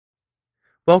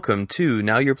Welcome to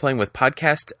Now You're Playing with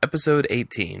Podcast Episode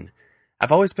 18.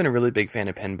 I've always been a really big fan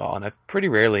of pinball, and I've pretty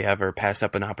rarely ever passed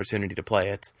up an opportunity to play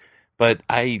it. But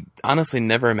I honestly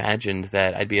never imagined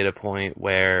that I'd be at a point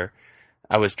where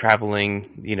I was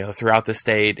traveling, throughout the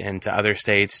state and to other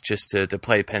states just to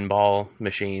play pinball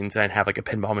machines. And I'd have like a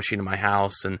pinball machine in my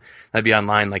house, and I'd be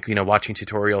online, watching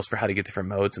tutorials for how to get different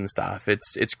modes and stuff.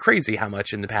 It's crazy how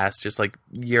much in the past, just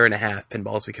year and a half,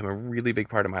 pinball has become a really big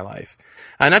part of my life.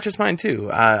 Not just mine too.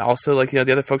 Also, the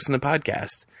other folks on the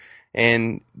podcast.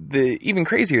 And the even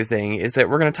crazier thing is that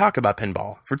we're going to talk about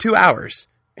pinball for 2 hours.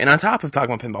 And on top of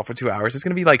talking about pinball for 2 hours, it's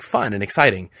going to be fun and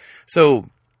exciting. So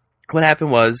what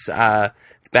happened was,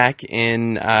 back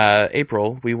in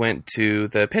April, we went to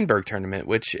the Pinburg tournament,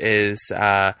 which is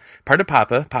part of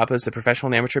PAPA. PAPA is the Professional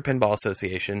and Amateur Pinball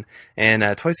Association,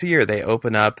 and twice a year they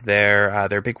open up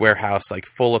their big warehouse,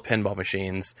 full of pinball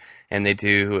machines, and they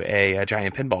do a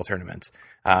giant pinball tournament.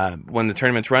 When the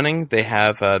tournament's running, they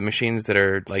have machines that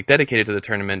are dedicated to the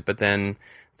tournament, but then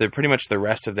pretty much the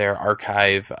rest of their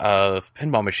archive of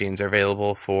pinball machines are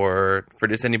available for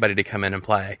just anybody to come in and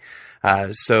play.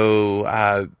 So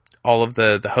all of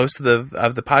the hosts of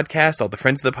the podcast, all the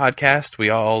friends of the podcast, we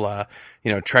all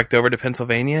trekked over to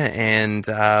Pennsylvania and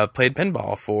played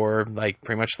pinball for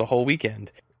pretty much the whole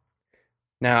weekend.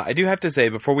 Now, I do have to say,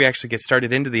 before we actually get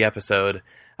started into the episode,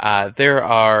 there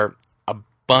are a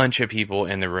bunch of people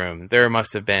in the room. There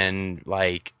must have been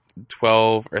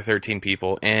 12 or 13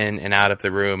 people in and out of the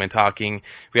room and talking.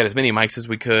 We had as many mics as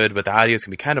we could, but the audio is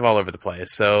going to be kind of all over the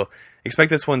place. So expect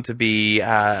this one to be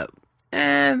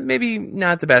maybe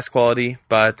not the best quality,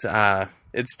 but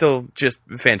it's still just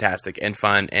fantastic and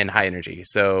fun and high energy.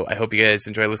 So I hope you guys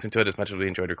enjoy listening to it as much as we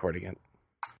enjoyed recording it.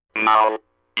 Now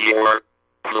you're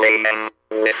playing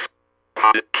with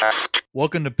podcast.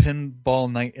 Welcome to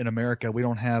Pinball Night in America. We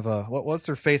don't have what's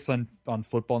her face on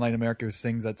Football Night in America who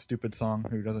sings that stupid song,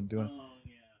 who doesn't do it.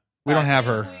 We don't have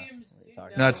her.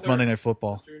 No, it's Monday Night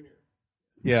Football.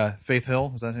 Yeah, Faith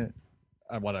Hill, is that it?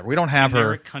 Whatever. We don't have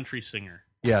her. Country singer.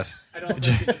 Yes. I don't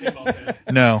think she's a pinball fan.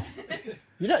 No.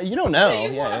 You don't know.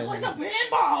 Hey, yeah. play some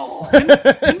pinball.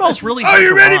 Pinball's really Are hard you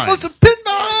to ready rhyme. for some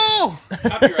pinball?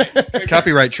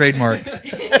 Copyright. Trademark.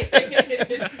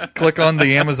 Click on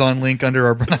the Amazon link under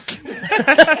our buy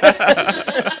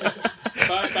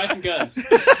some guns.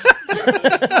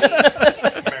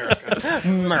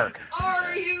 Merc.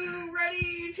 Are you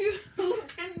ready to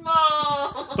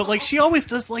pinball? But she always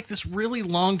does this really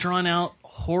long drawn out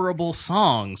horrible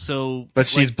song. So But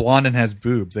she's blonde and has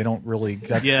boobs. They don't really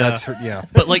that's her, yeah.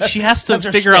 But she has to That's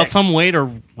her figure out shtick. some way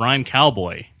to rhyme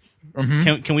cowboy.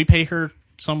 Mm-hmm. Can we pay her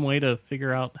some way to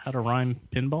figure out how to rhyme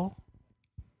pinball?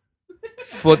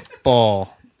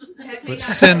 Football.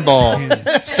 Sinball.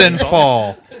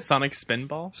 Sinfall. Sonic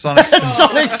Spinball? Sonic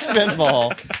Sonic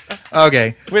Spinball.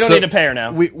 Okay. We don't need to pay her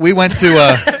now. We went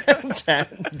to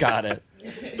Got it.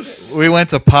 we went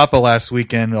to Papa last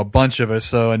weekend, a bunch of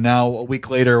us, and now a week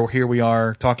later here we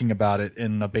are talking about it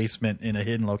in a basement in a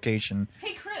hidden location.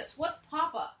 Hey, Chris, what's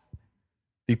Papa?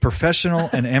 The Professional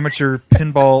and Amateur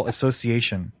Pinball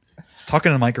Association. Talking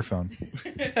to the microphone.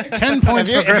 10 points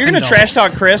If you're for going to Gryffindor. trash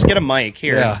talk Chris, get a mic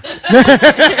here. Yeah.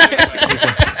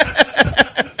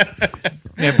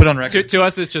 Yeah, put on record. To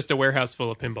us, it's just a warehouse full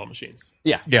of pinball machines.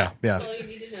 Yeah. That's all you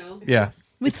need to know. Yeah.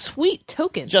 With sweet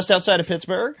tokens. Just outside of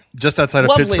Pittsburgh? Just outside of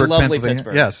Lovely, Pittsburgh, lovely Pennsylvania.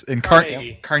 Pittsburgh. Yes, in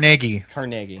Carnegie. Carnegie.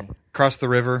 Carnegie. Across the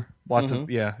river. Lots of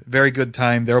very good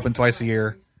time. They're open twice a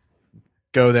year.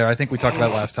 Go there. I think we talked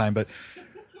about it last time, but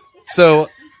so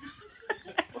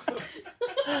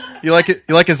you like it?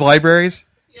 You like his libraries?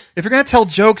 Yeah. If you're gonna tell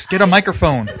jokes, get a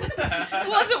microphone. It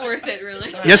wasn't worth it,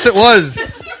 really. Yes, it was.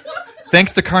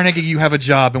 Thanks to Carnegie, you have a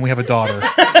job and we have a daughter.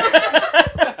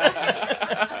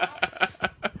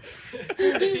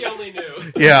 If he only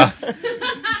knew. Yeah.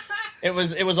 It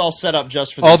was all set up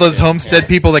just for All this those too. Homestead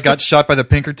people that got shot by the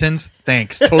Pinkertons.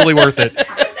 Thanks. Totally worth it.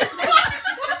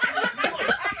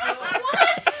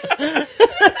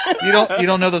 You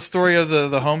don't know the story of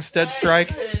the Homestead strike?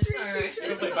 Sorry. We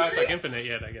haven't played Bioshock Infinite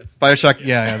yet, I guess. BioShock.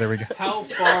 Yeah. There we go.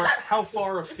 How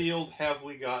far afield have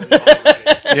we gotten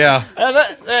already? Yeah.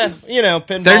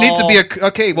 Pinball. There needs to be a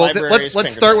okay. Well, libraries,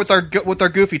 let's start with Pinkertons. our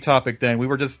goofy topic. Then we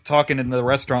were just talking in the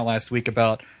restaurant last week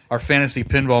about our fantasy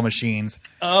pinball machines.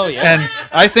 Oh, yeah. And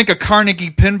I think a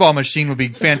Carnegie pinball machine would be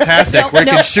fantastic, where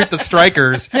you can shoot the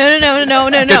strikers, No.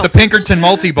 get the Pinkerton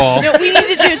multiball. No, we need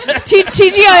to do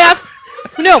TGIF.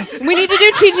 No, we need to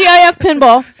do TGIF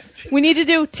pinball. We need to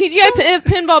do TGIF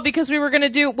pinball because we were going to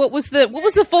do what was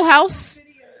the Full House?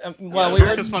 Well, we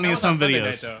were. It's funny in some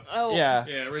videos. Night, Oh, Yeah.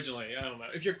 yeah, originally. I don't know.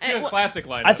 If you're doing classic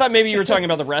lineup. I thought maybe you were talking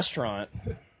about the restaurant.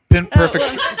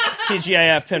 Perfect.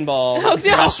 TGIF pinball Oh,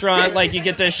 no. restaurant. Like you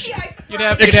get this. You'd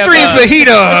have Extreme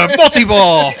fajita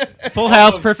multi-ball. Full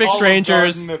House, Perfect Olive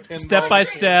Strangers, Garden of pinball. Step by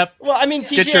Step. Well, I mean,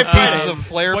 TGI Get your Fridays. pieces of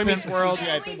Flair Boy pin. Meets World,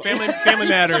 TGI Family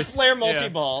Matters. The Flair Yeah.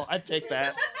 multi-ball. I'd take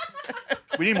that.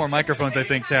 We need more microphones, I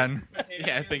think, Tan.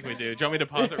 Yeah, I think we do. Do you want me to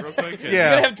pause it real quick? Yeah. You're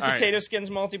gonna have the All right. potato skins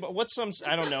multi-ball. What's some?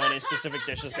 I don't know any specific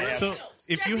dishes they have. So,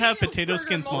 if you have potato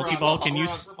skins multi-ball, can you...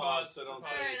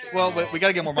 Well, but we got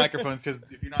to get more microphones because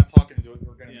if you're not talking into it,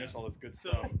 we're going to miss all this good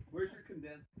stuff. Where's your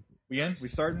condensed? We in? We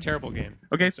starting? Terrible game.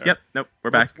 Okay. Sorry. Yep. Nope.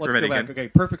 We're back. Let's We're ready go back. again. Okay,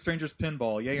 Perfect Strangers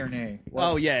pinball. Yay or nay?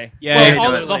 Oh, yay. Yeah,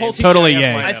 Well, the whole totally TGIF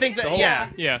yay. lineup. I think that. Yeah.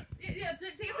 Yeah. Yeah,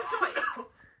 Dance of Joy.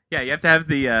 Yeah, you have to have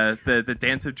the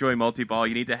Dance of Joy multi-ball.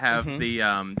 You need to have the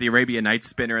Arabian Nights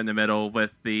spinner in the middle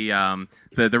with the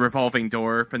revolving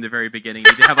door from the very beginning.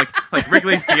 You need to have like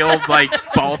Wrigley Field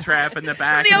ball trap in the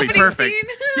back. The It'd be opening perfect.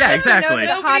 scene. Yeah, exactly.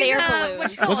 The hot air Opening, balloon.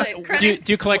 what you call it? Do Credits.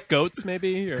 you collect goats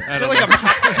maybe? Or, I don't like know.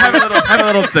 have a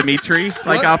little Dimitri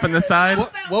What? up on the side.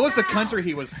 What was the country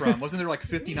he was from? Wasn't there like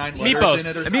 59 letters Meepos. in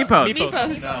it or something? Meepos.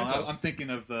 Meepos. No, I'm thinking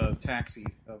of the taxi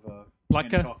of Latka?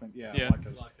 Andy Kaufman. Yeah. Yeah.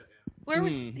 Lakka's. Where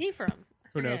was he from?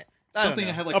 Who knows? I don't Something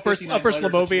know. that had like Upper 59 letters,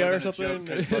 Slobovia which would've or been a joke,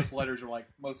 something. 'cause most letters are like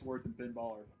most words in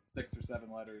pinball are 6 or 7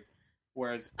 letters.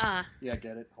 Whereas, yeah,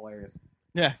 get it, hilarious.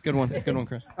 Yeah, good one. Good one,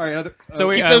 Chris. All right, other. So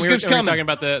we Keep those we were goods coming. talking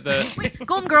about the Wait,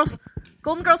 Golden Girls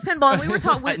pinball. We were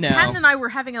talking. No. Patton and I were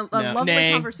having a lovely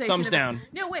Nay. conversation. Thumbs about- down.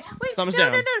 No, wait. Thumbs no,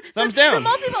 down. No. Thumbs the, down. The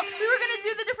multi-ball. We were gonna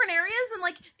do the different areas and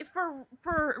like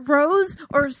for Rose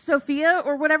or Sophia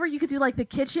or whatever, you could do like the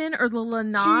kitchen or the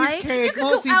lanai. Cheesecake you could go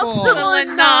out multi-ball. to the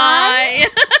lanai.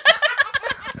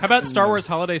 How about Star Wars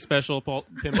Holiday Special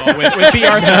pinball with B.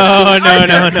 Arthur?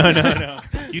 No.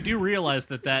 You do realize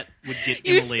that would get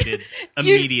immolated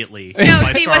immediately. No,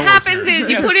 by see Star what Wars happens nerds. is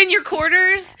you put in your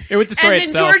quarters, It would destroy and then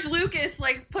itself. George Lucas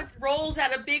rolls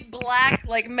out a big black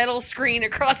metal screen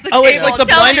across the Oh, table. it's like the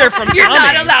telling blinder you from you're Tommy.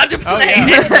 not allowed to Oh, play.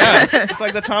 yeah. Yeah, it's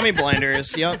like the Tommy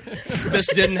blinders. Yep. This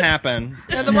didn't happen.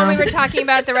 No, the one we were talking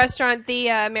about at the restaurant, the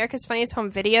America's Funniest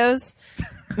Home Videos.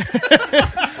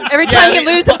 Every time you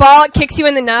lose a ball, it kicks you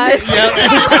in the nuts.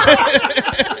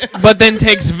 But then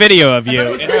takes video of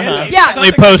you. Yeah.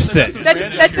 They posts it.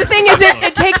 That's the thing is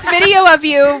it takes video of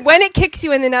you when it kicks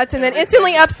you in the nuts and then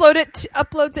instantly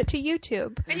uploads it to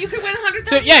YouTube. And you could win $100,000.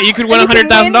 So, yeah, you could win And you can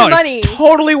win $100,000. money.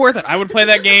 Totally worth it. I would play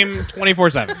that game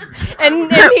 24/7.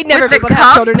 And he'd never be able to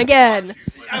have children again.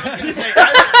 I was going to say,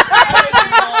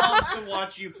 I would love to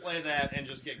watch you play that and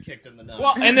just get kicked in the nuts.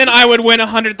 Well, and then I would win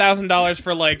 $100,000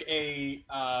 for like a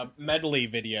medley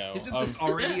video. Isn't this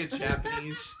already a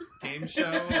Japanese game show?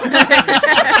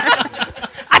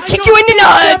 I kick you in the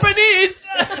nuts.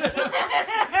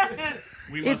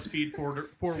 We must speed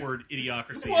forward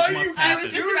idiocracy. Why It are you must I happen.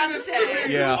 was just about to say.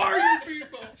 Yeah. Who are you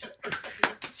people?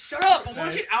 Shut up! I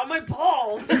want you out my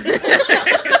balls. The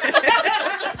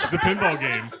pinball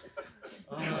game.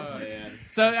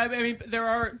 So I mean, there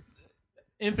are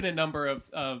infinite number of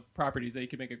properties that you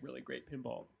could make a really great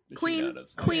pinball machine Queen, out of.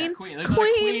 So, Queen, yeah, Queen. There's not a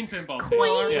Queen, Queen pinball. Queen.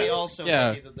 Well, aren't Yeah. we also Yeah.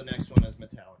 lucky that the next one is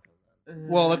Metallica?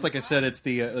 Well, that's like I said. It's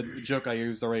the joke I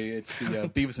used already. It's the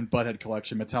Beavis and Butthead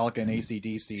collection, Metallica and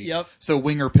AC/DC. Yep. So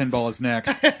Winger Pinball is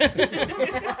next.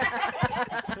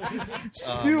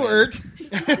 Stuart.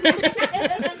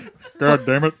 God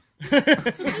damn it.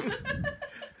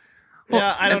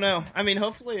 Yeah, I don't know. I mean,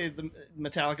 hopefully the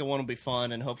Metallica one will be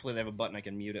fun, and hopefully they have a button I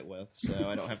can mute it with, so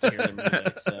I don't have to hear their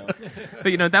music. So,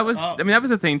 But that was Oh. that was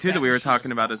a thing too that we were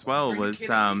talking about as well was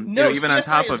No, even on CSI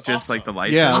top is of just like the awesome.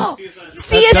 license. Yeah.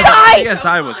 CSI.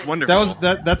 CSI was wonderful.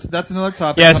 That's another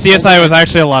topic. Yeah, CSI was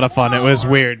actually a lot of fun. It was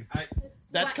weird.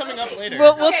 that's coming up later.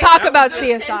 We'll Okay, talk about the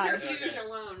CSI. Centrifuge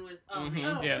alone was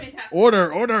Yeah. fantastic.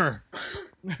 Order.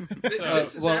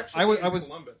 Well, I was.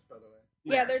 Columbus, by the way.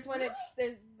 Yeah, there's one at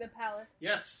the palace.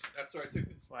 Yes, that's where I took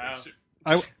it. Wow.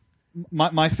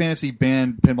 My fantasy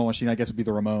band pinball machine, I guess, would be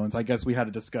the Ramones. I guess we had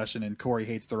a discussion, and Corey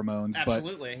hates the Ramones.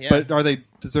 Absolutely, yeah. But are they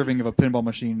deserving of a pinball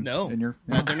machine? No. In your,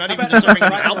 They're not How even about deserving of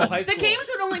an Rock and Roll album. High The School? games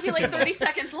would only be like 30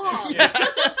 seconds long.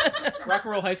 Rock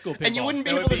and Roll High School pinball. And you wouldn't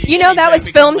be That able would to see You know that anything was because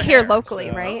of filmed the here hair, locally,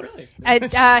 so- right? really?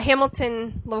 At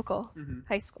Hamilton Local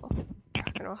High School.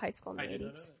 Rock and Roll High School in the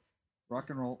 80s. Rock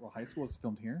and Roll High School was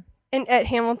filmed here. And at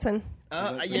Hamilton. You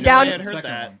know, Down- I had heard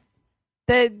Second that. one.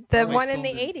 The Oh, one they in the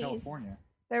filmed 80s. California.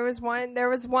 There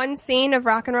was one scene of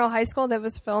Rock and Roll High School that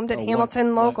was filmed at Oh,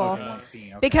 Hamilton one- Local. okay, one scene,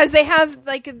 okay. Because they have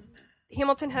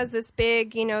Hamilton has this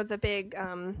big, the big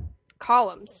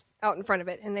columns out in front of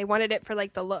it, and they wanted it for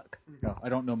the look. No, I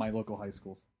don't know my local high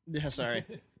schools. Yeah, sorry.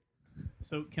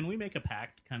 So can we make a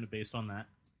pact kind of based on that?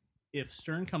 If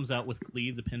Stern comes out with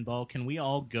Glee, the pinball, can we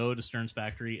all go to Stern's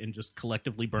factory and just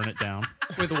collectively burn it down?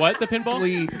 With what? The pinball?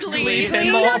 Glee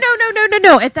No,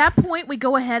 no. At that point, we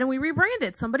go ahead and we rebrand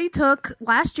it.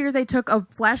 Last year they took a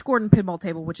Flash Gordon pinball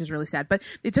table, which is really sad, but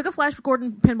they took a Flash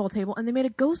Gordon pinball table and they made a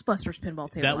Ghostbusters pinball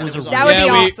table. That would be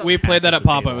awesome. We played that at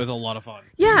Papa. It was a lot of fun.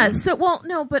 Yeah,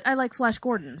 no, but I like Flash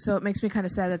Gordon, so it makes me kind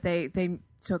of sad that they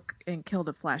took and killed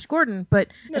a Flash Gordon, but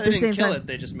No, at they the didn't same kill time... it.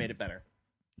 They just made it better.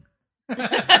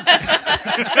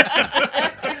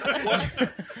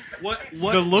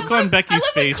 The look on Becky's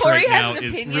face right now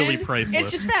is really priceless.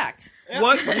 It's just fact.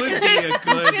 What would be a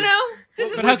good? You know,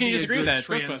 But how can you disagree with that? It's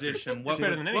transition? What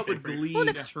better than would anything. Glee Well,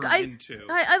 turn I into?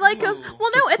 like Ghost...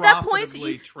 Well, no, at that point...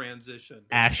 Profitably transition.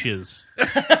 Ashes. No,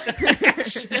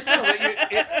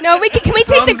 can we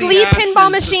take the Glee pinball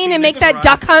machine and make that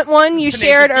Duck Hunt one you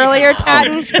shared earlier,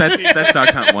 Tatton? That Duck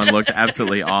Hunt one looked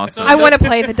absolutely awesome. I want to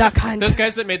play the Duck Hunt. Those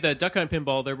guys that made the Duck Hunt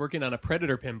pinball, they're working on a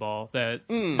Predator pinball that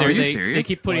Are you serious? they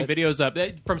keep putting videos up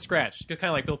from scratch, kind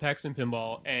of like Bill Paxton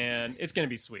pinball, and it's going to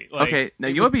be sweet. Like, Okay, now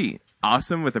you would be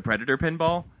awesome with the Predator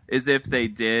pinball is if they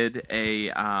did a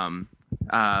an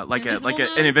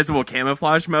invisible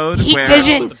camouflage mode Heat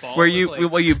vision. where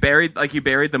you buried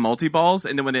the multiballs,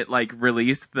 and then when it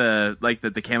released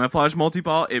the camouflage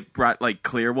multiball, it brought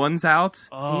clear ones out,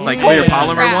 clear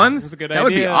polymer crap. ones. That's a good That would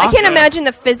be idea. awesome. I can't imagine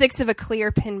the physics of a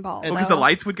clear pinball. because the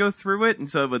lights would go through it, and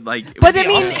so it would But I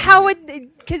mean, how would...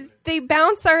 Because they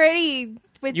bounce already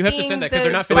with You have to being send that 'cause the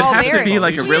they're not It would ball have to be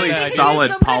bearing. a really Yeah, solid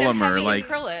some kind of polymer, heavy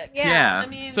acrylic. yeah. I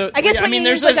mean, So I guess Yeah, when you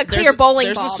there's use a clear bowling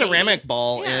there's ball. a ceramic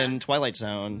ball Yeah. in Twilight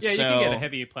Zone. yeah, so... you can get a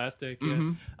heavy plastic.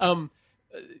 Yeah.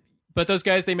 But those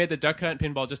guys, they made the Duck Hunt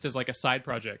pinball just as a side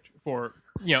project for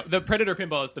the Predator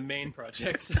pinball is the main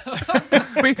project. So.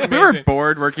 we were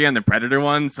bored working on the Predator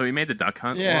one, so we made the Duck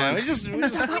Hunt Yeah, one. we just One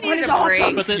is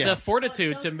awesome. But the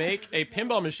fortitude to make a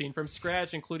pinball machine from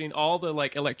scratch, including all the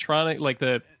electronic,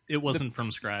 It wasn't from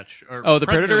scratch. Or Oh, the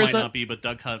Predator is might not? not be, but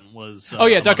Duck Hunt was. Oh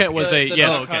yeah, Duck Hunt was The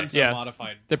yes, Duck Hunt's a yeah.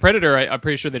 modified. The Predator, I'm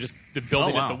pretty sure they're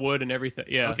building Oh, wow. it, the wood and everything.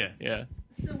 Yeah, Okay. yeah.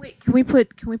 So wait, can we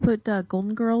put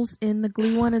Golden Girls in the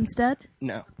Glee one instead?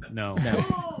 No. No.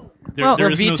 Well, there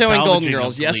we're is no vetoing Golden salvaging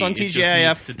Girls. of Yes, Glee. on It just TGIF.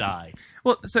 needs to die.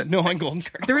 Well, so No on Golden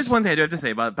Girls. there is one thing I do have to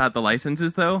say about the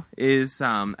licenses, though, is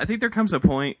I think there comes a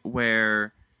point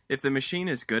where if the machine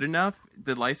is good enough,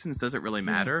 the license doesn't really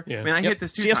matter. Yeah. I mean, I hit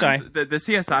this two CSI. times. The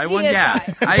CSI one, yeah.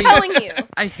 CSI. I'm telling you.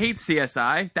 I hate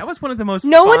CSI. That was one of the most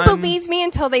No fun... one believed me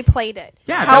until they played it.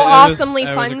 Yeah, How that was- awesomely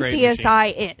that was a fun great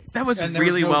CSI is. That was And there was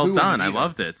really no well Who in done. it I either.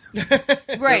 loved it.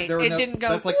 right. There were It no- didn't go.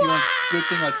 That's like the only good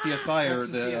thing about CSI or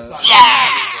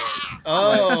the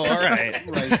Oh, all right.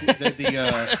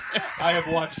 I have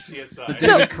watched CSI. the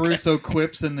David Caruso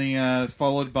quips and the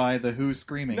followed by the Who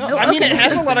screaming. No, I mean, okay. it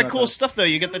has a lot of About cool that. stuff, though.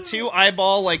 You get the two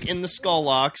eyeball, in the skull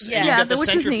locks, and you Yeah, get the which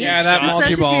is centrifuge neat. Yeah, that shot.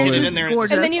 multi-ball Centrifuge is is in there.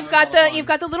 gorgeous. And then you've got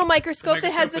the little microscope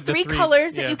that has the Microscope with the three three-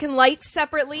 colors that yeah. you can light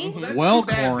separately. That's Well, too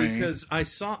bad Corey. because I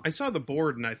saw the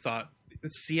board and I thought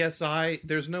CSI.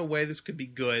 There's no way this could be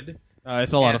good.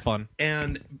 It's a lot of fun.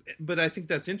 But I think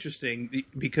that's interesting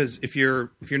because if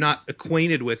you're not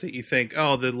acquainted with it, you think,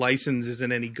 oh, the license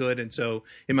isn't any good, and so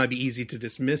it might be easy to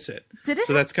dismiss it. Did it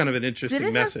So have- that's kind of an Did interesting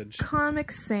it message. have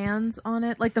Comic Sans on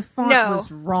it? The font No.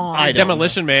 was wrong. I don't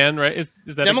Demolition Man, right? Is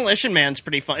that Demolition Man's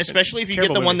pretty fun, especially if you get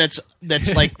Terrible the one movie.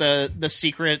 that's like the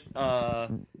secret.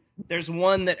 There's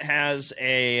one that has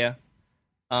a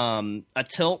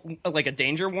tilt, like a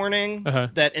danger warning. Uh-huh.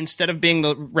 That instead of being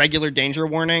the regular danger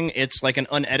warning, it's like an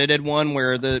unedited one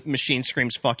where the machine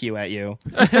screams "fuck you" at you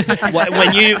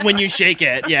when you shake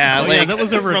it. Yeah, Oh, yeah, that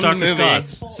was over at from the Dr. movie.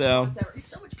 Scott's. So It's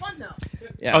so much fun though.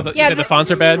 yeah. Oh, you Yeah, said the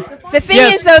fonts are bad. The thing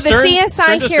Yes, is, though, the Stern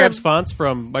CSI just here. grabs fonts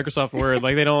from Microsoft Word.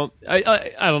 They don't.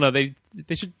 I don't know. They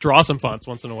should draw some fonts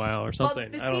once in a while or Well,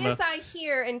 something. the I don't know. CSI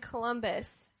here in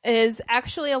Columbus is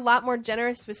actually a lot more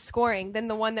generous with scoring than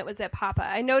the one that was at Papa.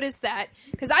 I noticed that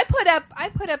because I put up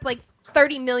like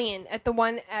 30 million at the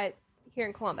one at here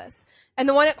in Columbus, and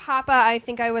the one at Papa, I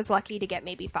think I was lucky to get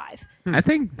maybe 5. I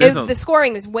think The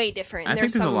scoring was way different. I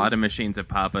think there's a lot of machines at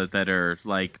Papa that are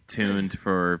tuned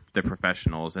for the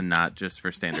professionals and not just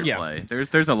for standard Yeah. play.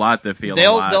 There's a lot that feel.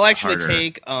 They'll a lot actually harder.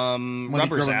 take rubbers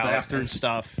driven out bastards. and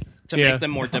stuff to Yeah. make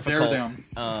them more Tear difficult. them.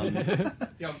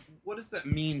 Yeah, what does that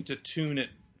mean to tune it?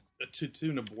 To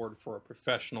tune a board for a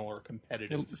professional or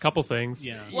competitive? A couple things.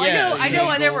 Yeah. Well, Yeah, I know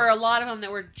there angle. were a lot of them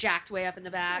that were jacked way up in the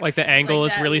back. Like the angle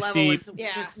is that really level steep. was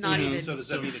Yeah. just not even. So does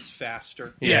that mean it's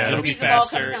faster? Yeah. it'll be Maybe the ball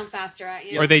faster. comes down faster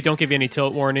at you. Or they don't give you any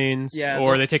tilt warnings. Yeah,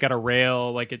 or the- they take out a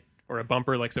rail or a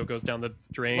bumper so it goes down the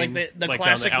drain. Like the down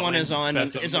classic one outline is on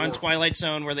faster. Twilight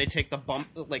Zone where they take the bump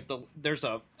there's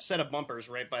a set of bumpers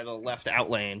right by the left out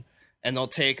lane and they'll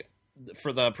take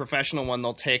for the professional one,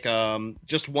 they'll take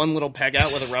just one little peg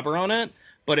out with a rubber on it,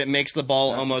 but it makes the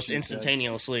ball almost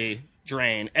instantaneously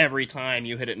drain every time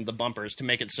you hit it in the bumpers to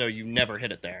make it so you never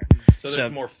hit it there. So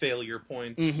there's more failure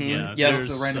points. Mm-hmm. They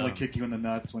also randomly kick you in the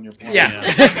nuts when you're playing. Yeah.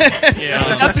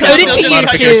 Yeah. They'll just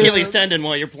touch your Achilles tendon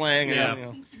while you're playing. Yeah.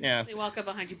 And, yeah. They walk up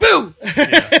behind you. Boo!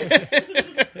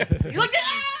 You're like,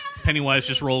 Pennywise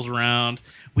just rolls around.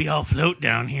 We all float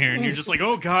down here, and you're just like,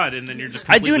 oh god, and then you're just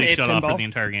I do completely an shut 8 off pinball. for the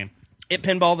entire game. It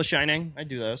Pinball, The Shining. I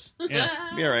do those. Yeah.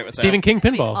 Be all right with that. Stephen King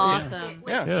pinball. awesome.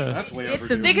 Yeah. That's way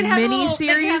overdue. They could have mini little,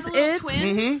 series.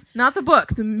 twins. Not the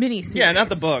book, the mini series. Yeah, not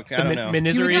the book. I don't know.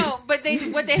 Miniseries. No, but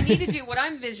what they need to do, what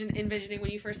I'm envisioning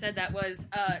when you first said that was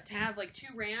to have like 2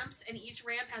 ramps, and each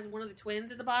ramp has one of the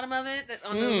twins at the bottom of it, that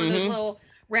on one of those little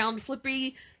round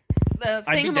flippy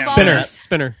Spinner.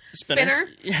 Spinner.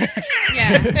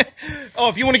 Yeah. Oh,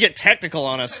 if you want to get technical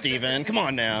on us, Steven, come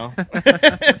on now.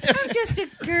 I'm just a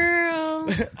girl.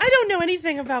 I don't know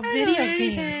anything about video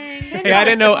games. Hey, I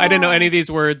didn't know any of these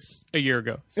words a year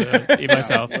ago. So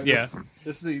myself, yeah.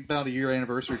 This is about a year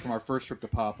anniversary from our first trip to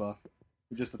Papa.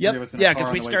 Just the Yep. three of us in Yeah, a car because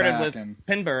on we the way started back with and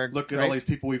Pinburg. Look at all these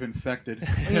people we've infected.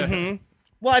 Mm-hmm.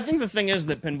 Well, I think the thing is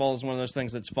that pinball is one of those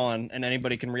things that's fun, and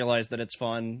anybody can realize that it's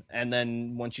fun. And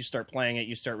then once you start playing it,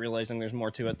 you start realizing there's more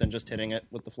to it than just hitting it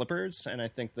with the flippers. And I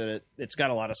think that it's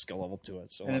got a lot of skill level to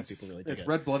it, so a lot of people really dig it. It's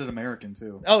red-blooded American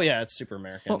too. Oh yeah, it's super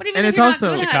American. But even And if it's you're also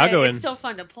not good at Chicagoan. it, it's still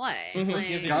fun to play.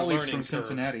 Like, Colleagues from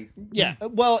Cincinnati. Yeah,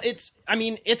 well,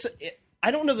 I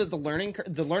don't know that the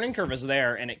learning curve is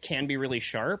there, and it can be really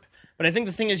sharp. But I think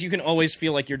the thing is, you can always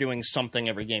feel like you're doing something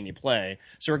every game you play.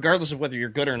 So regardless of whether you're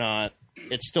good or not,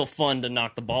 it's still fun to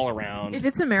knock the ball around. If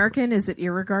it's American, is it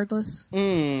irregardless?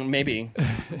 Maybe.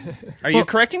 Are you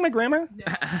correcting my grammar?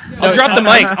 I'll drop the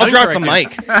mic. I'll drop the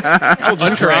mic. I'll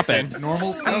just drop it.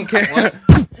 Normal. Okay.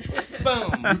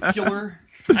 Boom. Nuclear.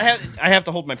 I have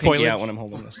to hold my pinky Foliage. out when I'm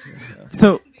holding this.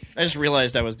 So I just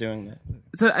realized I was doing that.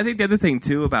 So I think the other thing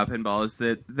too about pinball is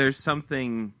that there's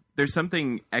something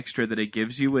extra that it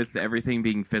gives you with everything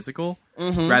being physical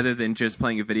rather than just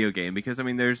playing a video game. Because I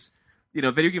mean, there's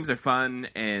video games are fun,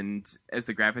 and as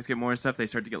the graphics get more and stuff, they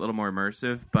start to get a little more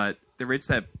immersive. But there's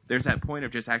that point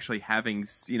of just actually having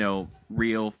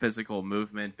real physical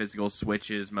movement, physical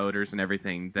switches, motors, and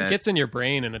everything that It gets in your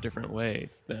brain in a different way.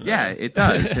 Than, it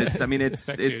does. It's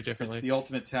affects you It's differently. the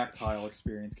ultimate tactile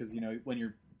experience because when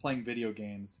you're playing video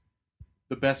games,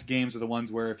 the best games are the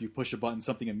ones where if you push a button,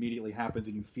 something immediately happens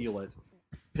and you feel it.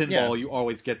 Pinball, you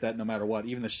always get that no matter what.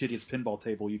 Even the shittiest pinball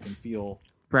table, you can feel.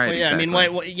 Right. Well, yeah, exactly.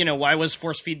 I mean, why was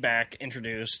force feedback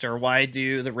introduced, or why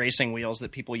do the racing wheels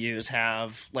that people use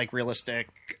have like realistic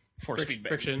force feedback?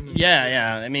 Friction.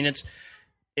 Yeah. I mean, I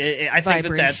think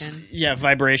Vibration. that's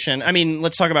vibration. I mean,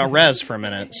 let's talk about res for a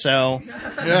minute. So,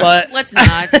 but let's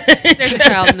not. There's a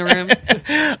child in the room.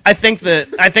 I think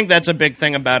that's a big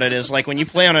thing about it is like when you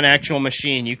play on an actual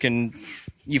machine,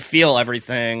 you feel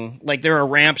everything. Like there are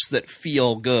ramps that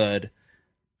feel good.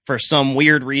 For some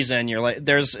weird reason,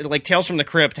 there's Tales from the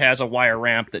Crypt has a wire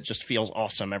ramp that just feels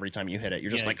awesome every time you hit it. You're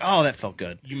just oh, that felt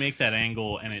good. You make that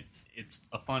angle, and it's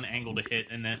a fun angle to hit,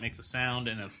 and then it makes a sound,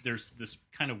 and there's this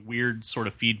kind of weird sort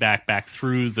of feedback back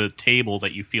through the table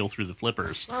that you feel through the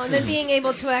flippers. Well, and then being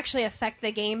able to actually affect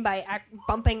the game by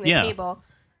bumping the table.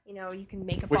 You can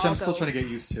make a Which ball I'm still go. trying to get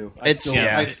used to. I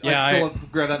still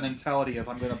grab that mentality of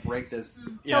I'm going to break this.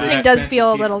 Tilting does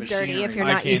feel a little piece of dirty if machinery. you're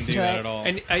I not can't used do to that it. at all.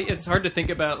 And it's hard to think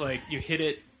about you hit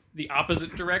it the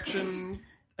opposite direction.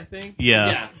 I think.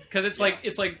 Yeah. Because it's like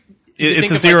It's think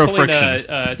a of, zero pulling friction.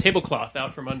 a tablecloth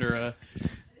out from under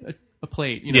a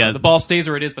plate. Yeah. The ball stays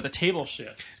where it is, but the table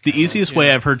shifts. The easiest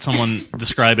way I've heard someone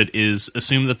describe it is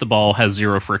assume that the ball has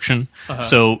zero friction.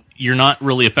 So you're not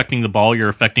really affecting the ball, you're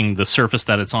affecting the surface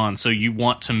that it's on. So you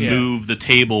want to move the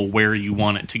table where you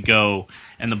want it to go,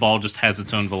 and the ball just has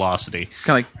its own velocity.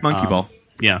 Kind of like monkey ball.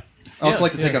 Yeah. I also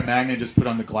like to take a magnet, just put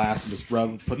on the glass, and just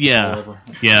put the ball over.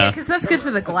 Yeah. Because that's good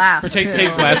for the glass. Or take too.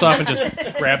 glass off and just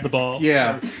grab the ball.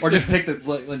 Yeah, or just take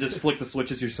and just flick the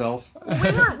switches yourself.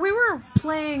 We were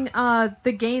playing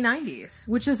the Gay 90s,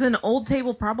 which is an old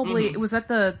table. Probably it was at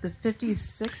the 50s,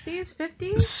 60s,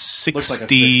 50s, 60s, Looks like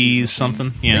a 60s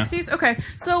something. Yeah. 60s. Okay,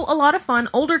 so a lot of fun.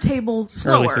 Older table,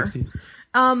 slower. Early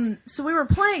 60s. So we were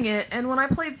playing it, and when I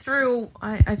played through,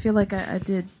 I feel like I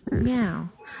did meow.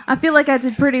 I feel like I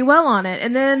did pretty well on it.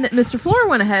 And then Mr. Floor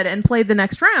went ahead and played the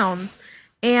next rounds,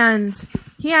 and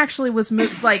he actually was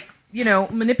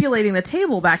manipulating the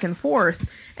table back and forth.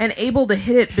 and able to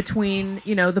hit it between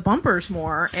the bumpers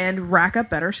more and rack up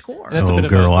better score. That's a bit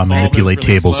of girl, a I ball manipulate moves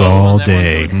really tables slow all on that one,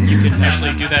 day. so you could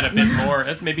actually do that a bit more.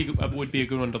 That maybe would be a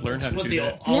good one to learn how to With do the,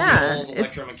 that. all Yeah, the old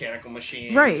it's- electromechanical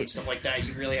machines Right. and stuff like that,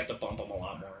 you really have to bump them a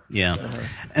lot more. Yeah,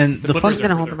 and the fun. flippers I'm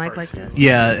gonna are hold the further mic apart. like this.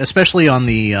 Yeah, especially on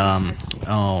the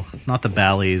not the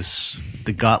Bally's.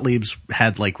 The Gottliebs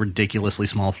had like ridiculously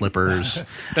small flippers.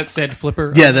 That said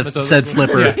flipper. Yeah, on the the said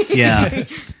flipper. Yeah.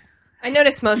 I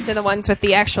noticed most of the ones with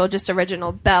the actual just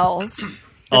original bells.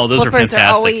 Oh, those are flippers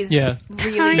fantastic. always Yeah.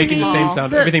 really Making the small. same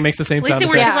sound. Everything makes the same At least sound. they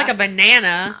weren't effect. Yeah. like a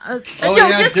banana. Oh, no,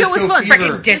 yeah, Disco was fun. Fever.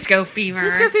 Freaking Disco Fever.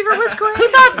 Disco Fever was great. Who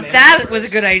thought that was a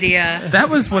good idea? That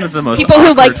was one of the most People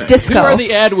who like Who disco. are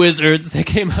the ad wizards that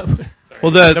came up with?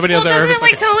 Well, Nobody knows Well, how doesn't it it's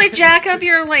like totally jack up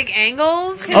your like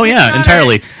angles? 'Cause Oh it's yeah, not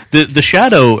entirely. The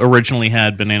Shadow originally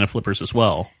had banana flippers as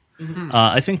well.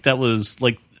 I think that was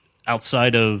like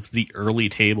outside of the early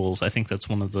tables. I think that's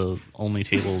one of the only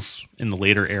tables in the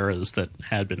later eras that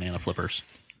had banana flippers.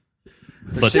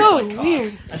 But So weird.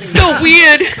 So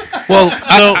weird. Well,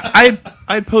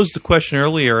 I posed the question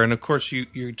earlier, and of course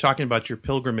you're talking about your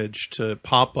pilgrimage to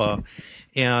Papa,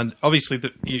 and obviously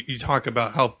you talk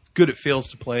about how good it feels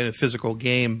to play in a physical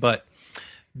game, but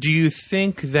do you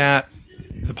think that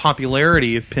the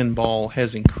popularity of pinball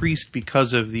has increased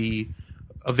because of the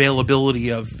availability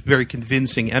of very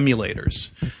convincing emulators?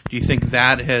 Do you think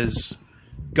that has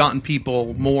gotten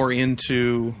people more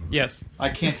into... Yes. I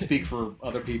can't speak for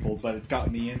other people, but it's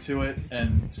gotten me into it.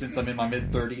 And since I'm in my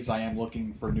mid-30s, I am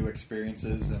looking for new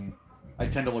experiences, and I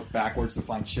tend to look backwards to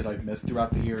find shit I've missed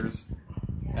throughout the years.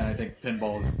 And I think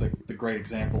pinball is the great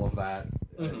example of that.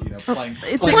 Playing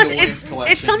It's- the Plus, Williams it's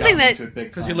collection something got me that- into it big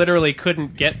Because time. you literally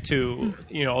couldn't get to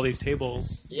all these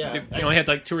tables. Yeah. You only had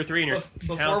like 2 or 3 in your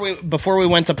town. Before we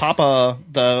went to Papa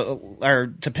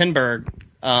to Pinburg,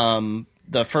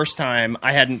 the first time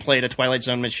I hadn't played a Twilight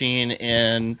Zone machine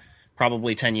in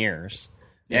probably 10 years,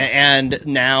 and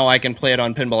now I can play it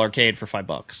on Pinball Arcade for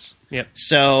 $5. Yep.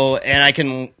 So, and I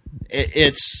can.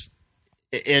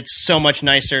 It's so much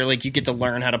nicer. Like, you get to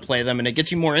learn how to play them, and it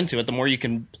gets you more into it. The more you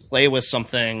can play with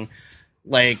something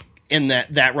like in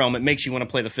that realm, it makes you want to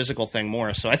play the physical thing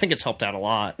more. So I think it's helped out a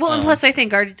lot. Well, and plus, I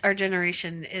think our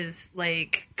generation is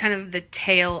like kind of the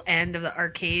tail end of the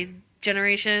arcade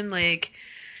generation. Like,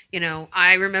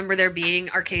 I remember there being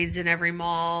arcades in every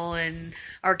mall and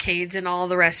arcades in all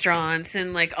the restaurants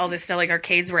and like all this stuff. Like,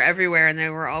 arcades were everywhere, and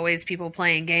there were always people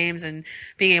playing games and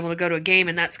being able to go to a game,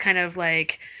 and that's kind of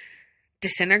like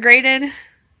disintegrated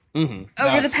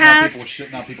over the past.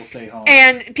 Now people stay home.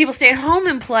 And people stay at home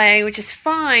and play, which is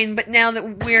fine. But now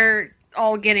that we're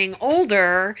all getting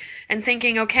older and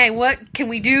thinking, okay, what can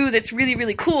we do that's really,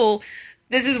 really cool?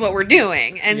 This is what we're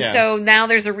doing. And so now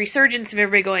there's a resurgence of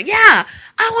everybody going, yeah,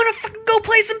 I want to fucking go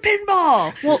play some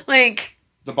pinball. Well, like...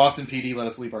 The Boston PD let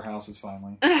us leave our houses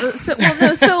finally.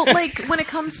 So like when it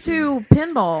comes to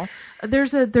pinball,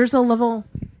 there's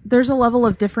a level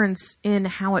of difference in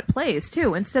how it plays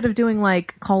too. Instead of doing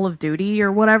like Call of Duty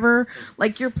or whatever,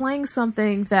 like you're playing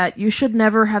something that you should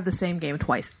never have the same game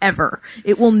twice ever.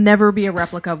 It will never be a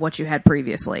replica of what you had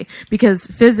previously because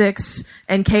physics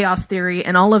and chaos theory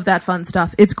and all of that fun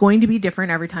stuff, it's going to be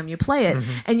different every time you play it.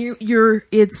 And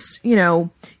it's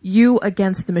you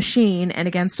against the machine and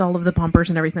against all of the bumpers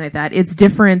and everything like that. It's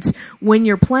different when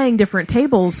you're playing different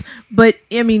tables, but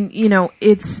I mean,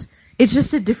 it's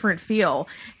just a different feel.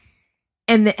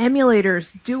 And the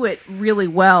emulators do it really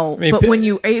well, but when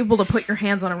you're able to put your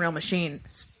hands on a real machine...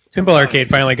 Pinball Arcade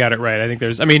finally got it right. I think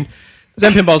Zen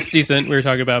Pinball's decent, we were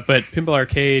talking about, but Pinball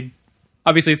Arcade,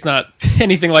 obviously it's not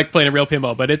anything like playing a real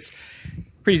pinball, but it's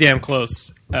pretty damn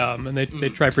close. And they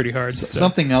try pretty hard. So,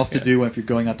 something else to do if you're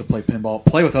going out to play pinball,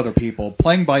 play with other people.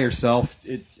 Playing by yourself,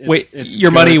 it's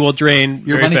your money will drain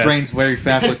Your very money fast. drains very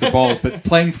fast like the balls, but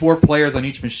playing 4 players on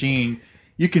each machine...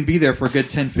 You can be there for a good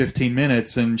 10-15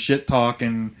 minutes and shit talk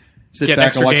and sit Get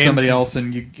back and watch games. somebody else,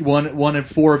 and one and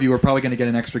 4 of you are probably going to get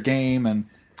an extra game, and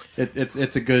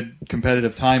it's a good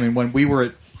competitive time. And when we were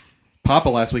at Papa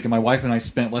last week, and my wife and I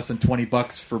spent less than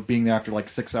 $20 for being there after like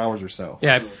 6 hours or so.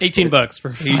 Yeah, $18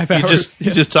 for 5 hours.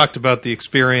 You just talked about the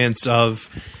experience of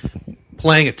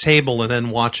playing a table and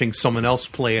then watching someone else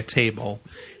play a table,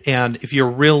 and if you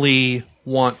really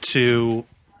want to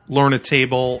learn a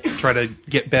table, try to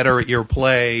get better at your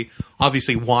play,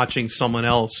 obviously watching someone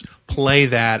else play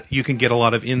that, you can get a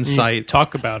lot of insight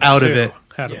talk about out it of too, it.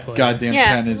 how to play. Goddamn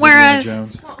Yeah, 10 is whereas Indiana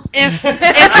Jones. if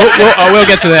we'll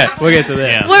get to that. We'll get to that.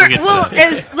 Yeah. Well, we'll get to well,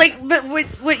 that. as like, but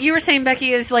what you were saying,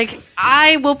 Becky, is like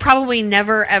I will probably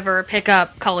never ever pick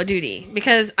up Call of Duty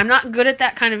because I'm not good at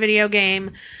that kind of video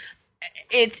game.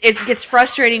 it gets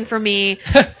frustrating for me,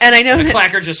 and I know The that,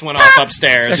 clacker just went off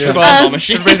upstairs. Extra in the ball. pinball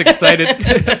machine. Everybody's excited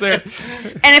up there.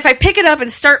 and if I pick it up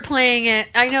and start playing it,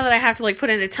 I know that I have to like put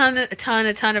in a ton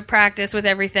of practice with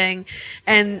everything,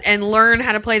 and learn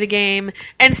how to play the game,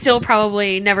 and still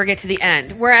probably never get to the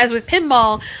end. Whereas with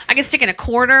pinball, I can stick in a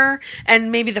quarter,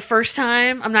 and maybe the first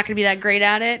time I'm not going to be that great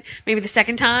at it. Maybe the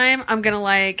second time I'm going to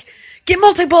like get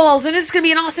multi-balls, and it's going to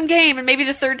be an awesome game, and maybe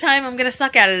the third time I'm going to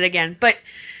suck at it again. But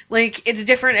like it's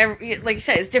different like you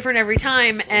said, it's different every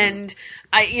time, and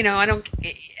I don't,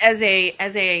 as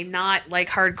a not like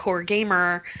hardcore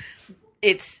gamer,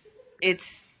 it's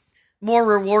more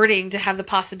rewarding to have the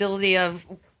possibility of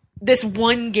this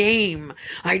one game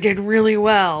I did really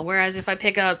well. Whereas if I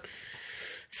pick up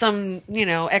some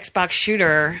Xbox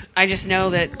shooter, I just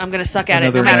know that I'm going to suck at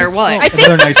it no matter what.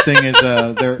 Another nice thing is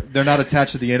they're not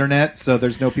attached to the internet, so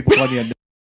there's no people calling you a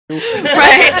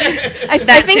right. I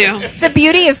think the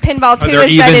beauty of pinball too Are there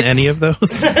is that even it's any of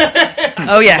those?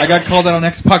 Oh yes, I got called out on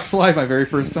Xbox Live my very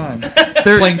first time.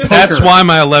 Playing poker. That's why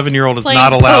my 11-year-old is Playing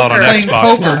not allowed on poker. Playing Xbox.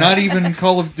 poker, not even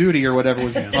Call of Duty or whatever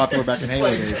was popular back in Halo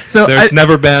days. So There's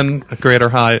never been a greater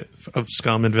high of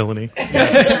scum and villainy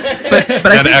but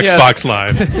than Xbox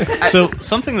Live. So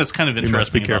something that's kind of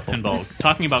must be interesting about careful. pinball,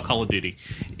 talking about Call of Duty,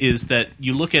 is that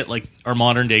you look at like our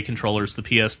modern day controllers, the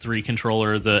PS3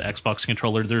 controller, the Xbox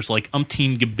controller. There's like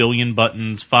umpteen billion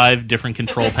buttons, 5 different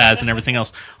control pads, and everything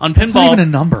else. On That's pinball, not even a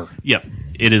number. Yep,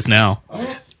 it is now.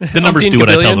 The numbers Umpteen do what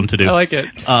I tell gabillion? them to do. I like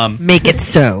it. make it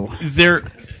so. They're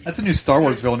That's a new Star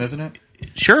Wars villain, isn't it?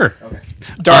 sure.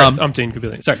 Darth umpteen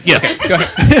gabillion. Sorry. Yeah. Okay, go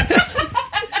ahead.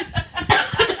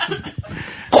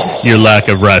 Your lack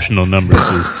of rational numbers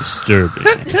is disturbing.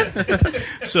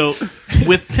 So,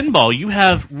 with pinball, you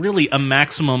have really a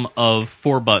maximum of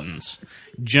 4 buttons.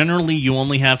 Generally, you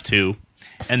only have 2,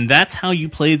 and that's how you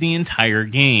play the entire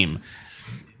game.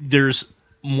 There's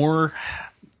more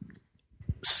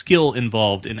skill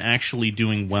involved in actually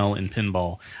doing well in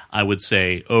pinball, I would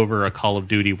say, over a Call of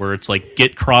Duty where it's like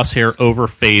get crosshair over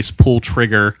face, pull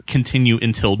trigger, continue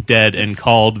until dead, and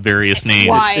called various names.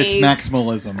 why- It's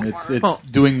maximalism. It's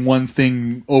doing one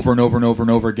thing over and over and over and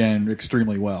over again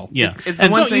extremely well. Yeah. It's the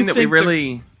And one don't you thing that we think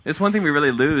really. It's one thing we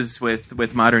really lose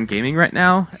with modern gaming right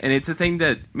now, and it's a thing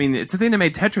that it's the thing that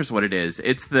made Tetris what it is.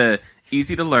 It's the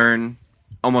easy to learn,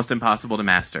 almost impossible to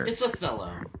master. It's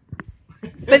Othello.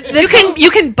 but You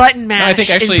can button mash I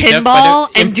think actually in Jeff, pinball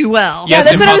I do- and do well. Yeah, Yes,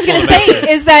 that's what I was going to impossible say. to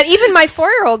Is that even my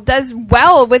 4-year-old does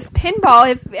well with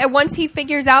pinball if once he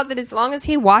figures out that as long as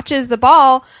he watches the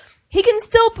ball, he can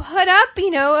still put up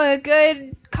a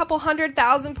good couple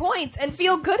 100,000 points and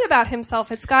feel good about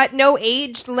himself. It's got no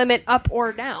age limit up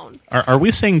or down. Are we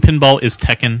saying pinball is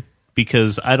Tekken?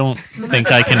 Because I don't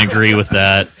think I can agree with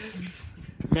that.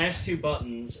 Mash 2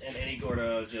 buttons, and Eddie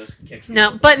Gordo just kicks.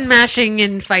 No, button mashing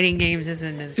in fighting games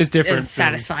isn't as, It's different as than-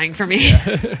 satisfying for me.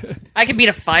 I could beat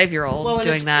a 5-year-old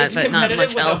doing that, it's but not competitive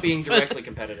much without else. being directly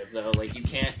competitive, though. Like you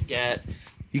can't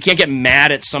get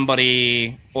mad at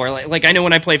somebody, or like I know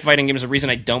when I play fighting games, the reason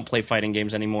I don't play fighting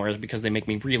games anymore is because they make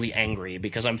me really angry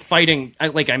because I'm fighting,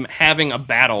 I'm having a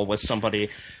battle with somebody.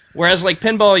 Whereas like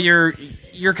pinball,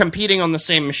 you're competing on the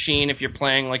same machine if you're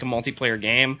playing like a multiplayer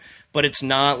game, but it's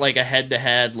not like a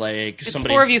head-to-head like It's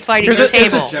somebody. 4 of you fighting the table.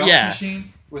 Joust Yeah.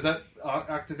 machine? Was that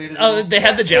activated? Oh, they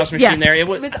had the joust machine Yes. there. It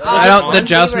was was off. it on? The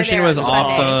joust We were machine there was on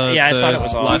off Sunday. Yeah, I thought it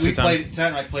was off. last We time. played Ted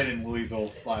and I played in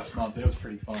Louisville last month. It was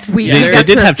pretty fun. They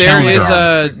did have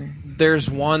Challenger. There's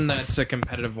one that's a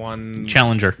competitive one.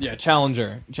 Challenger. Yeah,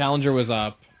 Challenger. Challenger was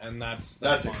up, and that's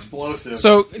That's fun. explosive.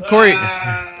 So Corey,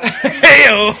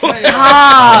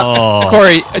 Oh.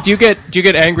 Corey, do you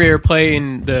get angrier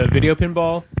playing the video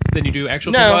pinball than you do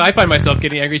actual No. pinball? I find myself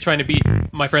getting angry trying to beat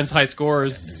my friend's high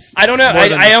scores. I don't know. more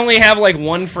than- I only have like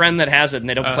one friend that has it, and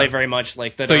they don't play very much.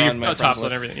 Like that So are you're on my friends tops list.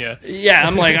 on everything, yeah. Yeah,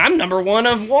 I'm like I'm number 1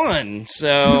 of 1,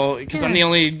 so because I'm the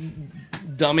only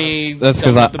dummy. that's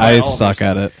because dummy I to buy all suck of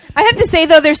at it. I have to say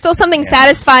though, there's still something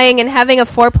satisfying in having a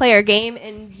 4-player game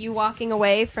and you walking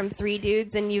away from 3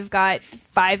 dudes and you've got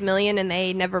 5 million and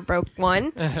they never broke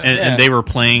one. And they were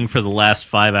playing for the last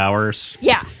 5 hours.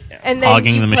 Yeah. And then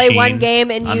Hogging you the play machine. one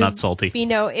game and I'm you not salty.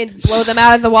 blow them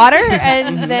out of the water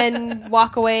and then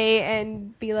walk away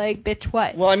and be like, bitch,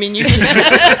 what? Well, I mean, you can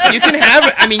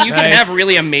have. I mean, you can Nice. have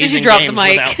really amazing drop the games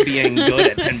mic? without being good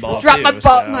at pinball. Drop too, my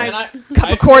ball, so. my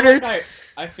couple quarters.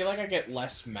 I feel like I get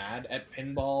less mad at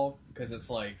pinball because it's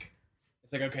like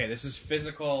okay, this is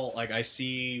physical. Like I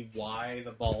see why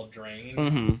the ball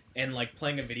drained, and like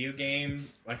playing a video game,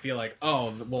 I feel like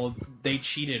well they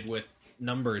cheated with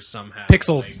numbers somehow.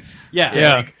 Pixels. Like,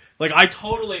 Yeah. Like I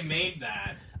totally made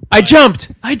that. I jumped.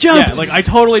 Yeah, like I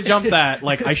totally jumped that.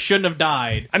 Like I shouldn't have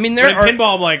died. I mean, But there in are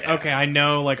pinball. I'm like, okay, I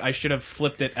know. Like I should have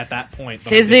flipped it at that point.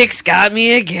 But I Physics got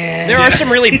me again. there are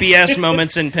some really BS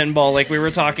moments in pinball. Like we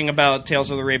were talking about Tales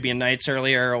of the Arabian Nights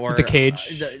earlier, or The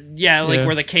cage. yeah,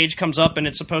 where the cage comes up and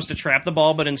it's supposed to trap the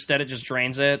ball, but instead it just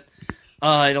drains it.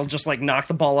 It'll just like knock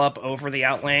the ball up over the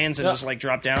out lanes and just like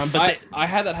drop down. But I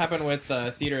had that happen with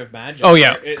Theater of Magic. Oh,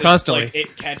 yeah, It's constantly. like,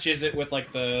 it catches it with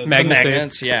like the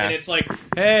magnets, yeah. and it's like,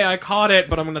 hey, I caught it,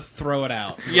 but I'm gonna throw it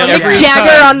out. Yeah, Mick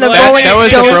Jagger on the Rolling That was a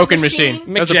Stones broken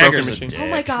machine. That was a broken Jagger's a machine. dick. Oh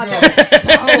my god, that was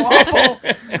so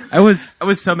awful. I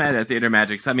was so mad at Theater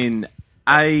Magics. I mean,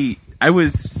 I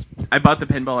bought the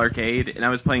Pinball Arcade and I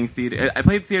was playing theater. I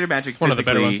played Theater Magics one of the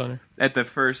better physically ones on at the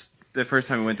first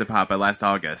time we went to Papa last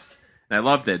August, and I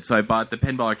loved it. So I bought the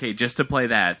Pinball Arcade just to play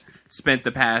that. Spent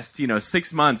the past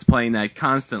 6 months playing that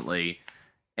constantly,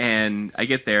 and I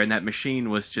get there and that machine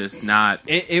was just not.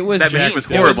 It was that machine was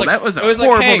horrible. That was a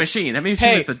horrible machine. That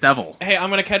machine was the devil. Hey, I'm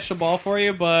gonna catch the ball for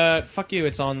you, but fuck you.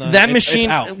 It's on the machine. It's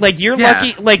out. Like you're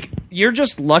lucky. Like you're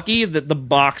just lucky that the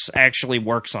box actually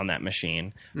works on that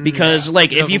machine. Because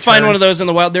like if you find one of those in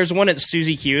the wild, there's one at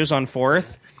Susie Q's on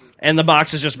 4th. And the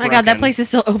box is just Oh my broken. god, that place is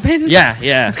still open? Yeah.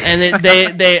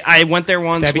 And I went there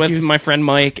once with my friend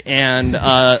Mike, and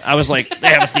I was like, they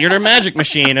have a Theater Magic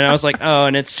machine, and I was like, oh,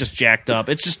 and it's just jacked up.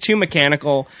 It's just too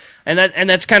mechanical, and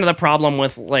that's kind of the problem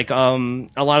with like a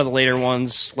lot of the later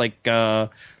ones, like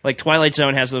Twilight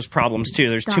Zone has those problems too.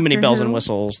 There's too many bells and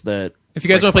whistles that. If you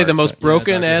guys want to play the most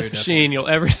broken ass machine you'll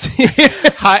ever see,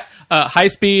 high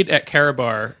speed at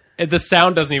Carabar. The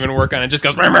sound doesn't even work on it. It just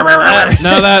goes.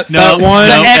 That one.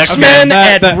 The X-Men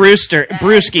at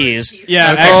Brewski's.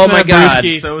 Yeah. Oh my god.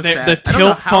 So The sad.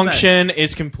 tilt function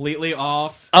is completely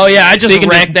off. Oh yeah, I just So you can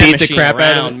wrecked just that beat the machine crap out of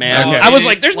around, it. man. Okay. I was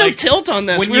like, "There's no Like, tilt on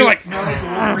this." when We were you- like,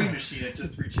 machine, it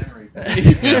just regenerates. But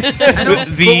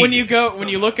when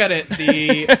you look at it,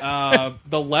 the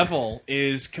level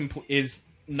is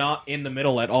not in the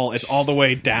middle at all. It's all the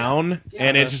way down,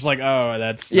 and it's just like, oh,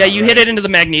 that's yeah. not You right. hit it into the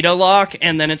magneto lock,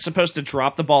 and then it's supposed to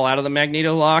drop the ball out of the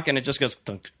magneto lock, and it just goes,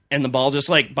 thunk, and the ball just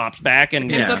like bops back and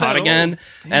gets Yeah. caught again,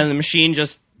 and the machine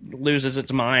just loses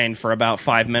its mind for about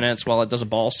 5 minutes while it does a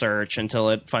ball search until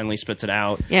it finally spits it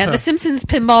out. Yeah, the Simpsons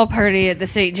pinball party at the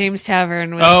St. James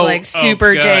Tavern was like Oh,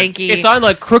 super God. janky. It's on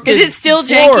like crooked. Is it still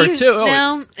floor, janky too?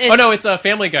 now? Oh no, it's a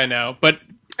Family Guy now. But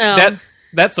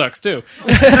that sucks too.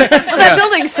 Well, that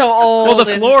building's so old. Well,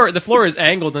 the and- floor is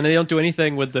angled, and they don't do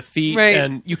anything with the feet, Right.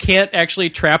 and you can't actually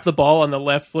trap the ball on the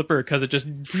left flipper because it just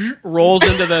rolls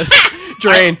into the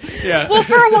drain. Yeah. Well,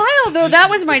 for a while though, that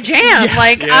was my jam.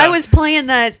 Yeah. I was playing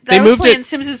that. They I was moved playing it-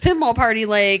 Simpsons Pinball Party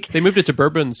like They moved it to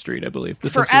Bourbon Street, I believe. The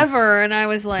Simpsons. forever, and I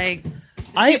was like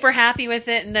super happy with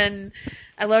it. And then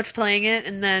I loved playing it.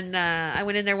 And then I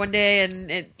went in there one day, and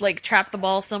it like trapped the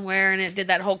ball somewhere, and it did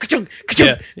that whole ka-chunk,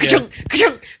 ka-chunk, ka-chunk,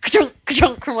 ka-chunk, ka-chunk,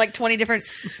 ka-chunk from like 20 different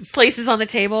places on the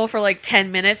table for like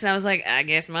 10 minutes. And I was like, I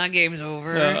guess my game's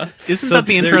over. Isn't that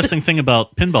the interesting thing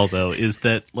about pinball, though, is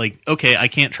that, like, okay, I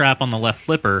can't trap on the left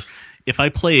flipper. If I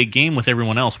play a game with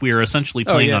everyone else, we are essentially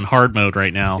playing on hard mode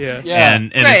right now. Yeah.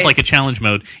 And Right. it's like a challenge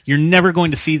mode. You're never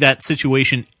going to see that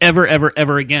situation ever, ever,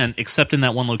 ever again, except in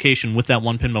that one location with that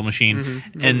one pinball machine.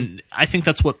 And I think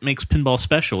that's what makes pinball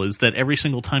special, is that every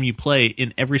single time you play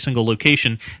in every single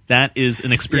location, that is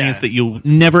an experience that you'll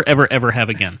never, ever, ever have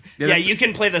again. Yeah, you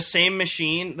can play the same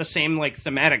machine, the same like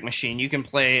thematic machine. You can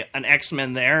play an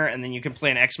X-Men there, and then you can play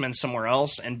an X-Men somewhere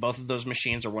else, and both of those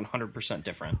machines are 100%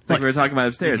 different. Like we were talking about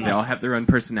upstairs, they all have their own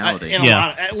personality. In a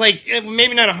lot of, like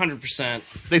maybe not 100%.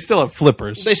 They still have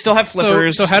flippers. They still have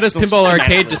flippers. So how does Still Pinball thematic.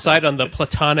 Arcade decide on the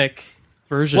platonic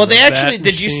version? Well, they of actually that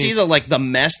did. You machine? see the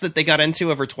mess that they got into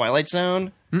over Twilight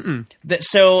Zone?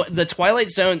 So the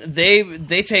Twilight Zone, they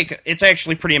take. It's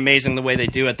actually pretty amazing the way they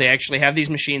do it. They actually have these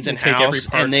machines in take every house,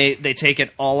 part. and they take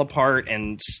it all apart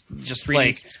and just 3D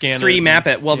like scan 3D it. map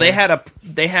it. Well, they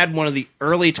had one of the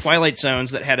early Twilight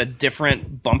Zones that had a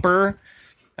different bumper.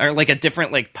 Or like a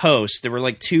different like post. There were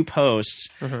like 2 posts,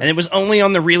 and it was only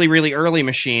on the really really early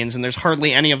machines, and there's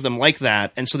hardly any of them like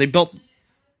that. And so they built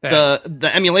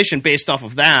the emulation based off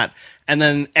of that, and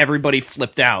then everybody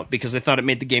flipped out because they thought it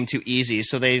made the game too easy.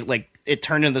 So they it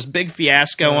turned into this big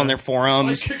fiasco on their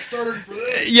forums. Kickstarted for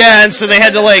this. Yeah, and so they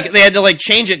had to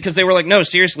change it because they were like, no,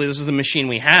 seriously, this is the machine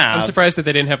we have. I'm surprised that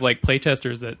they didn't have like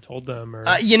playtesters that told them. Or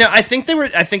I think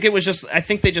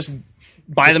they just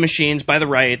buy the machines, buy the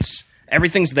rights.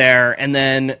 Everything's there, and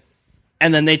then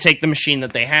they take the machine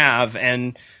that they have,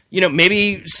 and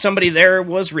maybe somebody there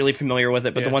was really familiar with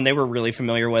it, but the one they were really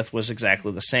familiar with was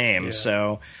exactly the same. Yeah.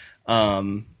 So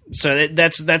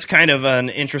that's kind of an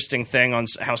interesting thing on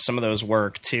how some of those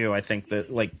work too. I think that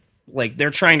like like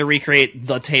they're trying to recreate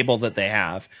the table that they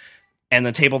have. And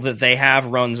the table that they have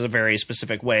runs a very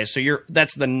specific way. So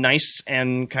that's the nice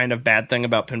and kind of bad thing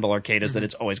about Pinball Arcade is that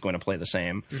it's always going to play the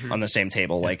same on the same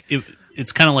table. Like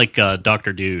it's kind of like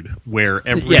Dr. Dude, where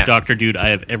every Dr. Dude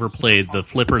I have ever played, the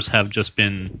flippers have just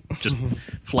been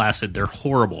flaccid. They're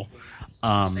horrible.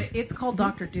 It's called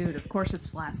Dr. Dude. Of course, it's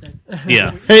flaccid.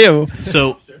 Yeah. Hey-o.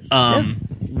 So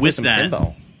with that,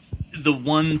 pinball. The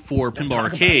one for Pinball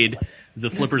Arcade, the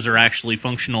flippers are actually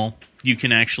functional. You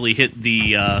can actually hit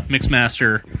the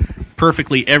Mixmaster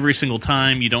perfectly every single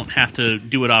time. You don't have to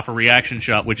do it off a reaction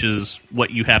shot, which is what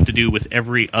you have to do with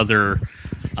every other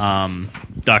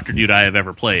Dr. Dude I have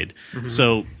ever played. Mm-hmm.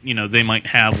 So, they might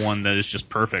have one that is just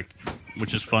perfect,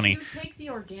 which is funny. You take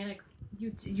the organic...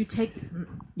 You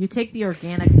take the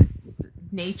organic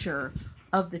nature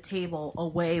of the table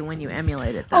away when you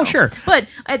emulate it, though. Oh, sure. But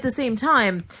at the same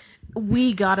time...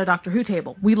 We got a Doctor Who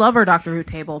table. We love our Doctor Who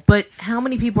table, but how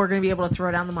many people are going to be able to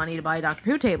throw down the money to buy a Doctor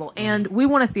Who table? And we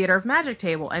want a Theater of Magic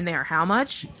table, and they are how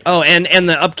much? Oh, and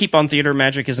the upkeep on Theater of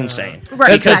Magic is insane.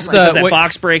 Right, because exactly. that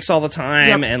box breaks all the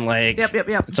time, and Yep.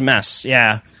 it's a mess.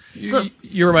 Yeah.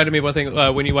 You reminded me of one thing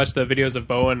when you watch the videos of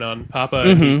Bowen on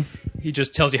Papa. He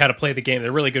just tells you how to play the game.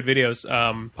 They're really good videos.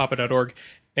 Papa.org,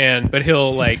 but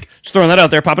he'll just throwing that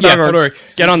out there. Papa.org.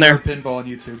 Get on there. Pinball on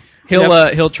YouTube.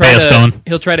 He'll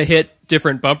try to hit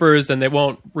different bumpers and they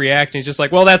won't react. And he's just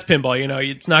like, well, that's pinball.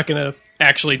 It's not going to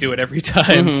actually do it every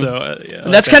time. Mm-hmm. So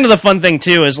that's kind of the fun thing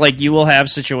too. Is you will have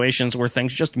situations where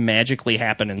things just magically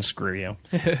happen and screw you,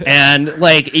 and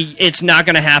it's not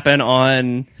going to happen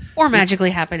on. Or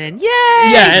magically happen in. Yay!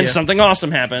 Yeah, and something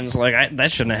awesome happens.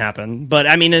 That shouldn't have happened. But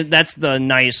I mean, that's the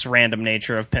nice random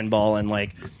nature of pinball, and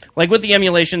like with the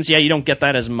emulations, you don't get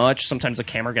that as much. Sometimes the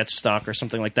camera gets stuck or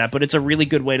something like that. But it's a really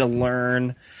good way to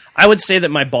learn. I would say that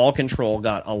my ball control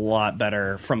got a lot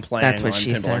better from playing That's what on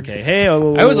she Pinball said. Arcade. Hey, I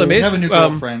was amazed. I have a new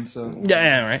girlfriend, so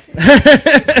yeah,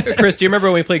 right. Chris, do you remember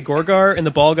when we played Gorgar and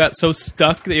the ball got so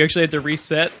stuck that you actually had to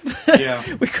reset?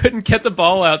 Yeah. We couldn't get the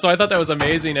ball out, so I thought that was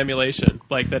amazing emulation,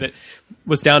 that it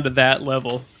was down to that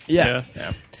level. Yeah.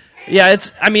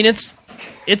 It's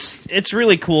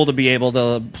really cool to be able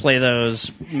to play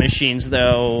those machines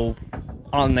though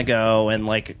on the go, and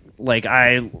I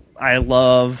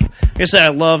love, like I said, I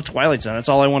love Twilight Zone. That's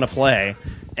all I want to play.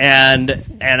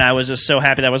 And I was just so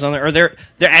happy that was on there. Or they're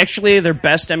actually their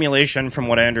best emulation, from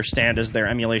what I understand, is their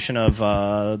emulation of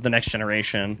the Next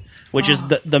Generation, which is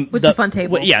which is a fun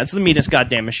table. Yeah, it's the meanest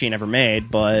goddamn machine ever made.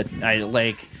 But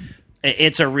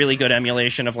it's a really good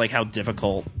emulation of how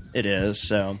difficult it is.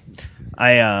 So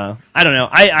I don't know.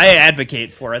 I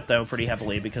advocate for it though pretty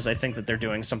heavily, because I think that they're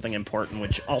doing something important,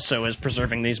 which also is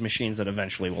preserving these machines that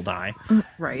eventually will die.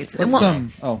 Right.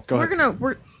 Let's, go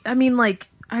ahead.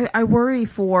 I worry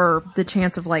for the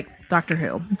chance of Doctor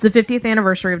Who. It's the 50th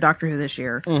anniversary of Doctor Who this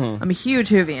year. Mm-hmm. I'm a huge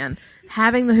Whovian.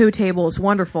 Having the Who table is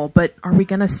wonderful, but are we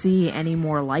going to see any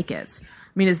more like it? I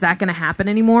mean, is that going to happen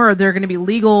anymore? Are there going to be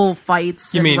legal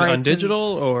fights? You mean on digital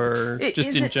or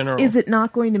just in general? Is it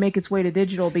not going to make its way to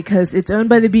digital because it's owned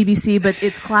by the BBC, but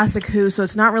it's classic Who, so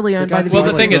it's not really owned by the BBC? Well,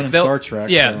 the thing is, Star Trek,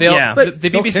 but the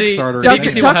BBC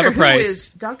will have a price.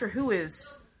 Doctor Who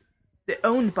is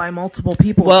owned by multiple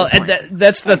people. Well,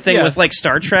 that's the thing with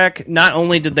Star Trek. Not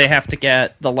only did they have to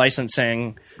get the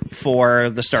licensing for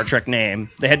the Star Trek name,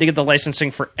 they had to get the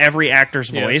licensing for every actor's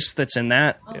voice that's in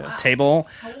that table.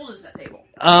 How old is that table?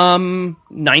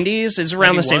 90s. It's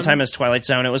around 91? the same time as Twilight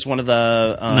Zone. It was one of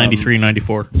the 93,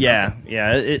 94. Yeah.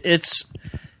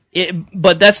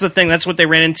 But that's the thing. That's what they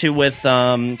ran into with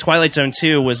Twilight Zone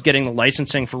 2, was getting the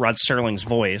licensing for Rod Serling's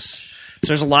voice. So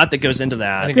there's a lot that goes into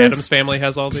that. I think Adam's Family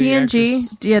has all the TNG.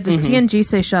 actors. Yeah, does TNG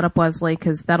say "Shut up, Wesley"?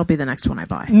 Because that'll be the next one I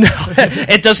buy. No,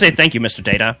 it does say "Thank you, Mr.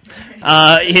 Data."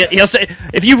 He'll say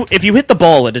if you hit the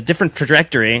ball at a different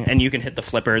trajectory, and you can hit the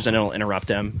flippers, and it'll interrupt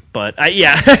him. But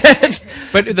yeah.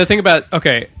 But the thing about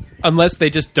unless they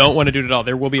just don't want to do it at all,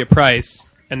 there will be a price,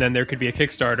 and then there could be a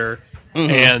Kickstarter. Mm-hmm.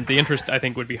 And the interest, I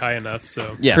think, would be high enough.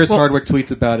 So Chris Hardwick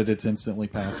tweets about it; it instantly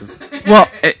passes. Well,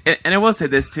 and I will say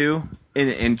this too,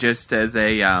 in just as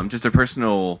a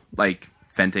personal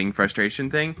venting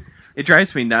frustration thing. It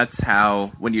drives me nuts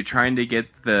how when you're trying to get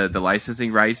the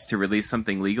licensing rights to release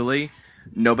something legally,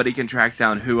 nobody can track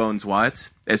down who owns what.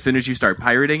 As soon as you start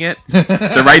pirating it,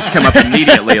 the rights come up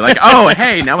immediately. Oh,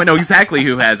 hey, now I know exactly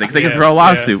who has it, because they can throw a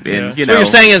lawsuit in. So what you're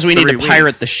saying is we need to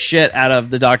pirate the shit out of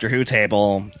the Doctor Who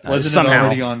table somehow. It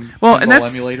already on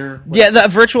Pinball emulator? Yeah, the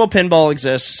virtual pinball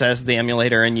exists as the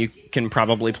emulator, and you can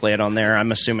probably play it on there.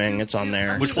 I'm assuming it's on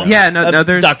there. Which one? Yeah, no,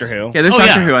 there's Doctor Who. Yeah, there's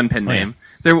Doctor Who on Pin Name.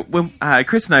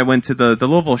 Chris and I went to the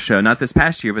Louisville show, not this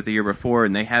past year, but the year before,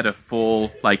 and they had a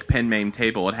full like pen main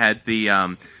table. It had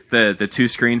the two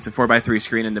screens, the 4x3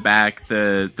 screen in the back,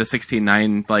 the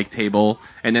 16:9 like table,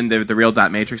 and then the real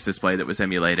dot matrix display that was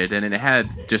emulated, and it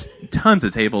had just tons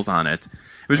of tables on it.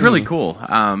 It was really cool,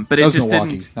 but it just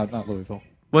Milwaukee, didn't. not Louisville.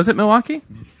 Was it Milwaukee?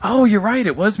 Oh, you're right.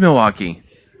 It was Milwaukee.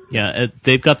 Yeah,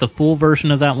 they've got the full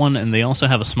version of that one, and they also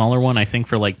have a smaller one, I think,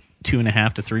 for like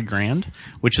 $2,500 to $3,000,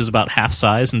 which is about half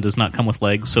size and does not come with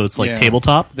legs, so it's like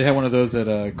tabletop. They had one of those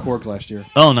at Korg's last year.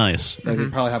 Oh, nice. They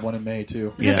probably have one in May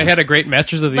too. Yeah. They had a great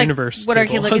Masters of the Universe. What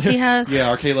Arcade Legacy has? Yeah,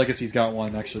 Arcade Legacy's got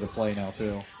one actually to play now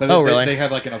too. Really? They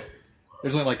have like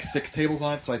there's only like 6 tables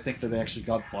on it, so I think that they actually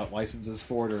got licenses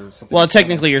for it or something. Well,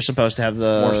 technically, you're supposed to have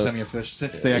the more semi-official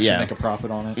since they actually make a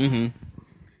profit on it. Mm-hmm.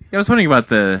 Yeah, I was wondering about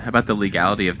the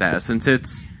legality of that, since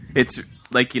it's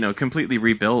like, completely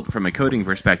rebuilt from a coding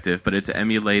perspective, but it's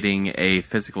emulating a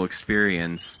physical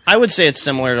experience. I would say it's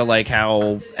similar to like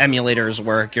how emulators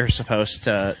work. You're supposed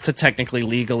to technically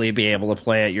legally be able to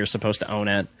play it. You're supposed to own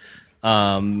it.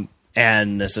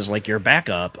 And this is like your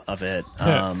backup of it.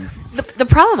 The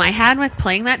problem I had with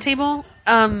playing that table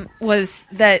was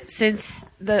that since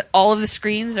all of the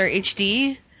screens are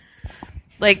HD,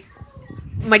 like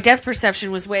my depth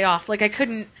perception was way off. Like I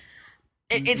couldn't.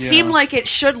 It seemed like it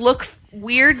should look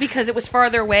weird because it was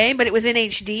farther away, but it was in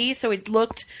HD, so it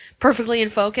looked perfectly in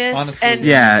focus. Honestly, and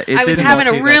I was having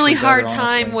a really hard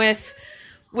time with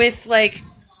like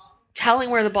telling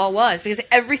where the ball was because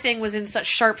everything was in such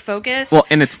sharp focus. Well,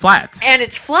 and it's flat.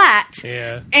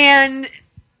 Yeah. And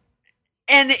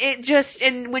it just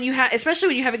when you have, especially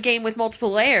when you have a game with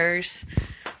multiple layers,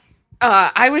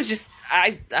 I was just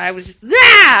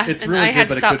it's really I good, had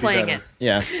but to stop it could be playing better. it.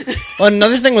 Yeah. Well,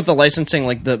 another thing with the licensing,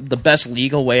 like the best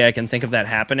legal way I can think of that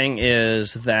happening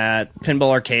is that Pinball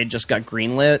Arcade just got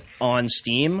greenlit on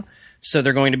Steam, so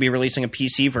they're going to be releasing a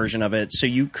PC version of it. So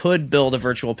you could build a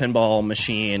virtual pinball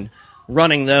machine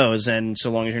running those, and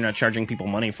so long as you're not charging people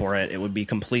money for it, it would be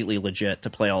completely legit to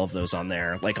play all of those on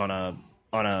there, like on a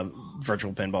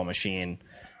virtual pinball machine.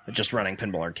 Just running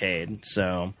Pinball Arcade.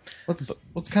 So let's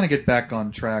kind of get back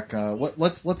on track.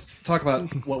 Let's talk about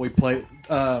what we play.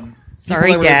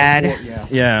 Sorry, Dad.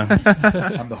 Yeah.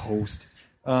 I'm the host.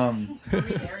 Are we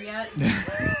there yet?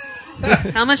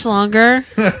 How much longer?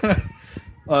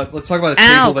 Let's talk about a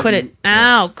Ow! table Quit it!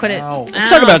 Ow! Quit it!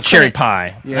 Let's talk about cherry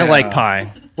pie. Yeah. I like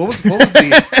pie. What was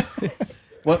the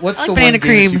what's I like the banana one game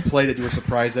cream. that you played that you were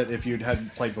surprised at if you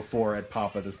hadn't played before at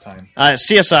Papa this time?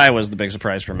 CSI was the big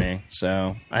surprise for me.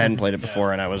 So I hadn't played it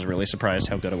before, and I was really surprised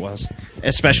how good it was,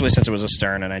 especially since it was a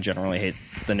Stern, and I generally hate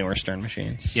the newer Stern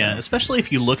machines. So. Yeah, especially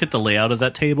if you look at the layout of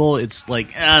that table, it's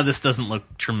like, this doesn't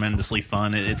look tremendously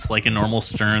fun. It's like a normal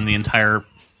Stern. The entire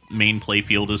main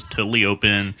playfield is totally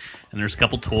open, and there's a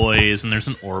couple toys, and there's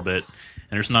an orbit.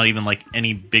 And there's not even like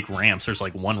any big ramps. There's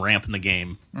like one ramp in the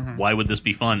game. Mm-hmm. Why would this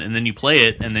be fun? And then you play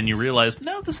it, and then you realize,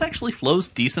 no, this actually flows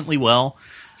decently well.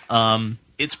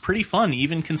 It's pretty fun,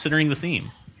 even considering the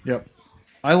theme. Yep.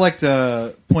 I liked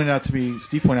Steve pointed out to me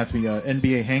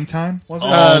NBA Hang Time. Was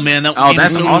it? Man, that game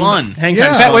is so fun. Hang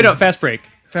Time. Wait, no, Fast Break.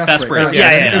 Fast Break.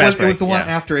 Yeah. It was the one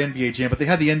after NBA Jam, but they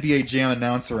had the NBA Jam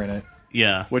announcer in it.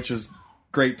 Yeah, which was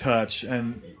great touch,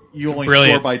 and you only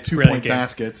Brilliant. score by 2-point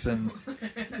baskets, and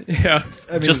yeah.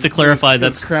 I mean, just to clarify,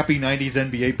 that's crappy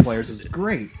 '90s NBA players is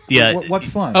great. Yeah, what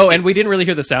fun! Oh, and we didn't really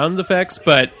hear the sound effects,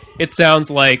 but it sounds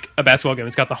like a basketball game.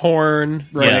 It's got the horn,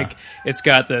 right? Like, it's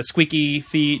got the squeaky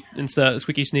feet and stuff,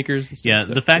 squeaky sneakers. And stuff, yeah,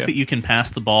 so, the fact that you can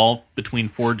pass the ball between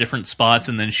 4 different spots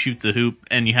and then shoot the hoop,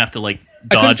 and you have to like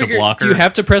dodge a blocker. Do you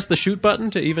have to press the shoot button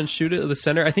to even shoot it at the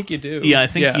center? I think you do. Yeah, I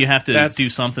think you have to do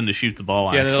something to shoot the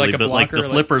ball. Yeah, actually, like a but like blocker,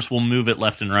 the flippers will move it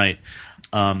left and right.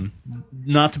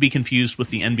 Not to be confused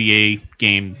with the NBA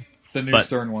game, the new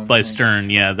Stern one. By Stern,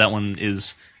 yeah, that one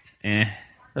is. Yeah.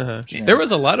 There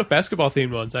was a lot of basketball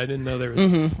themed ones. I didn't know there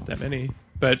was that many.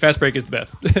 But Fast Break is the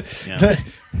best. Yeah.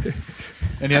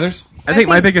 Any others? I think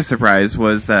my biggest surprise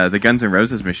was the Guns N'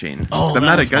 Roses machine. Oh, I'm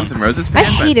not a Guns N' Roses I fan.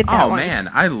 hated but, that oh one. man,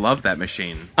 I love that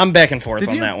machine. I'm back and forth Did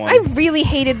on you? that one. I really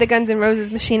hated the Guns N'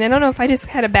 Roses machine. I don't know if I just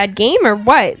had a bad game or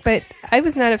what, but I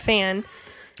was not a fan.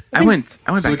 I went So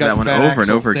back we to got that one Fat over and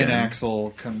Axel, over Thin again.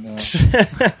 Axel,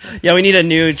 Yeah, we need a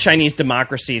new Chinese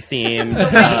democracy theme.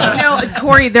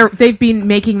 Corey, they've been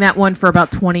making that one for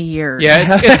about 20 years. Yeah,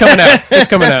 it's coming out. It's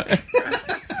coming out.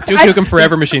 Duke Nukem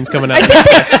Forever machine's coming out.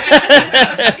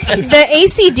 The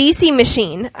AC/DC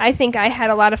machine, I think I had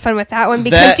a lot of fun with that one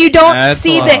because you don't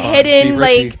see the hidden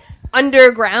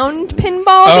underground pinball.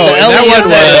 Oh, the that LE one of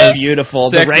that was is beautiful.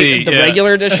 sexy, The yeah.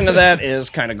 regular edition of that is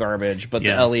kind of garbage, but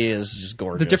Yeah. the LE is just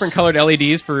gorgeous. The different colored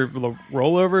LEDs for the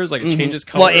rollovers, like it changes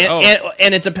color. Well,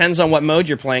 and it depends on what mode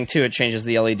you're playing too. It changes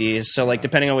the LEDs. So like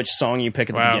depending on which song you pick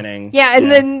at the beginning. Yeah,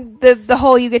 and then the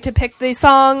whole you get to pick the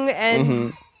song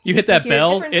and you hit that hear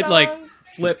bell, different it like songs.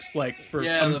 flips like for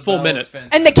Yeah, a the full bell minute. is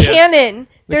fantastic. And the cannon.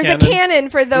 There's cannon. a cannon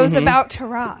for those about to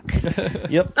rock.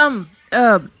 Yep.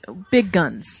 Big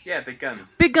guns. Yeah, big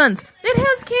guns. Big guns. It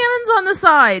has cannons on the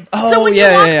side. Oh, so when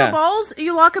yeah, you lock yeah, yeah. the balls,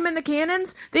 you lock them in the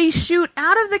cannons. They shoot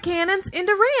out of the cannons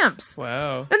into ramps.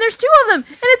 Wow. And there's 2 of them,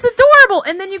 and it's adorable.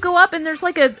 And then you go up, and there's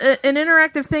like an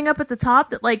interactive thing up at the top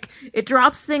that like it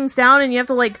drops things down, and you have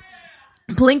to like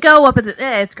plinko up at the.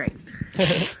 It's great.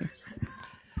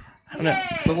 I don't know.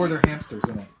 But were there hamsters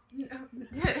in it?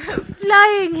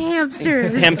 Flying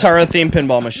hamsters. Hamtaro themed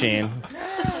pinball machine.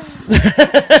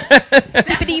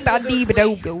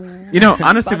 You know,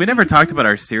 honestly, we never talked about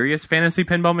our serious fantasy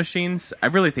pinball machines. I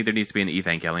really think there needs to be an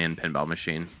Evangelion pinball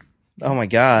machine. Oh my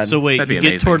god. So wait, That'd be you get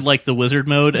amazing. toward like the wizard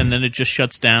mode, and then it just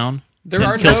shuts down. There and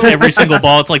are kills no- every single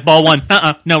ball. It's like ball 1.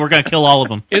 No, we're gonna kill all of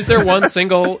them. Is there one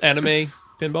single anime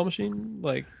pinball machine?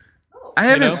 Like I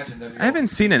haven't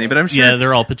seen any, but I'm sure. Yeah,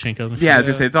 they're all pachinko machines. Yeah, I was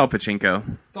gonna say it's all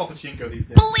pachinko. It's all pachinko these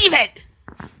days. Believe it.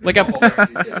 like a.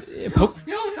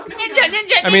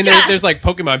 Ninja. I mean, there's like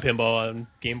Pokemon pinball on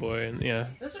Game Boy, and yeah.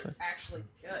 Those are actually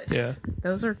good. Yeah.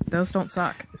 Those don't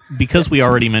suck. Because we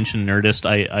already mentioned Nerdist,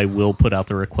 I will put out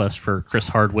the request for Chris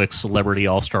Hardwick's Celebrity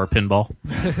All-Star Pinball.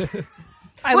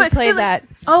 I would play that.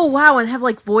 Oh wow, and have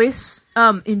like voice.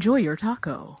 Enjoy your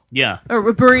taco. Yeah. Or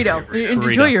burrito.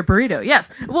 Enjoy Burrito. your burrito. Yes.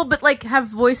 Well, but like have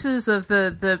voices of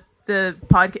the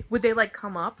podcast. Would they like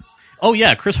come up? Oh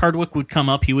yeah, Chris Hardwick would come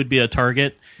up. He would be a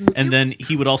target, and then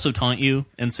he would also taunt you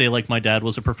and say like, "My dad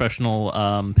was a professional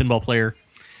pinball player,"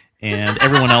 and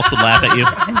everyone else would laugh at you.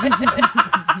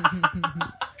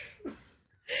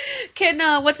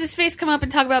 Can what's his face come up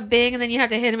and talk about Bing, and then you have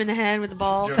to hit him in the head with the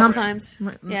ball sometimes?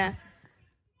 Yeah.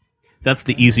 That's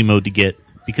the easy mode to get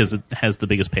because it has the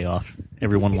biggest payoff.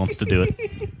 Everyone wants to do it.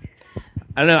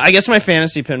 I don't know. I guess my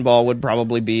fantasy pinball would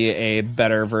probably be a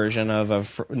better version of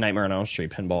a Nightmare on Elm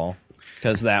Street pinball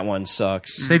because that one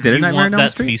sucks. They did a You Nightmare want on Elm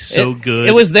that to be Street? so good.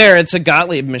 It was there. It's a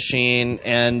Gottlieb machine,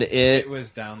 and It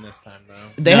was down this time though.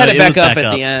 they No, had it it back was up back at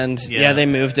up. the end. Yeah. Yeah, they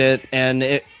moved it, and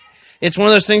it's one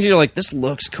of those things you're like, this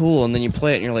looks cool, and then you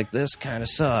play it, and you're like, this kind of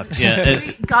sucks. Yeah,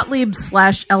 it- Gottlieb /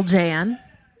 LJN.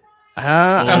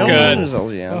 I don't good. know. If it was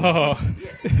LGN.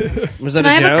 Oh. Was that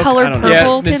Can I a have joke? a colored I don't know. Yeah,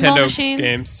 Purple pinball Nintendo machine?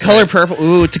 games. Color purple.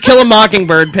 Ooh, To Kill a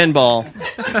Mockingbird pinball.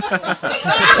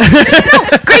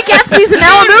 Great Gatsby's an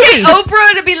hour movie.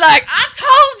 Oprah to be like, I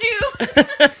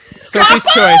told you. Sophie's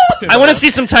Choice. I want to see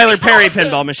some Tyler Perry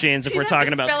pinball machines if You we're have to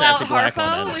talking about spell out Sassy Black Harpo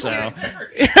on it. with So.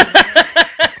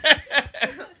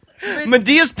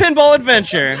 Medea's Pinball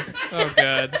Adventure. Oh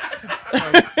god.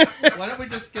 Why don't we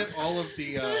just get all of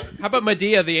the How about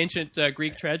Medea, the ancient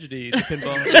Greek tragedy, the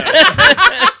pinball?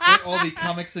 get all the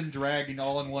comics and drag and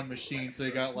all in one machine? So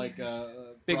you got like Big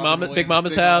Robin Mama- Williams, Big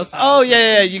Mama's House. Oh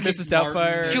yeah, you can. Mrs.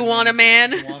 Doubtfire. Juana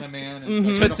Man. Juana Man, Mhm.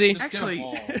 and Tootsie. just get 'em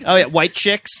all. Oh yeah, White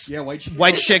Chicks. Yeah, White Chicks.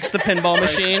 White Chicks, the pinball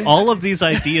machine. all of these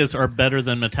ideas are better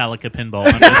than Metallica pinball.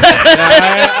 I'm just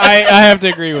saying. I have to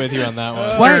agree with you on that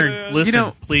one. Stern, listen, You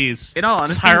know, please. in all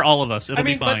just honesty- hire all of us. It'll I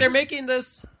mean, be fine. but they're making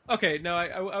this. Okay, no,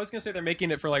 I was gonna say they're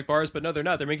making it for like bars, but no, they're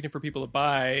not. They're making it for people to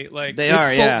buy. Like They It's are,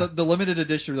 sold- yeah. The limited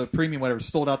edition, the premium, whatever,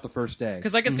 sold out the first day.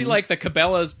 because I can see like the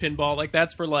Cabela's pinball, like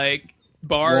that's for like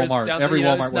bars Walmart. down Every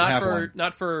there. Walmart It's would not have for one.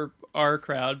 not for our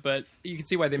crowd, but you can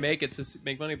see why they make it to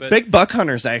make money. But Big Buck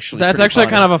Hunter's actually. That's pretty actually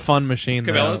funny. kind of a fun machine.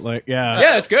 Though. Cabela's? Like, yeah,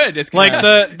 yeah, it's good. It's like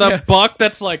good. the buck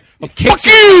that's like kicks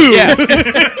you. Yeah,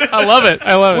 I love it.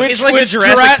 I love it. He's like the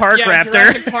Jurassic Park raptor.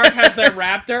 Jurassic Park has that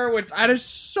raptor, which that is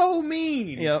so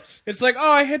mean. Yep. It's like,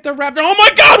 oh, I hit the raptor. Oh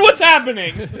my god, what's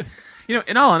happening? You know,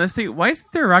 in all honesty, why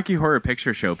isn't there a Rocky Horror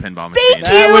Picture Show pinball machine?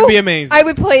 That would be amazing. I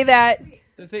would play that.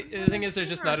 The thing is, there's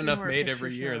just not enough made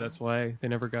every year. That's why they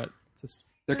never got.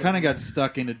 They kind of got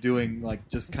stuck into doing like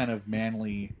just kind of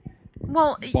manly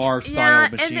bar style yeah,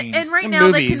 machines. and right And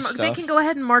now they movies can stuff. go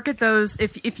ahead and market those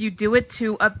if you do it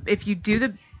to if you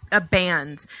do a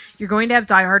band, you're going to have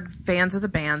diehard fans of the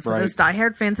band. So Right. those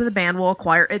diehard fans of the band will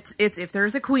acquire it's if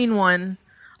there's a Queen one,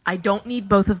 I don't need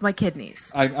both of my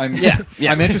kidneys. I'm Yeah.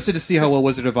 I'm interested to see how well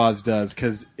Wizard of Oz does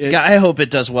because it, Yeah, I hope it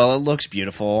does well. It looks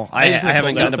beautiful. I Isn't it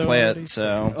haven't sold gotten out, to though, play already? it,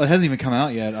 so it hasn't even come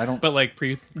out yet. I don't. But like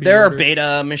there are pre-order.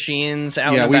 beta machines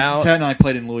out Yeah, and about. Ted and I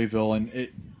played in Louisville, and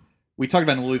we talked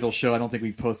about it in the Louisville show. I don't think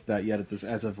we posted that yet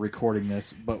as of recording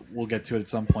this, but we'll get to it at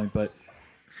some point. But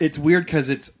it's weird because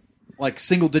it's like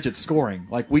single-digit scoring.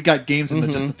 Like we got games in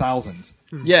just the thousands.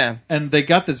 Yeah, and they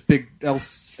got this big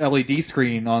LED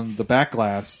screen on the back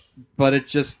glass, but it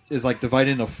just is like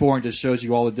divided into 4 and just shows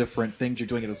you all the different things you're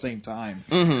doing at the same time.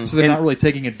 So they're not really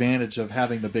taking advantage of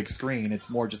having the big screen. It's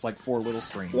more just like 4 little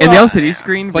screens. And the LCD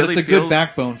screen, but really it's a feels... good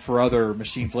backbone for other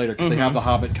machines later because they have the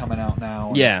Hobbit coming out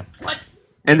now. Yeah. What?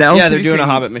 And the LCD they're doing screen, a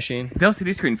Hobbit machine. The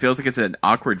LCD screen feels like it's an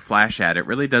awkward flash ad. It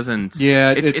really doesn't.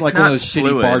 Yeah, it's like one of those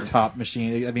fluid. shitty bar top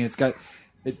machines. I mean, it's got.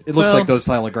 It looks like those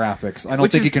style of graphics. I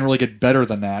don't think you can really get better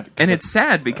than that. And it's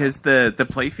sad because the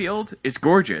playfield is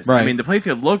gorgeous. Right. I mean, the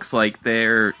playfield looks like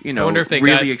they're wonder if they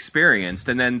really got- experienced,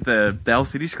 and then the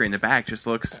LCD screen in the back just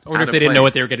looks. I wonder out if they of didn't know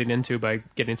what place. they were getting into by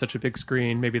getting such a big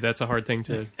screen. Maybe that's a hard thing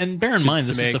to. And bear in mind,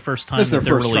 this is make. the first time This is that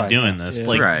their they're first really try, doing yeah. this. Yeah.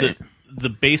 Like Right. the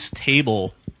base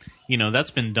table,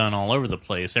 that's been done all over the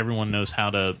place. Everyone knows how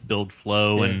to build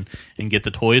flow and get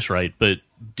the toys right, but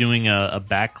doing a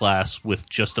back glass with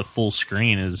just a full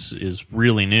screen is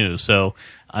really new. So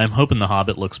I'm hoping the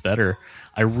Hobbit looks better.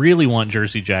 I really want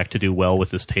Jersey Jack to do well with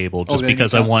this table, just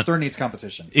because I want Stern needs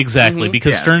competition. exactly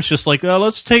because Yeah. Stern's just like, oh,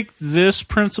 let's take this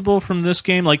principle from this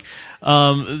game. Like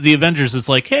the Avengers is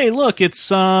like, hey, look, it's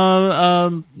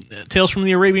Tales from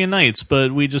the Arabian Nights,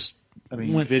 but we just I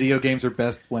mean, video games are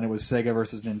best when it was Sega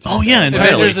versus Nintendo. Oh, yeah,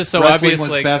 entirely. Avengers is so Wrestling obvious. was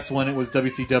Like, best when it was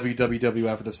WCW,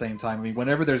 WWF at the same time. I mean,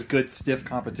 whenever there's good, stiff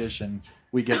competition,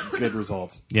 we get good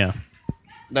results. yeah.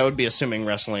 That would be assuming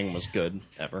wrestling was good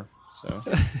ever. So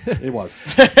It was.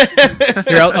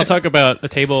 here, I'll talk about a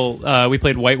table. We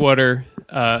played Whitewater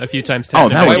a few times. Oh,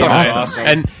 that was Whitewater's awesome. awesome.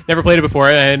 And never played it before.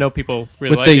 I know people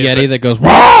really With like the it. Yeti but- that goes,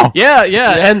 "Wah!" Yeah,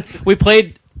 and we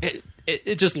played.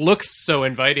 It just looks so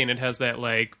inviting. It has that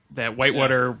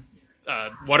whitewater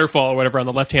waterfall or whatever on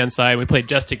the left hand side. We played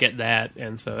just to get that,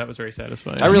 and so that was very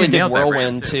satisfying. I really You did nailed that Whirlwind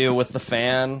round, too. too with the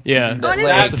fan. Yeah. That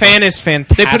That lit- fan is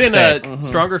fantastic. They put in a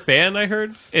stronger fan. I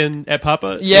heard at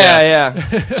Papa. yeah.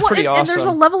 It's Well, pretty and there's a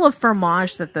awesome. level of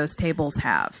fromage that those tables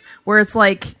have, where it's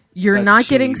like you're That's not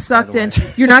getting cheese, by sucked the in.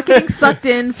 way. You're not getting sucked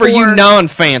in For you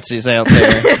non-fancies out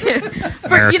there.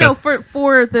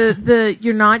 for the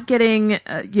you're not getting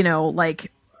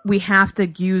like we have to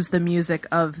use the music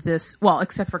of this, well,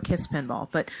 except for Kiss Pinball,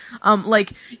 but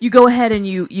like you go ahead and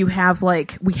you have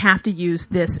like we have to use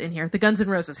this in here. The Guns N'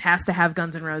 Roses has to have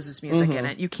Guns N' Roses music in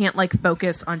it. You can't like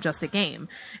focus on just a game.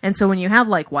 And so when you have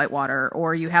like Whitewater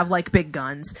or you have like Big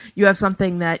Guns, you have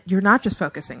something that you're not just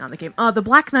focusing on the game. The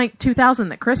Black Knight 2000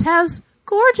 that Chris has,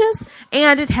 gorgeous,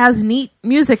 and it has neat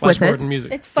music Flash with Gordon it.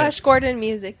 music. It's Flash Gordon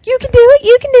music. You can do it.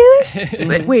 You can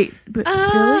do it. Wait, but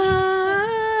really?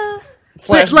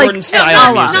 Flash like, Gordon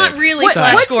style music. Not really What-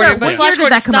 Flash what's Gordon, what but year Flash did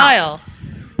Gordon that come out? style.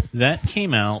 That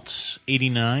came out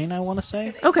 89, I want to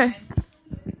say. Okay.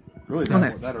 Really?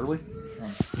 Okay. That early?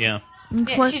 Yeah.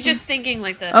 Yeah, she's just thinking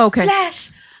like the Okay.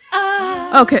 Flash.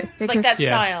 Okay. Like that Yeah.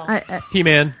 style.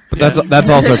 He-Man. But that's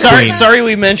also Sorry, Queen. sorry,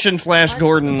 we mentioned Flash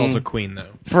Gordon It's also Queen though.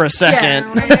 for a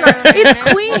second.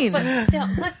 It's Queen. But still,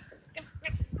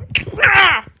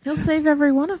 He'll save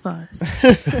every one of us.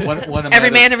 One of my every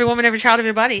other- man, every woman, every child,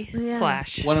 every body. Yeah.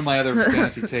 Flash. One of my other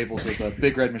fantasy tables was a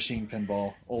Big Red Machine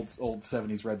pinball, old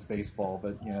 70s Reds baseball,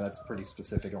 but that's pretty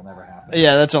specific. It'll never happen.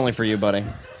 Yeah, that's only for you, buddy.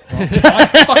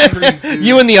 Fucking dreams, dude.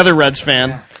 You and the other Reds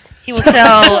fan. He will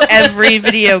sell every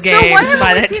video So game why to buy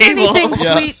haven't we that seen table. anything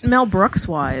Yeah. sweet Mel Brooks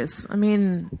wise? I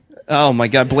mean, Oh my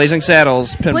God, Blazing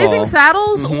Saddles pinball. Blazing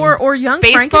Saddles or Young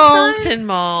Spaceballs Frankenstein.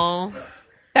 pinball.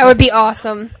 That would be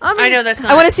awesome. I know that's not.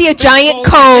 I want to see a giant Just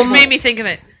comb. made me think of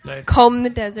it. Nice. Comb the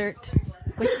desert.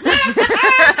 Just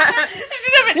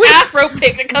have an afro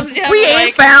pick that comes down. We and,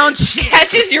 ain't found shit.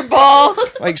 catches your ball.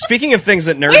 Like, speaking of things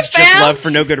that nerds just found- love for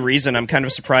no good reason, I'm kind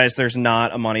of surprised there's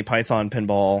not a Monty Python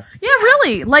pinball. Yeah,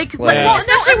 really. Like Well, well,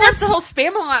 Especially and once the that's- whole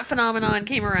Spamalot phenomenon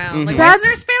came around. Like, That's- why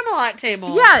isn't there a Spamalot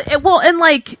table?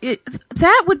 Yeah,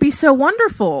 that would be so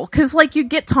wonderful because like you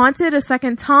get taunted a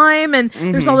second time, and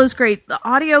there's all those great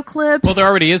audio clips. Well, there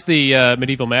already is the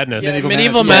Medieval Madness.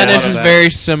 Medieval Madness Madness is is a lot of very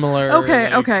similar. Okay,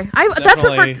 like, okay. That's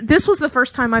definitely- this was the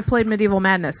first time I played Medieval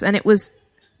Madness, and it was.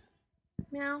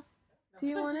 Meow. Do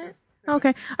you want it? Okay.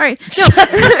 All right.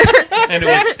 No.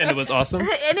 and it was awesome.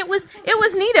 and it was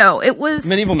neato. It was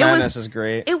Medieval it Madness was, is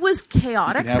great. It was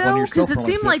chaotic You can have one though yourself because it for, like,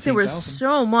 seemed like there was 15,000.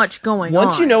 so much going on.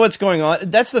 Once you know what's going on,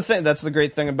 that's the thing. That's the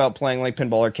great thing about playing like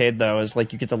Pinball Arcade, though, is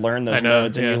like you get to learn those I know,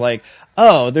 modes, and yeah. you're like,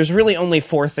 oh, there's really only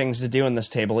 4 things to do in this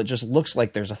table. It just looks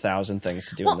like there's 1,000 things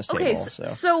to do in this table. okay.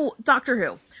 So Doctor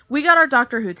Who, we got our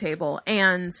Doctor Who table,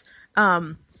 and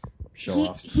Show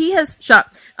off. he has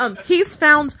shut up. He's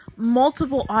found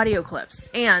multiple audio clips,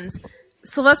 and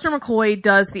Sylvester McCoy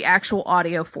does the actual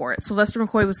audio for it. Sylvester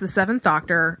McCoy was the Seventh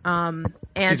Doctor, and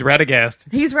He's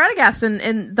Radagast. He's Radagast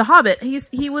in The Hobbit.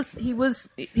 He was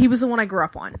the one I grew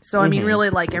up on. So I mean,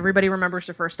 really, like everybody remembers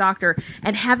the First Doctor,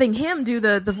 and having him do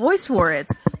the voice for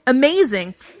it's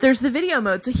amazing. There's the video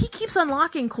mode, so he keeps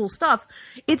unlocking cool stuff.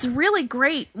 It's really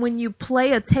great when you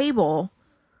play a table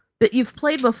that you've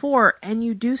played before and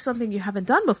you do something you haven't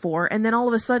done before, and then all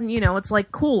of a sudden, it's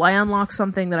like, cool, I unlock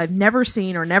something that I've never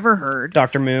seen or never heard.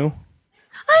 Dr. Moo.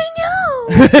 I know!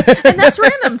 And that's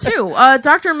random, too.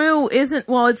 Dr. Moo isn't,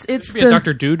 well, it's should be a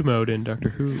Dr. Dude mode in Doctor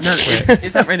Who. No,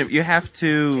 it's not random. You have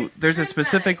to, there's a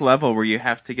specific level where you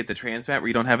have to get the transmat, where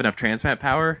you don't have enough transmat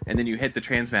power, and then you hit the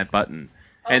transmat button.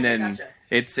 And then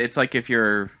it's like if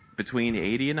you're between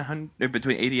 80 and 100,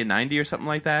 between 80 and 90 or something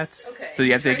like that. Okay. So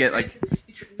you have to get like...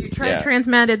 You try to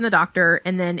transmat in the doctor,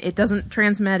 and then it doesn't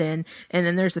transmat in, and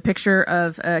then there's a picture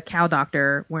of a cow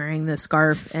doctor wearing the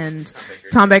scarf and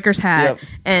Tom Baker's hat,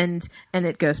 and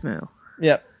it goes moo.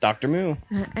 Yep, Dr. Moo.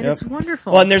 And it's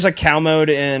wonderful. Well, and there's a cow mode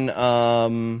in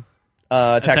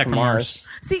Attack from Mars.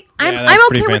 See, I'm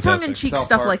okay with tongue-in-cheek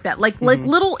stuff like that. Like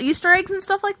little Easter eggs and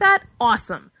stuff like that,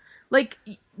 awesome. Like...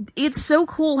 It's so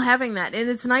cool having that, and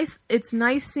it's nice. It's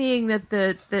nice seeing that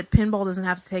that pinball doesn't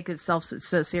have to take itself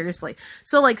so seriously.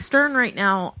 So, like Stern right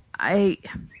now,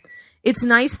 it's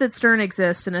nice that Stern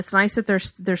exists, and it's nice that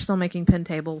they're still making pin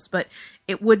tables. But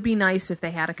it would be nice if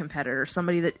they had a competitor,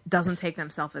 somebody that doesn't take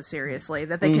themselves as seriously,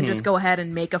 that they can just go ahead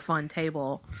and make a fun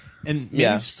table. And maybe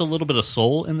just a little bit of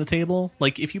soul in the table.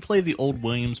 Like, if you play the old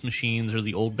Williams machines or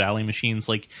the old Bally machines,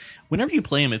 like, whenever you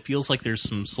play them, it feels like there's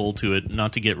some soul to it.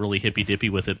 Not to get really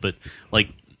hippy-dippy with it, but, like,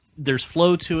 there's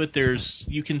flow to it.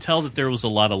 You can tell that there was a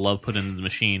lot of love put into the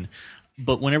machine.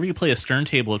 But whenever you play a Stern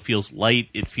table, it feels light.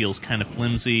 It feels kind of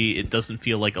flimsy. It doesn't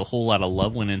feel like a whole lot of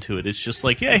love went into it. It's just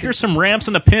like, yeah, here's some ramps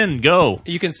and a pin. Go.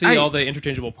 You can see all the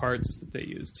interchangeable parts that they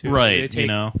use too. Right. They take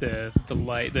the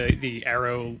light, the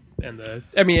arrow, and the.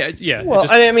 I mean, yeah. Well,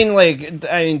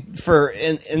 for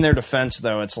in their defense,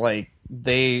 though, it's like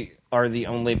they are the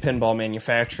only pinball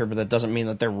manufacturer, but that doesn't mean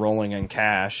that they're rolling in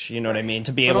cash. You know what I mean?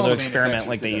 To be able to experiment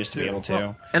like they used to be able to.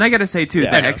 Well, and I got to say too,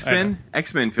 that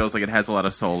X-Men feels like it has a lot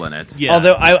of soul in it. Yeah.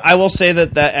 Although I will say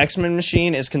that X-Men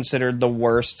machine is considered the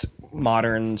worst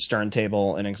modern Stern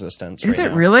table in existence. Is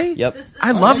it really? Yep.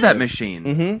 I love that machine.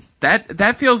 Mm-hmm.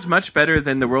 That feels much better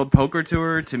than the World Poker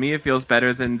Tour. To me, it feels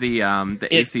better than the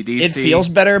ACDC. It feels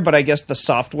better, but I guess the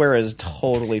software is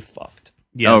totally fucked.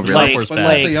 Yeah, the software's bad.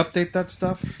 bad. They update that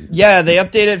stuff? Yeah, they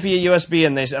update it via USB,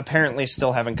 and they apparently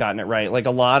still haven't gotten it right. Like,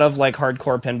 a lot of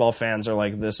hardcore pinball fans are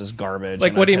like, "This is garbage."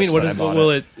 Like, what do you mean?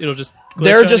 It'll just?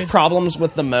 There are just problems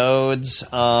with the modes. There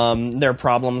are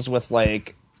problems with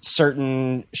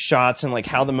certain shots and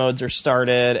how the modes are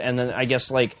started, and then I guess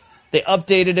they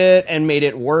updated it and made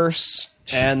it worse,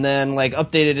 and then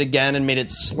updated it again and made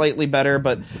it slightly better.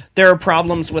 But there are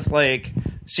problems with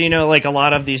so a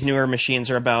lot of these newer machines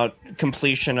are about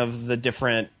completion of the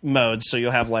different modes. So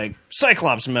you'll have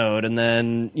Cyclops mode and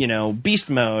then Beast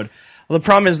mode. Well, the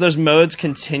problem is those modes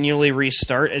continually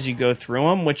restart as you go through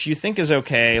them, which you think is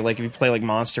okay. Like if you play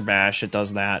Monster Bash, it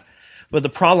does that. But the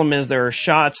problem is there are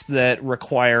shots that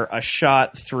require a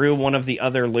shot through one of the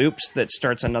other loops that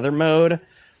starts another mode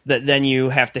that then you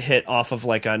have to hit off of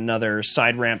another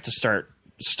side ramp to start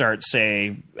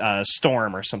say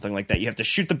Storm or something like that. You have to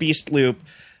shoot the Beast loop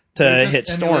to hit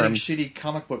Storm. Shitty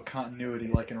comic book continuity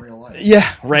like in real life.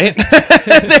 Yeah, right.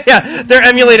 They're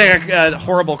emulating a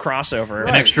horrible crossover.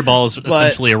 An extra ball is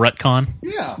essentially a retcon.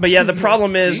 Yeah, but the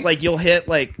problem is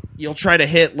you'll try to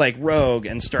hit Rogue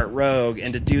and start Rogue,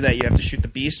 and to do that you have to shoot the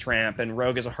Beast ramp, and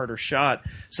Rogue is a harder shot.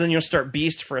 So then you'll start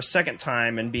Beast for a second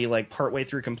time and be partway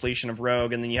through completion of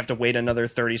Rogue, and then you have to wait another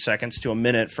 30 seconds to a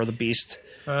minute for the Beast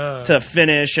to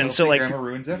finish. And so Grammar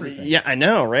ruins everything. Yeah, I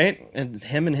know, right? And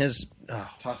him and his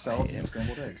tossed salads and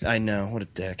scrambled eggs. I know, what a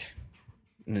dick.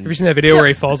 Have you seen that video where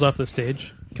he falls off the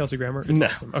stage? Kelsey Grammer? It's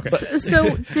awesome. Okay.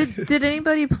 So did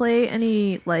anybody play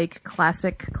any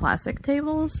classic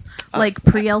tables?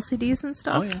 Pre-LCDs and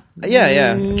stuff? Oh,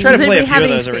 yeah. Try to play a few of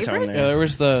those every time. Yeah, there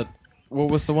was what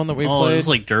was the one that we played? It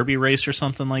was Derby Race or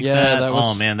something like that. That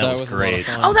was, that was great.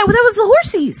 Oh, that was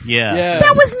the horsies. Yeah.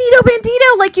 That was Nito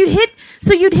Bandito.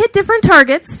 You'd hit different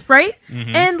targets, right?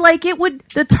 Mm-hmm. And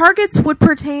the targets would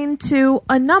pertain to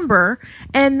a number,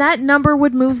 and that number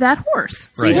would move that horse.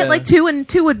 So you hit 2 and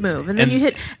 2 would move, and then you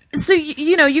hit. So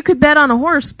you could bet on a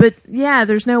horse, but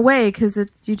there's no way because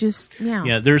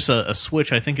Yeah, there's a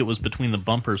switch. I think it was between the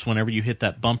bumpers. Whenever you hit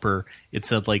that bumper, it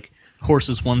said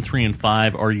horses 1, 3, and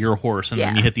 5 are your horse, and Yeah.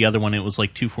 then you hit the other one, it was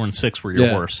like 2, 4, and 6 were your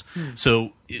Yeah. horse.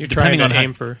 So You're trying depending to on how,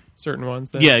 aim for certain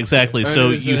ones. Then. yeah, exactly. And So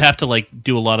it was you a- have to like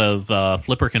do a lot of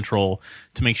flipper control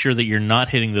to make sure that you're not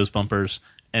hitting those bumpers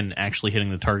and actually hitting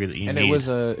the target that you And need.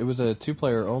 it was a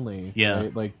 2-player only. Yeah.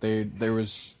 right? Like there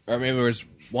was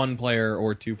one player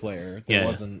or 2 player. There Yeah.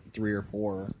 wasn't 3 or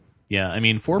 4. Yeah, I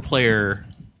mean, 4-player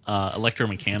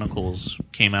electromechanicals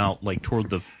came out like toward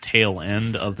the tail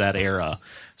end of that era.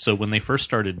 So when they first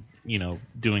started,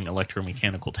 doing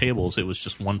electromechanical tables, it was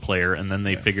just 1 player, and then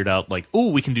they figured out like, oh,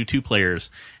 we can do 2 players,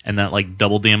 and that like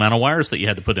doubled the amount of wires that you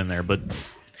had to put in there. But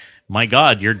my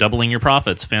God, you're doubling your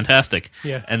profits. Fantastic.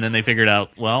 Yeah. And then they figured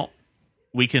out, well,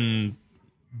 we can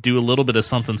do a little bit of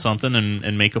something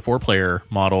and make a 4-player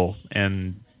model,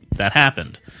 and that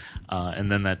happened.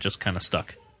 And then that just kind of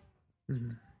stuck.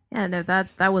 Yeah, no,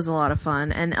 that was a lot of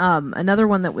fun. And another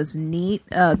one that was neat,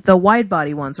 the wide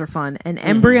body ones are fun. And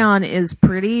Embryon is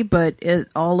pretty, but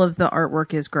all of the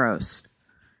artwork is gross.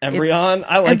 Embryon?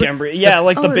 I like Embryon. Yeah, I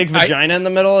like the big vagina in the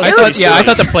middle. I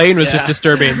thought the plane was just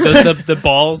disturbing. The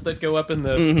balls that go up in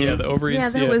the the ovaries. Yeah,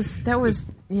 that was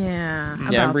Yeah,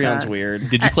 about Embryon's that. weird.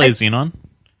 Did you play Xenon?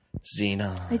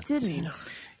 Xenon. I didn't.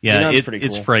 Yeah, Xenon's pretty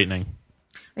it's cool. frightening.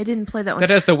 I didn't play that one. That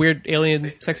has the weird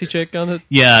alien sexy chick on it.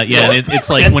 Yeah, and it's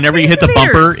like whenever you hit the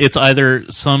bumper, it's either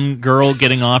some girl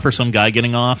getting off or some guy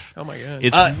getting off. Oh my God.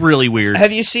 It's really weird.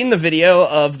 Have you seen the video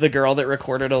of the girl that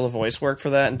recorded all the voice work for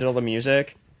that and did all the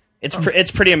music?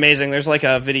 It's pretty amazing. There's like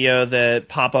a video that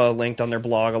Papa linked on their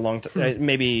blog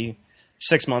maybe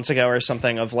 6 months ago or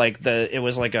something of like it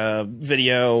was like a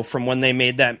video from when they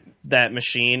made that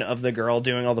machine of the girl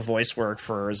doing all the voice work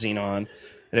for Xenon.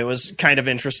 And it was kind of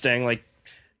interesting, like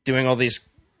doing all these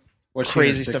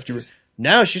crazy stuff.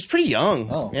 No, she was pretty young.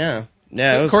 Oh, yeah.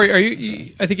 It was, Corey, are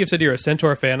you? I think you've said you're a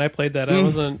Centaur fan. I played that. I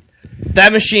wasn't.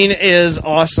 That machine is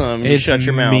awesome. You shut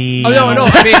your mouth. Oh no!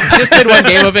 I mean, I just played one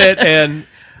game of it, and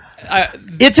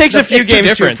it takes a few it's too games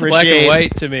to different. appreciate. Black and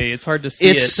white to me. It's hard to see.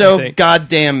 It's I so think.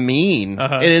 goddamn mean.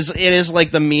 Uh-huh. It is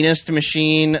like the meanest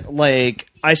machine. Like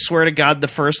I swear to God, the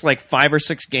first like 5 or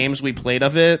 6 games we played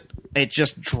of it, it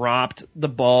just dropped the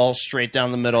ball straight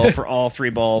down the middle for all 3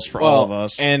 balls for all of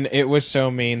us. And it was so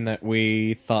mean that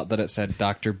we thought that it said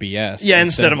Dr. BS. Yeah,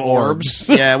 instead of orbs.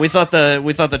 Yeah, we thought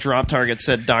the drop target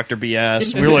said Dr.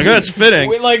 BS. We were like, oh, it's fitting.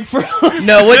 We, like,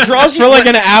 No, what draws you for like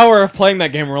an hour of playing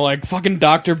that game, we're like, fucking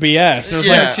Dr. BS. It was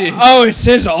Yeah. like, oh, it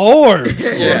says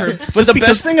orbs. Yeah. But the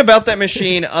best thing about that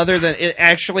machine, other than it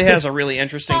actually has a really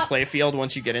interesting play field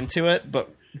once you get into it, but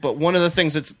one of the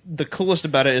things that's the coolest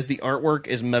about it is the artwork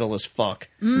is metal as fuck,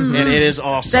 and it is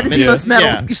awesome. That is It's- the most metal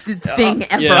yeah. thing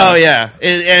ever. Oh yeah,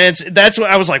 and that's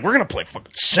what I was like. We're gonna play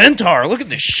fucking Centaur. Look at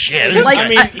this shit. This Like, guy- I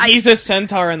mean, he's a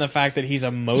centaur in the fact that he's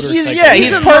a motorcycle.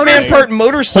 he's part man, part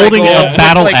motorcycle, Holding a with,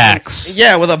 battle like, axe.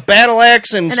 Yeah, with a battle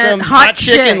axe and And a some hot hot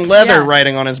chick in chick, leather yeah.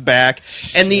 riding on his back.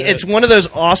 And it's one of those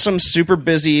awesome, super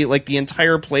busy. Like the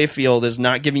entire play field is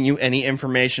not giving you any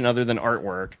information other than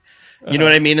artwork. You know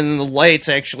what I mean? And then the lights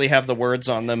actually have the words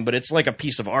on them, but it's like a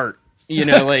piece of art. You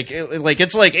know,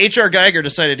 it's like H.R. Geiger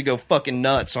decided to go fucking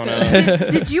nuts on a.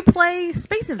 Did you play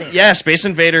Space Invaders? Yeah, Space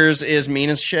Invaders is mean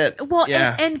as shit. Well,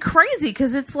 yeah. and crazy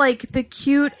because it's like the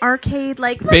cute arcade,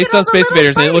 like look Based at all on the Space little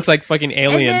Invaders, and it spikes. looks like fucking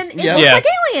Alien. And then it Yeah. looks Yeah. like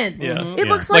Alien. Yeah. It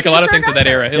looks like a lot of HR things in that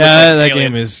Geiger. era. It looks Yeah, like that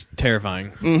Alien. game is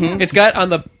terrifying. It's got on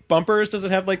the bumpers. Does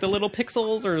it have like the little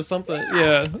pixels or something?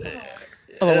 Yeah.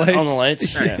 On the lights. On the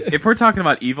lights. Yeah. If we're talking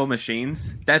about evil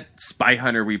machines, that Spy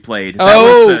Hunter we played, that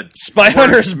Oh, was the Spy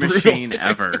Hunter worst is brutal. machine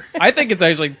ever. I think it's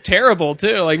actually terrible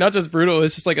too. Like not just brutal,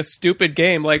 it's just like a stupid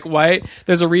game. Like why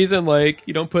there's a reason like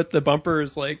you don't put the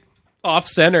bumpers like off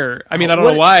center. I mean, I don't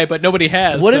know why, but nobody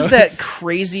has. What so. is that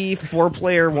crazy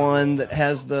 4-player one that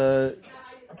has the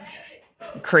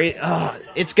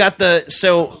it's got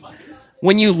the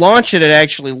when you launch it, it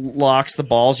actually locks the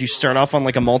balls. You start off on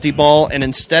like a multi-ball, and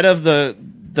instead of the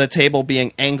table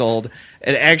being angled,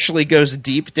 it actually goes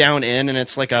deep down in, and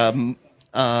it's like a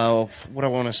what I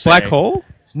want to say, Black hole?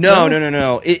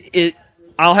 No.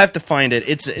 I'll have to find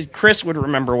it. Chris would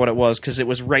remember what it was because it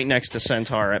was right next to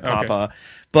Centaur at Papa.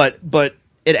 But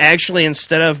it actually,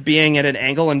 instead of being at an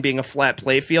angle and being a flat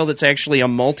play field, it's actually a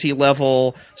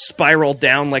multi-level spiral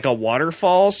down like a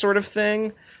waterfall sort of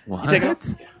thing. What? You take it,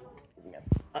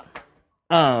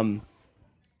 and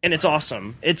it's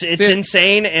awesome. It's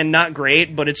insane and not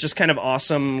great, but it's just kind of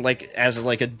awesome, like as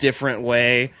like a different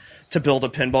way to build a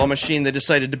pinball machine. They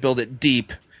decided to build it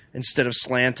deep instead of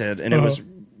slanted, and it was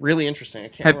really interesting. I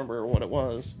can't remember what it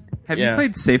was. Have you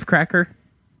played Safecracker?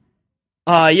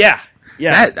 Yeah.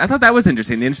 I thought that was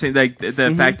interesting. Like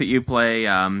the fact that you play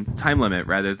time limit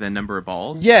rather than number of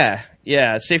balls. Yeah.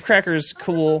 Safecracker's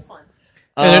cool.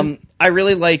 I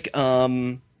really like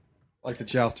the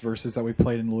Joust versus that we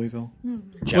played in Louisville.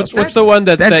 What's the one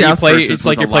that you Joust play? versus It's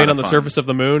like was you're a playing lot on the of fun. surface of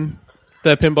the moon.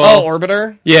 That pinball. Oh,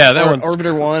 Orbiter. Yeah, that one's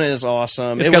Orbiter 1 is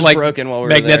awesome. It's It got was like broken while we were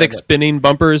magnetic there, spinning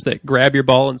bumpers that grab your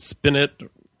ball and spin it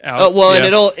out. Oh well, and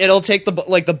Yeah. it'll take the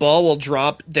ball will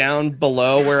drop down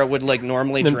below where it would like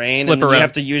normally Then drain, flip and you around.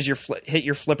 have to use your hit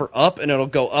your flipper up, and it'll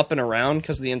go up and around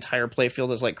because the entire playfield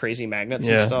is like crazy magnets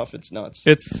and Yeah. stuff. It's nuts.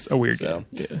 It's a weird game.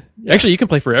 Yeah. Actually, you can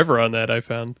play forever on that. I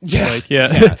found. Yeah.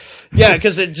 Yeah,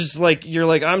 because it just like you're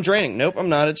like I'm draining. Nope, I'm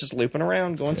not. It's just looping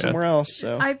around, going somewhere else.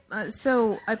 So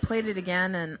I played it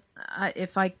again, and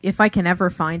if I can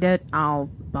ever find it, I'll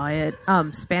buy it.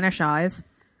 Spanish Eyes,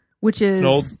 which is An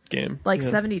old game, like yeah.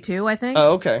 72, I think.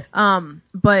 Oh, okay.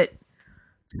 But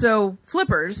so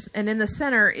flippers, and in the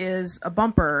center is a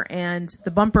bumper, and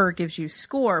the bumper gives you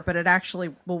score, but it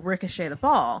actually will ricochet the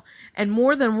ball. And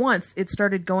more than once, it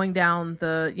started going down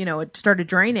it started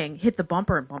draining, hit the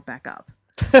bumper, and bump back up.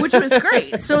 Which was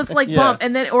great. So it's like bump,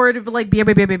 and then or it'd be like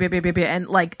and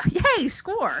like yay,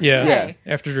 score. Yeah. Yay.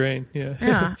 After drain. Yeah.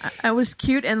 Yeah. It was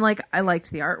cute, and like I liked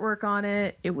the artwork on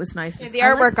it. It was nice. Yeah, the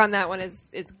artwork on that one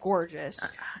is gorgeous.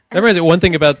 That reminds me one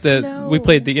thing about Snow. we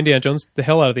played the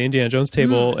hell out of the Indiana Jones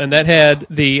table, and that had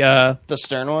the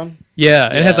stern one.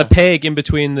 Yeah, it has a peg in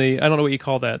between I don't know what you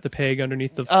call that. The peg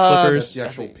underneath the flippers. That's the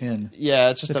actual pin. Yeah,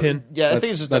 it's just The a pin. Yeah, I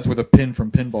think it's just that's where the pin from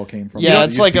Pinball came from. Yeah, It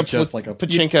it's used like to a be just like a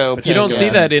pachinko. You don't see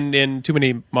that in too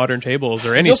many modern tables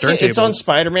or any You'll stern see, tables. it's on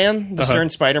Spider-Man. The Stern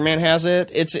Spider-Man has it.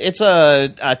 It's a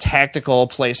tactical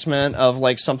placement of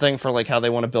like something for like how they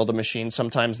want to build a machine.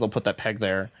 Sometimes they'll put that peg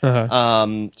there.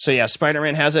 So yeah,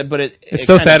 Spider-Man has it, but It's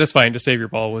so satisfying to save your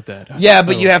ball with that. Yeah, So-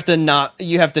 but you have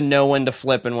to know when to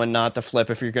flip and when not to flip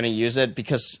if you're going to use it,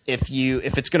 because if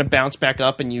it's going to bounce back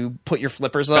up and you put your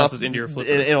flippers up, Bounces into your flipper.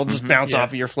 it'll just bounce Yeah. off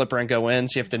of your flipper and go in.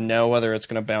 So you have to know whether it's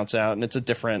going to bounce out, and it's a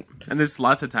different. And there's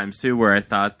lots of times too where I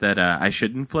thought that I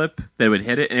shouldn't flip, that it would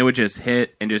hit it, and it would just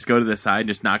hit and just go to the side, and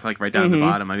just knock like right down to the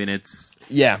bottom. I mean, it's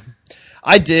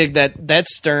I dig that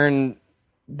Stern.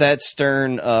 That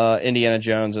Stern Indiana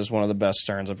Jones is one of the best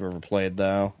Sterns I've ever played,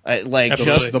 though.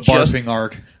 Just the barfing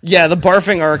arc. Yeah, the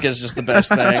barfing arc is just the best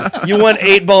thing. You want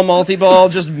 8-ball multi-ball,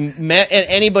 just and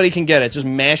anybody can get it. Just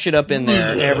mash it up in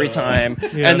there every time,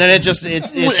 and then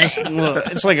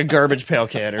it's like a garbage pail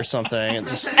kid or something. It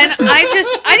just And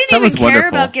I didn't was even care wonderful.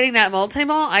 about getting that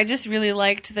multi-ball. I just really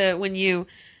liked when you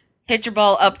hit your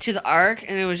ball up to the arc,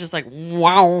 and it was just like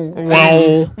wow,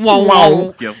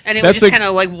 wow, Yep. and it would That's just kind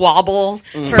of like wobble.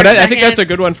 For But a I think that's a second.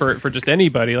 good one for just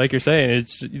anybody. Like you're saying,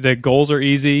 it's the goals are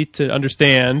easy to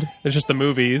understand. It's just the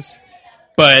movies,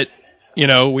 but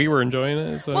we were enjoying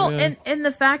it. So, Well, yeah. and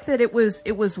the fact that it was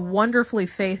wonderfully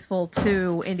faithful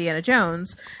to Indiana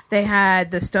Jones. They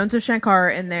had the Stones of Shankar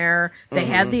in there. They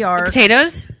had the art,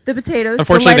 Potatoes. the potatoes.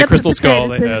 Unfortunately, the light up Crystal Skull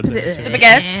they had. The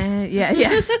baguettes. Yeah,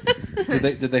 yes.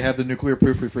 Did they have the nuclear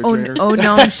proof refrigerator? Oh,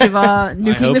 Nam Shiva,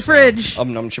 nuking hope the so. fridge.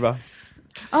 Num Shiba.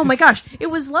 Oh my gosh, it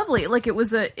was lovely. Like it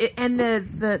was and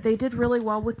they did really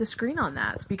well with the screen on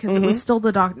that because it was still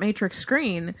the Dot Matrix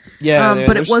screen. Yeah, but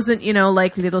it there's- wasn't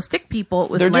like little stick people.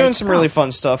 It was They're like, doing some really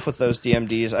fun stuff with those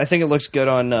DMDs. I think it looks good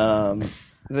on.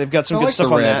 They've got some I good like stuff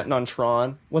the on red. that and on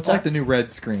Tron. What's I like that? the new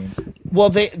red screens. Well,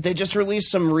 they just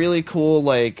released some really cool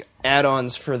like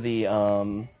add-ons for the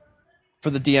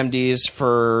DMDs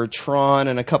for Tron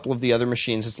and a couple of the other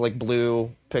machines. It's like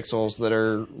blue pixels that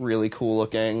are really cool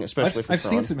looking, especially for I've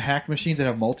Tron. seen some hack machines that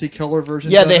have multicolor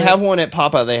versions. Yeah, of they it. have one at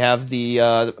Papa. They have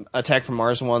the Attack from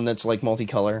Mars one that's like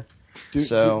multicolor.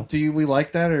 Do we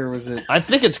like that, or was it? I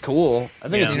think it's cool. I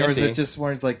think it's or is nifty. it just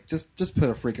where it's like just put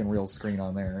a freaking real screen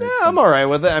on there? Yeah, I'm all right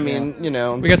with it. I mean, we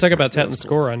got to talk about Tatton's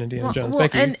score on Indiana Jones. Well,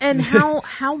 Becky. and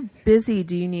how busy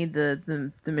do you need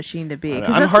the machine to be? 'Cause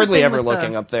I'm that's the hardly thing ever with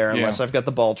looking the- up there unless I've got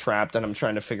the ball trapped and I'm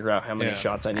trying to figure out how many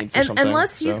shots I need for And something.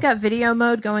 unless he's got video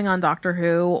mode going on Doctor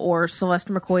Who or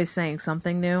Sylvester McCoy saying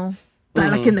something new,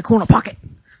 like in the corner pocket.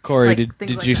 Corey, Like, did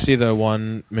things like you that. see the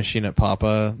one machine at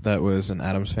Papa that was an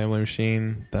Addams Family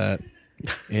machine that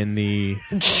in the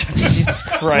Jesus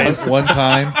Christ. One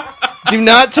time. Do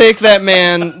not take that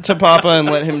man to Papa and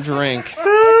let him drink,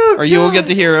 or you will get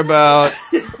to hear about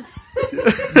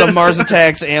the Mars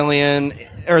Attacks alien,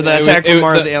 or the Attack from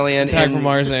Mars alien. Attack from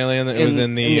Mars alien that was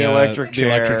in the electric chair.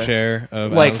 The electric chair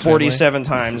of like Addams 47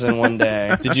 times in one day.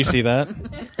 Family. Did you see that?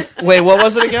 Wait, what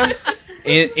was it again?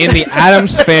 In the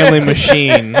Addams Family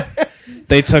machine,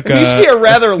 they took You see a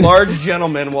rather large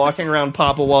gentleman walking around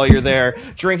Papa while you're there,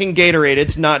 drinking Gatorade.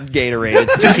 It's not Gatorade,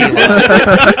 it's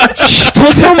tequila. Shh,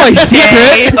 don't tell my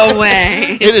secret.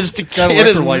 Away. It is got it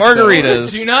is electrolytes,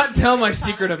 margaritas. Do not tell my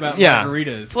secret about Yeah.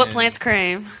 margaritas. It's what man. plants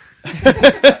crave.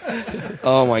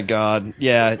 Oh my god.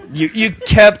 Yeah. You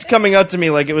kept coming up to me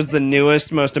like it was the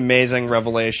newest, most amazing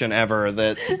revelation ever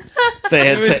that they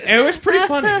had It was pretty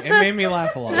funny. It made me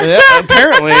laugh a lot. Yeah,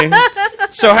 apparently.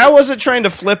 So how was it trying to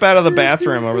flip out of the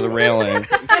bathroom over the railing?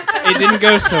 It didn't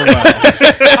go so well.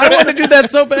 I want to do that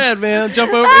so bad, man.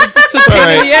 Jump over. It's a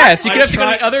pain in the ass. You could have to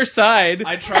go to the other side.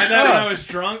 I tried that when I was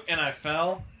drunk and I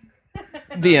fell.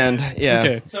 The end. Yeah.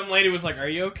 Okay. Some lady was like, "Are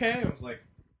you okay?" I was like,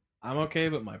 "I'm okay,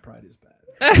 but my pride is bad."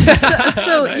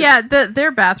 So yeah,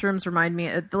 their bathrooms remind me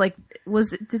of, like,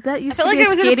 did that used to be a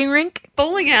skating rink?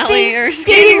 Bowling alley or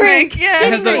skating rink? Yeah,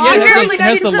 It has the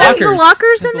lockers.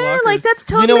 lockers in there. Like, that's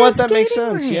totally. You know what? a That makes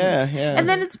skating sense. rink. Yeah, yeah. And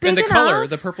then it's big And the enough. color,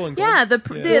 the purple and gold.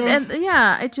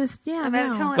 Yeah,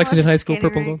 Lexington High School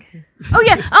purple and gold. Oh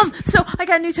yeah. So I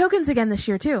got new tokens again this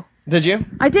year too. Did you?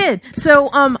 I did. So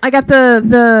I got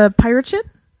the pirate ship.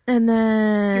 And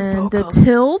then the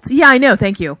tilt. Yeah, I know.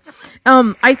 Thank you.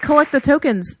 I collect the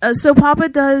tokens. So Papa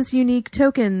does unique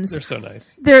tokens. They're so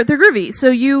nice. They're groovy. So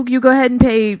you go ahead and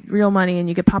pay real money and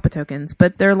you get Papa tokens,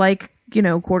 but they're like,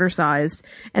 quarter sized,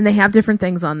 and they have different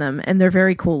things on them, and they're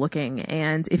very cool looking.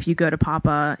 And if you go to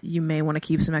Papa, you may want to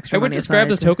keep some extra I would money describe aside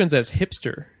those to- tokens as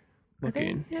hipster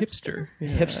looking. Hipster. Yeah.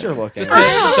 Hipster looking. Just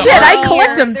I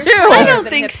collect them too. I don't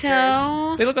think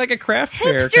so. They look like a craft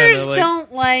fair. Hipsters kinda, like...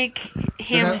 don't like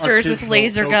hamsters with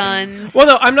laser guns. Well,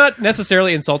 no, I'm not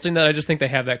necessarily insulting that. I just think they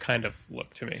have that kind of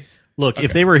look to me. Look,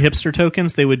 if they were hipster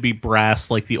tokens, they would be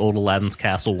brass like the old Aladdin's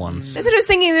Castle ones. That's what I was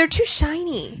thinking. They're too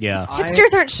shiny. Yeah.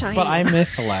 Hipsters aren't shiny. But I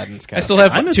miss Aladdin's Castle. I still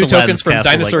have I miss 2 Aladdin's tokens from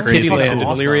Castle Dinosaur like crazy. Kittyland Fucking in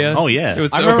awesome. Illyria. Oh, yeah. It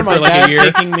was I open remember for my like dad a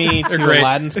year. taking me They're to great.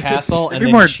 Aladdin's Castle and Maybe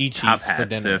then more Chi-Chi's top for hats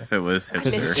dinner. if it was I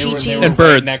miss hipster. Chi-Chi's. They were And right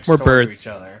birds. next More door to birds. each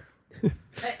other.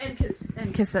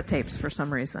 And cassette tapes for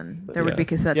some reason. There would be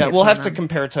cassette Yeah, tapes. we'll on have to them.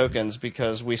 compare tokens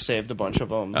because we saved a bunch of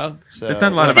them. Oh. So, There's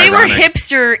not a lot of If they were ironic.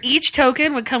 hipster, each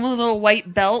token would come with a little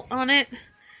white belt on it,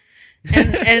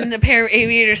 and a pair of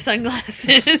aviator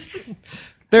sunglasses.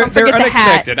 They're forget the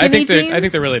hat. unexpected. I think Skinny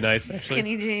they're really nice. Actually.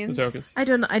 Skinny jeans. The tokens.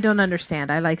 I don't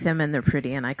understand. I like them and they're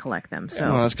pretty and I collect them. So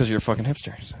Well, that's because you're a fucking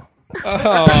hipster. So.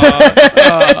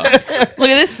 Look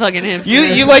at this fucking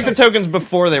hipster. You like the tokens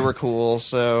before they were cool,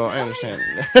 so I understand.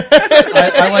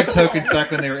 I like tokens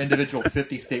back when they were individual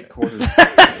 50-state quarters.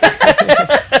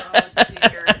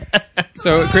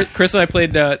 So Chris and I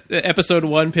played episode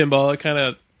 1 pinball. It kind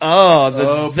of the I'm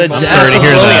sorry to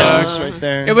hear that. right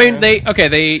there. I mean,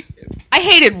 they I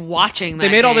hated watching that. they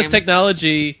made all this game.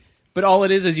 technology, but all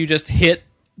it is you just hit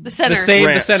The center. the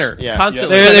Ramps, center yeah.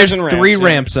 constantly. Yeah. There's Centers and 3 ramps, yeah.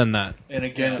 ramps in that. And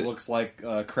again, it looks like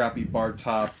crappy bar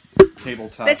top,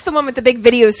 tabletop. That's the one with the big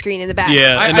video screen in the back.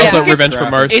 Yeah, and I also think Revenge it's-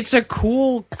 from Mars. It's a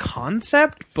cool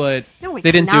concept, but No, it's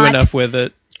They didn't not. do enough with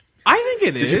it. I think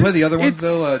it is. Did you play the other ones It's-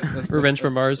 though? Revenge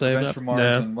from Mars, I have Revenge not- from Mars.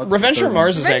 no. And what's Revenge the third from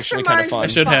Mars one? is Revenge actually from kind of Mars fun. I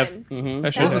should have. Mm-hmm. I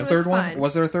should Was have. there a third one? fun.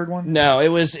 Was there a third one? No, it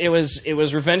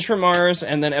was Revenge from Mars,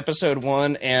 and then episode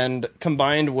 1, and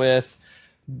combined with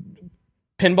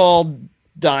Pinball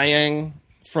dying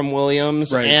from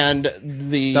Williams, Right. and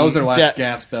the That was their last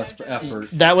gasp effort.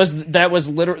 That was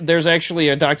literally. There's actually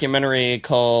a documentary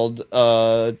called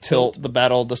Tilt: The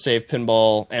Battle to Save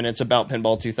Pinball, and it's about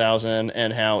Pinball 2000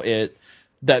 and how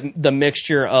the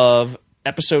mixture of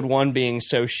episode 1 being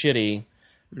so shitty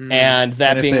and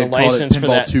that And if being they the had called it license for Pinball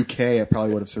that. 2K, it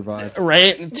probably would have survived.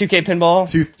 Right, 2K Pinball.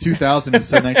 2000 is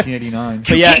so 1989.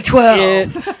 But yeah,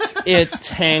 2K12. it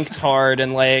tanked hard,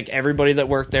 and like everybody that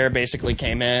worked there basically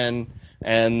came in,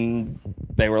 and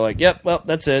they were like, "Yep, well,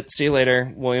 that's it. See you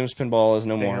later. Williams Pinball is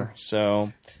no more."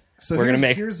 So we're gonna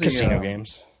make here's casino a,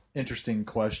 games. Interesting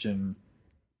question.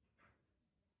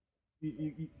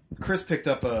 Chris picked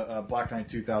up a Black Knight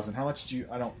 2000. How much did you?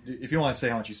 I don't. If you don't want to say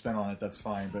how much you spent on it, that's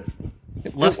fine. But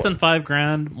Less than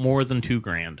 $5,000, more than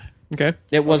 $2,000. Okay.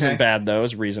 It wasn't Okay. bad though. It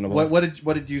was reasonable.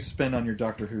 what did you spend on your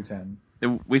Doctor Who 10?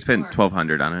 We spent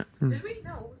 $1,200 on it. Did we?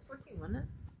 No, it was 14, wasn't it?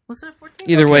 Wasn't it 14?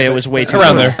 Either way, it was way too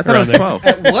Around low. there. I thought it was 12.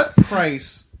 At what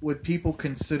price would people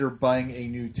consider buying a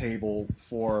new table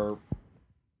for?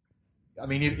 I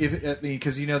mean,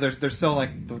 because they're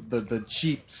selling like the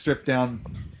cheap stripped down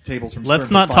tables from. Let's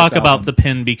Stern not for talk 5,000. about the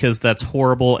pin because that's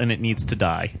horrible and it needs to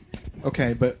die.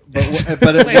 Okay, but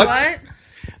at Wait, what? what?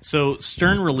 So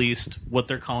Stern released what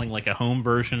they're calling like a home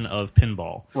version of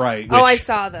Pinball. Right. Oh, I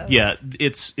saw those. Yeah,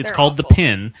 it's They're called the awful.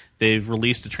 Pin. They've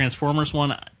released a Transformers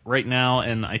one right now,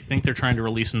 and I think they're trying to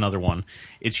release another one.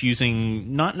 It's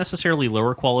using not necessarily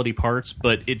lower quality parts,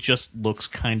 but it just looks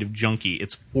kind of junky.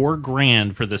 It's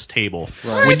 $4,000 for this table.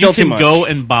 Right. When Still you too can much. go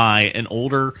and buy an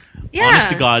older, Yeah. honest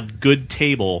to God, good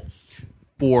table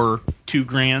for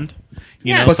 $2,000.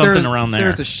 You know, But something around there.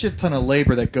 There's a shit ton of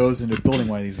labor that goes into building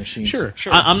one of these machines. Sure.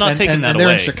 I'm not taking that and they're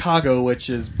away. in Chicago, which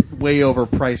is way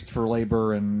overpriced for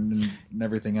labor and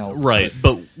everything else. Right,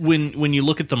 but when you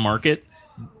look at the market,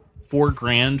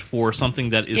 $4,000 for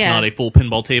something that is Yeah. not a full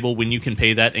pinball table, when you can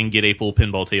pay that and get a full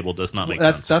pinball table, does not make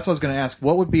sense. That's what I was going to ask.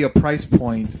 What would be a price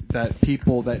point that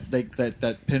people that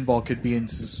pinball could be in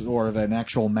sort of an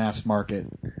actual mass market?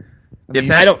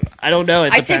 I don't know.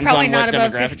 It I'd say depends probably on not what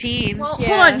above demographic. 15. Well,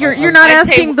 hold on. You're not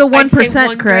asking the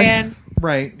 1%, Chris. $1,000.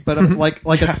 Right, but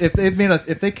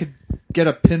if they could get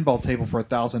a pinball table for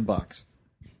 $1,000,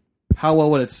 how well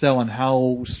would it sell, and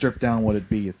how stripped down would it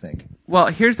be? You think? Well,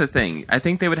 here's the thing. I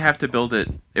think they would have to build it.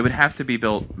 It would have to be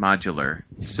built modular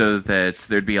so that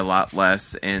there'd be a lot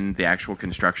less in the actual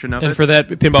construction of it. And for that,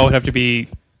 pinball would have to be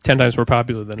 10 times more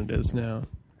popular than it is now,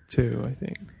 too, I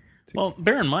think. Well,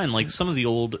 bear in mind, like some of the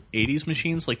old '80s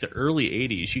machines, like the early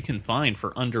 '80s, you can find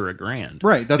for under $1,000.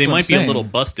 Right, that's they what might I'm be a saying. little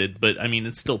busted, but I mean,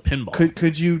 it's still pinball.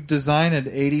 Could you design an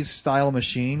 '80s style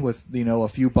machine with a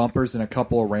few bumpers and a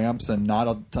couple of ramps and not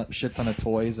a shit ton of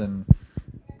toys and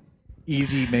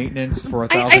easy maintenance for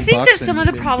 $1,000? I think that some of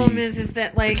the problem is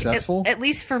that like successful? at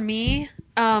least for me,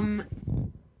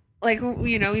 like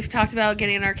we've talked about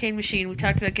getting an arcade machine, we've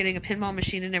talked about getting a pinball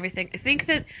machine and everything. I think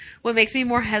that what makes me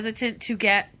more hesitant to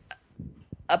get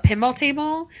a pinball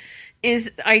table is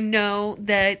I know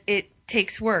that it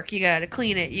takes work. You got to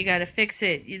clean it, you got to fix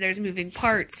it. There's moving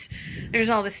parts. There's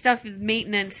all this stuff with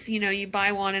maintenance. You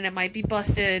buy one and it might be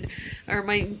busted, or it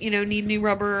might need new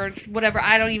rubber or whatever.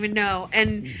 I don't even know.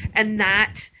 And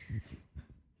that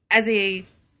as a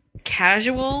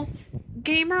casual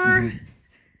gamer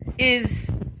is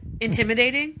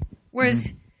intimidating.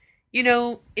 Whereas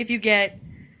if you get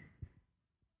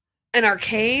an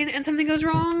arcade and something goes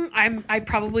wrong, I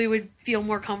probably would feel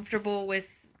more comfortable with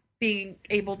being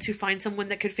able to find someone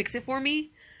that could fix it for me.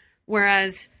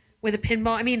 Whereas with a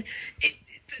pinball, I mean,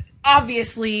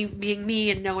 obviously being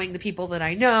me and knowing the people that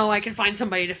I know, I can find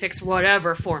somebody to fix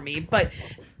whatever for me. But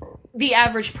the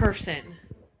average person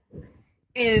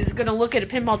is going to look at a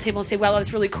pinball table and say, well,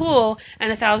 that's really cool,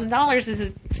 and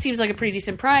 $1,000 seems like a pretty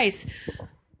decent price.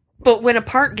 But when a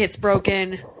part gets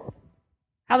broken,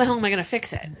 how the hell am I going to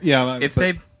fix it? Yeah,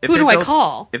 who do I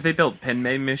call? If they built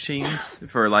pin-made machines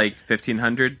for like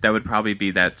 $1,500, that would probably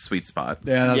be that sweet spot.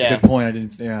 Yeah, that's a good point. I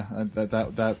didn't. Yeah,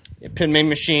 that Pin-made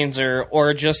machines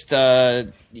or just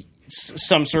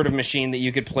some sort of machine that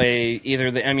you could play either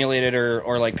the emulated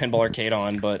or like Pinball Arcade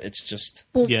on, but it's just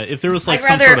if there was like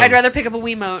I'd rather pick up a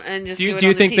Wiimote and just do it. Do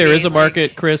you on think the there TV, is a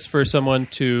market, Chris, for someone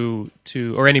to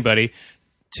or anybody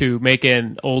to make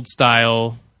an old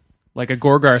style, like a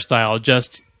Gorgar style,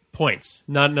 just points,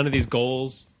 none of these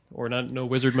goals or no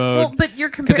wizard mode? Well, but you're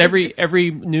because comparing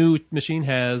every new machine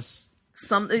has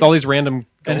some all these random.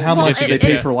 And how much do they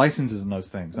pay for licenses and those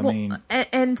things? I mean,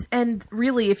 and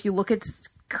really, if you look at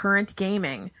current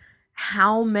gaming,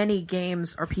 how many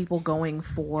games are people going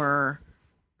for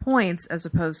points as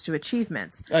opposed to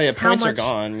achievements? Oh yeah, points are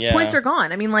gone. Yeah, points are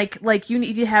gone. I mean, like you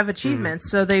need to have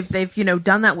achievements, so they've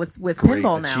done that with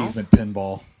pinball now. Achievement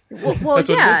pinball. Well, That's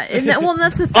what yeah, it is. and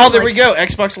that's the thing. Oh, there we go.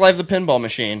 Xbox Live the pinball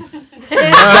machine.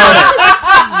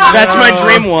 That's my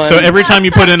dream one. So every time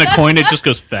you put in a coin, it just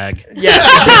goes fag. Yeah.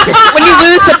 When you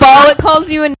lose the ball, it calls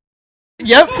you a.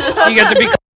 Yep. You get to be.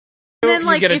 And then, You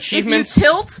like, get if achievements. you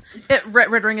tilt,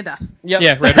 red ring of death. Yep.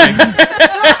 Yeah, red ring.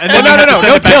 And then no, you have to no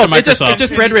send it back tilt. to It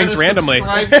just red rings randomly.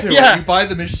 Yeah, you buy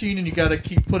the machine and you got to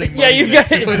keep putting. Yeah, you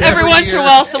got it. Every once in a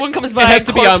while, someone comes by. It has and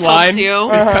to be quotes online. helps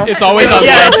You. It's always online.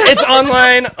 Yeah, it's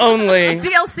online only.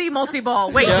 DLC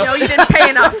multi-ball. Wait, Yep. you didn't pay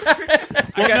enough.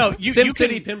 No,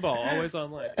 SimCity pinball always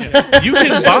online. You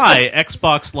can buy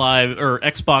Xbox Live or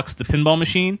Xbox the pinball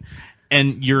machine,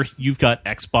 and you've got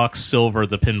Xbox Silver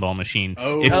the pinball machine.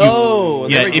 Oh. If Oh,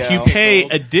 you, there we if go. you pay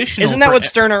additional, Isn't that for what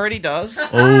Stern already does?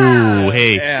 Oh,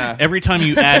 hey! Yeah. Every time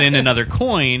you add in another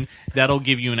coin, that'll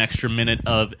give you an extra minute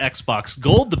of Xbox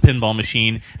Gold the pinball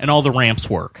machine, and all the ramps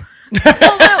work.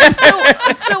 Well, no,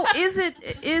 so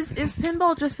is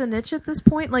pinball just a niche at this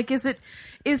point? Like, is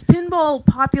pinball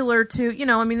popular to,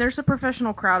 I mean, there's a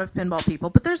professional crowd of pinball people,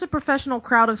 but there's a professional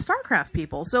crowd of StarCraft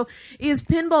people. So is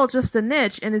pinball just a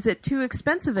niche, and is it too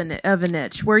expensive of a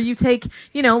niche where you take,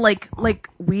 like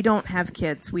we don't have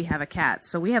kids, we have a cat,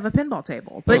 so we have a pinball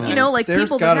table. But, like there's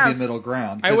people got that to be have... a middle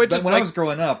ground. I would When just I was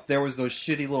growing up, there was those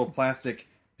shitty little plastic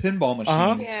pinball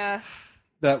machines Yeah.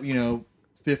 that,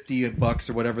 $50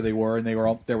 or whatever they were, and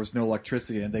there was no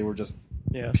electricity, and they were just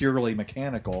purely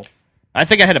mechanical. I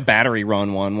think I had a battery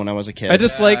run one when I was a kid. I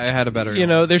just I had a better.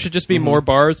 There should just be more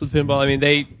bars with pinball. I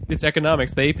mean, it's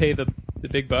economics. They pay the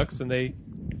big bucks, and they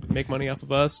make money off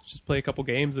of us. Just play a couple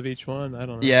games of each one. I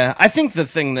don't know. Yeah, I think the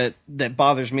thing that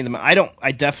bothers me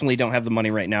I definitely don't have the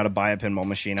money right now to buy a pinball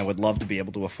machine. I would love to be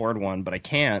able to afford one, but I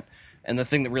can't. And the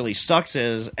thing that really sucks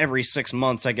is every 6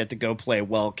 months I get to go play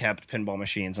well-kept pinball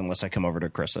machines unless I come over to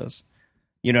Chris's.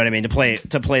 You know what I mean? To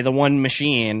play the one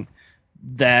machine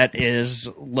that is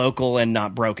local and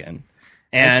not broken.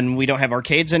 And we don't have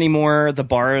arcades anymore. The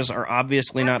bars are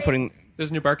obviously not putting...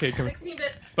 There's a new barcade coming.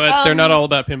 But they're not all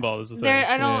about pinball, is the thing.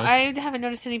 I haven't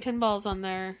noticed any pinballs on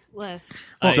their list.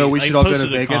 So we should all go to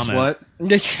Vegas, what?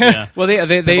 Yeah. Well,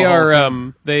 they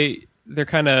are... They're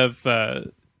kind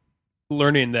of...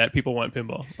 learning that people want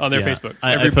pinball on their Facebook.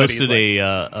 I posted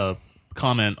a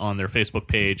comment on their Facebook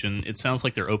page, and it sounds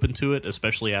like they're open to it,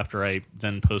 especially after I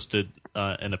then posted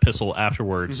an epistle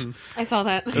afterwards. Mm-hmm. I saw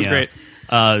that. That was great.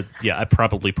 I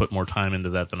probably put more time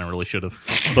into that than I really should have.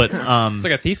 But it's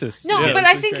like a thesis. No, but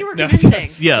I think you were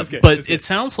convincing. Yeah, but it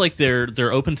sounds like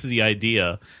they're open to the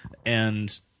idea,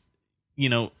 and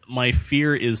my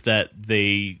fear is that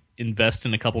they invest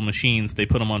in a couple machines, they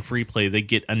put them on free play, they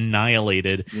get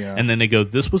annihilated, and then they go,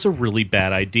 "This was a really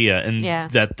bad idea," and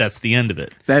that's the end of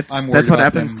it. That's what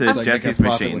happens to Jesse's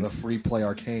machines. With a free play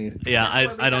arcade. Yeah,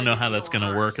 I don't know how that's going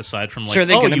to work. Aside from So are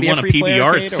they you be want a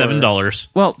PBR? It's $7.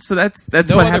 Well, so that's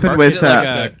what happened with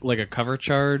like a cover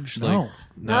charge. No.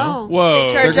 Whoa!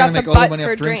 They charge They're out going to the make all the butt money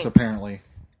for off drinks, drinks. apparently.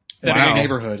 That In the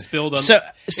neighborhood. Spilled on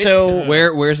So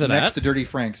where's it next at? to Dirty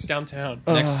Frank's. Downtown.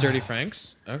 Next to Dirty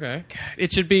Frank's? Okay.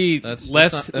 It should be That's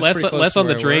less pretty close less to on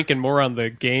the where I drink work. and more on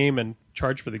the game and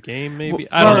charge for the game. Maybe Well,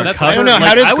 I don't know. I don't know.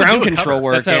 How does ground do a control cover.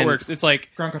 work? That's how it And- works. It's like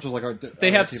Ground control's like our,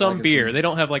 they have Team some Legacy. beer. They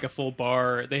don't have like a full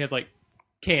bar. They have like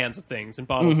cans of things and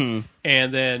bottles,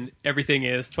 and then everything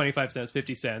is 25 cents,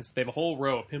 50 cents. They have a whole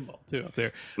row of pinball too up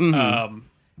there,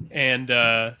 and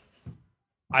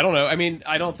I don't know. I mean,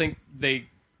 I don't think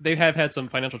they have had some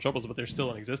financial troubles, but they're still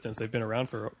in existence. They've been around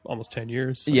for almost 10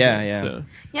 years. Yeah. So,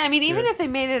 Yeah, I mean, even if they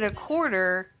made it a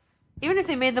quarter, even if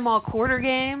they made them all quarter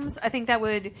games, I think that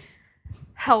would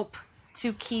help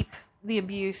to keep the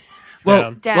abuse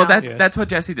down. That's what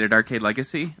Jesse did at Arcade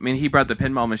Legacy. I mean, he brought the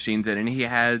pinball machines in, and he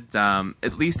had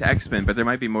at least X-Men, but there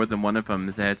might be more than one of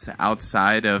them that's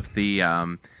outside of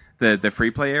the free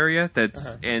play area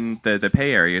that's in the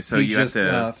pay area. So you have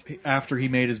to. After he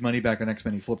made his money back on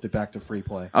X-Men, he flipped it back to free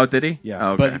play. Oh, did he? Yeah,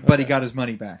 oh, okay. but he got his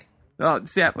money back. Well,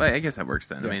 see, I guess that works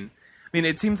then. Yeah. I mean,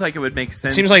 it seems like it would make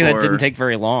sense. It seems like that didn't take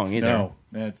very long either.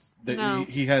 No,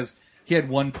 he had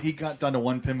one. He got down to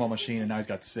one pinball machine, and now he's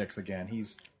got 6 again.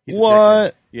 He's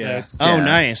what? Yeah. Nice. Oh,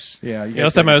 nice. Yeah.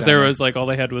 Last time I was there was like all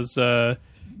they had was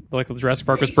like the Jurassic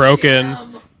Park was broken.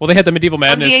 Well, they had the Medieval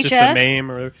Madness, just the name.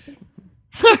 Or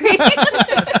sorry.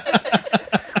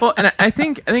 Well, and I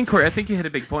think Corey, I think you hit a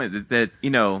big point that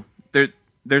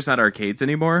there's not arcades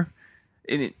anymore,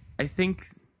 and I think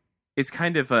it's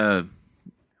kind of a.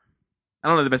 I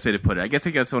don't know the best way to put it. I guess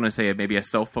I want to say maybe a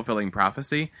self-fulfilling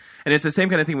prophecy, and it's the same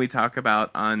kind of thing we talk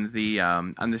about on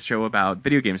the show about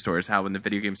video game stores. How when the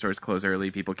video game stores close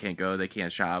early, people can't go, they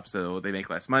can't shop, so they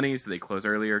make less money, so they close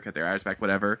earlier, cut their hours back,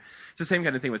 whatever. It's the same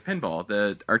kind of thing with pinball.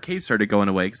 The arcades started going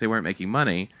away because they weren't making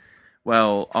money.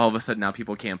 Well, all of a sudden now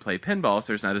people can't play pinball,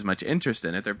 so there's not as much interest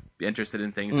in it. They're interested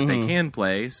in things that they can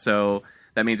play, so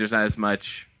that means there's not as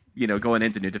much. Going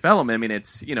into new development, I mean,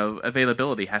 it's,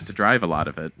 availability has to drive a lot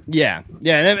of it. Yeah.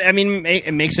 I mean,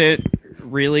 it makes it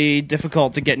really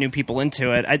difficult to get new people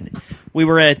into it. We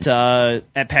were at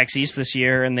PAX East this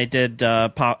year, and they did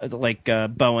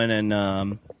Bowen and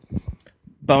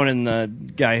the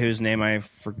guy whose name I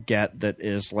forget that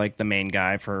is like the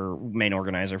main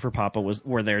organizer for Papa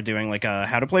were there doing like a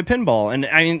how to play pinball, and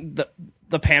I mean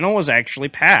the panel was actually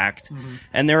packed,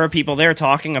 and there were people there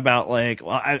talking about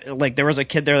there was a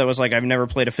kid there that was like, I've never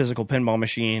played a physical pinball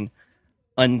machine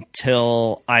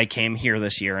until I came here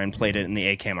this year and played it in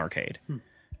the ACAM arcade.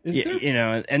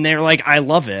 And they're like, I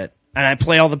love it, and I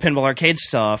play all the pinball arcade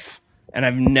stuff, and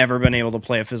I've never been able to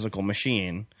play a physical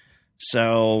machine.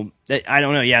 So I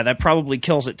don't know. Yeah, that probably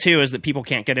kills it too, is that people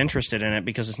can't get interested in it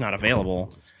because it's not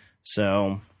available.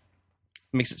 So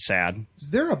makes it sad. Is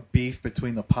there a beef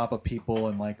between the Papa people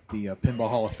and like the Pinball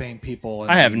Hall of Fame people?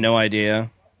 And I have no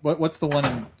idea. What's the one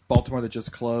in Baltimore that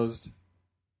just closed?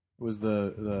 It was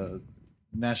the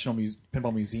National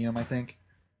Pinball Museum, I think.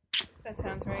 That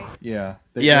sounds right. Yeah.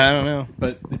 I don't know.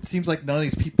 But it seems like none of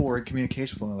these people were in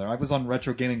communication with one another. I was on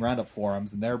Retro Gaming Roundup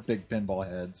forums, and they're big pinball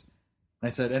heads. And I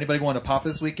said, anybody going to pop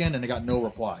this weekend? And they got no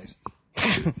replies.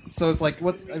 So it's like,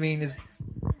 what? I mean, is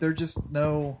there just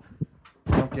no...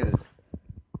 I don't get it.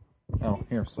 Oh,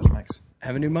 here, switch mics.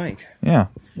 Have a new mic. Yeah.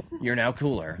 You're now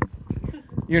cooler.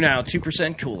 You're now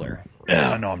 2% cooler.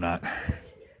 Yeah, no, I'm not.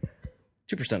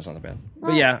 2%'s not that bad.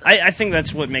 But yeah, I think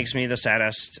that's what makes me the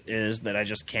saddest is that I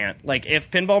just can't. Like, if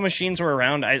pinball machines were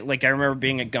around, I remember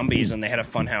being at Gumby's and they had a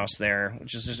fun house there,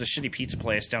 which is just a shitty pizza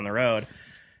place down the road.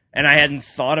 And I hadn't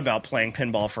thought about playing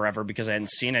pinball forever because I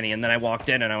hadn't seen any. And then I walked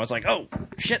in and I was like, oh,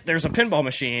 shit, there's a pinball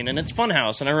machine and it's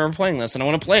Funhouse. And I remember playing this and I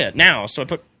want to play it now. So I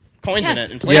put coins in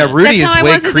it and played it. Yeah, Rudy is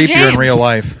way creepier in real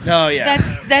life. Oh, yeah.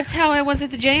 That's how I was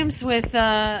at the James with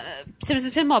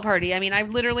Simpsons Pinball Party. I mean, I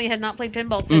literally had not played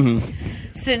pinball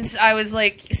since I was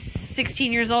like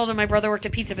 16 years old and my brother worked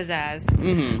at Pizza Pizzazz.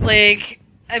 Mm-hmm. Like,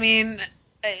 I mean,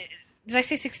 did I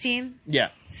say 16?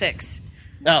 Yeah. 6.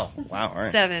 Oh, wow. All right.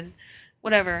 7.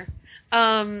 Whatever. You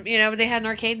know, they had an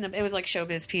arcade in them. It was like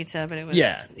Showbiz Pizza, but it was...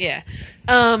 Yeah.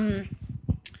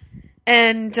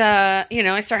 And, you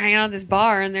know, I start hanging out at this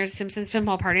bar and there's Simpsons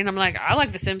Pinball Party and I'm like, I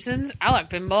like the Simpsons. I like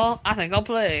pinball. I think I'll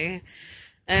play.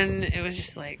 And it was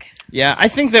just like... Yeah, I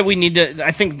think that we need to...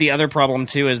 I think the other problem,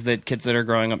 too, is that kids that are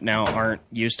growing up now aren't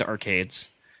used to arcades.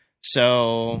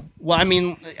 So, well, I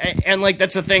mean, and like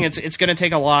that's the thing. It's going to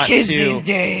take a lot. Kids these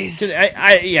days.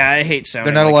 I hate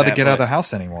sounding. They're not allowed like to get out of the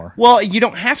house anymore. Well, you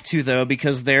don't have to though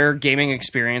because their gaming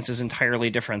experience is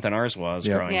entirely different than ours was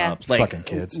growing up. Like, fucking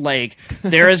kids. Like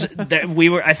there is we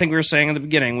were. I think we were saying at the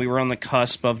beginning we were on the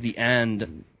cusp of the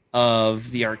end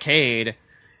of the arcade,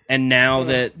 and now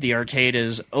that the arcade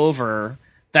is over,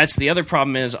 that's the other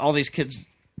problem. Is all these kids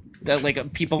that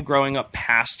like people growing up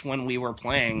past when we were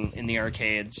playing in the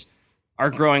arcades are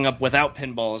growing up without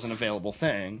pinball as an available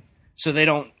thing. So they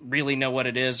don't really know what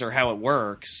it is or how it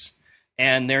works.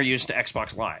 And they're used to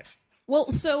Xbox Live. Well,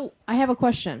 so I have a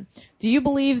question. Do you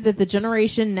believe that the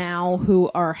generation now who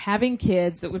are having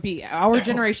kids, that would be our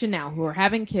generation now, who are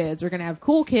having kids, are going to have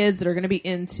cool kids that are going to be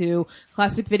into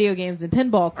classic video games and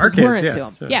pinball because we're into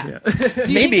them? Sure, yeah.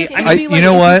 Do you Maybe. think it's gonna be like, you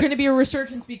know what? going to be a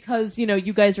resurgence because, you know,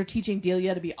 you guys are teaching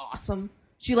Delia to be awesome?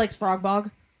 She likes Frog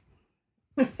Bog.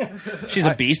 She's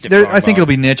a beast. I think it'll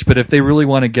be niche, but if they really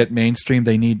want to get mainstream,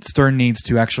 Stern needs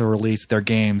to actually release their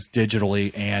games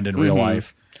digitally and in real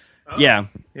life. Yeah.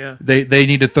 They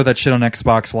need to throw that shit on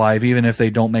Xbox Live, even if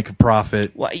they don't make a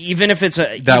profit. Well, even if it's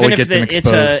a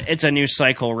it's a new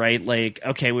cycle, right? Like,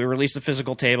 okay, we release the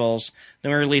physical tables,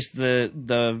 then we release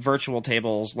the virtual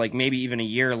tables, like maybe even a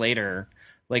year later.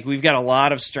 Like, we've got a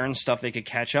lot of Stern stuff they could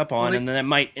catch up on, and then that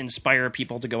might inspire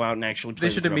people to go out and actually play.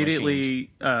 They should immediately,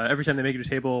 every time they make it a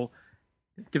table,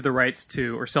 give the rights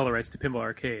to, or sell the rights to Pinball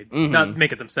Arcade. Not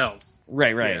make it themselves.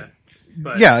 Right.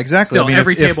 Yeah, exactly. Still, I mean,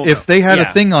 every table, if they had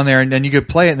a thing on there, and then you could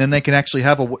play it, and then they can actually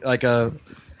have a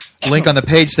link on the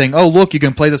page saying, "Oh, look, you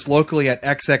can play this locally at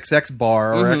XXX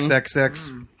bar or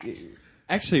XXX."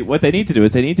 Actually, what they need to do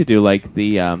is like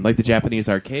the Japanese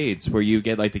arcades where you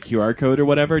get like the QR code or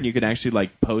whatever, and you can actually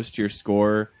like post your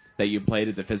score that you played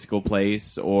at the physical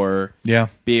place, or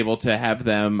be able to have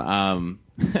them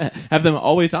have them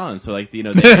always on. So like they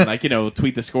can like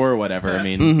tweet the score or whatever. I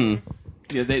mean.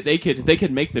 They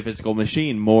could make the physical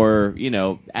machine more,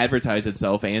 advertise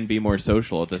itself and be more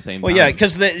social at the same time. Well, yeah,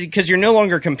 because you're no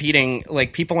longer competing.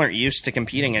 Like, people aren't used to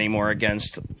competing anymore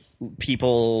against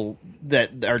people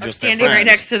that are just standing right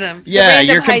next to them. Yeah,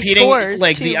 you're competing.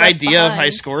 Like, too, the left idea behind. of high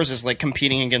scores is like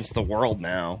competing against the world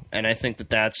now, and I think that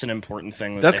that's an important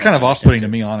thing. That's kind of off-putting to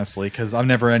me, honestly, because I'm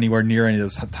never anywhere near any of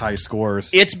those high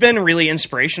scores. It's been really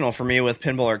inspirational for me with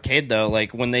Pinball Arcade, though.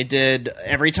 Like, when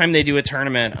every time they do a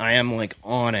tournament, I am like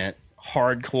on it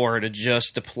hardcore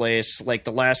to place. Like,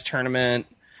 the last tournament,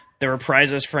 there were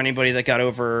prizes for anybody that got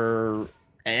over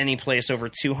any place over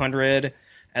 200.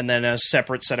 And then a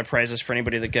separate set of prizes for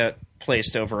anybody that got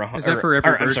placed over 100. Is that for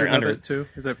every version of it, too?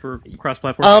 Is that for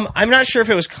cross-platform? I'm not sure if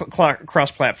it was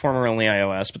cross-platform or only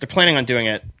iOS, but they're planning on doing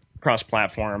it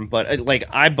cross-platform. But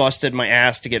I busted my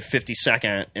ass to get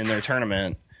 52nd in their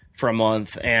tournament for a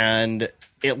month, and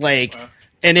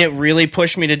it really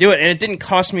pushed me to do it. And it didn't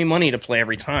cost me money to play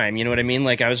every time. You know what I mean?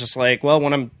 Like, I was just like, well,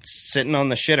 when I'm sitting on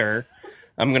the shitter,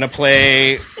 I'm gonna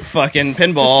play fucking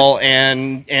pinball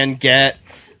and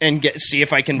see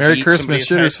if I can Merry beat Christmas,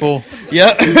 shitter's full.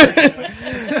 Yep.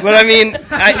 But I mean,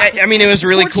 it was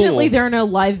really cool. Fortunately, there are no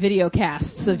live video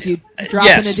casts of you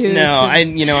dropping a deuce. No,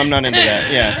 I'm not into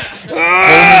that. Yeah.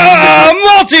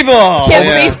 Multiball.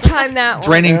 Can't FaceTime that one.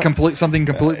 Draining something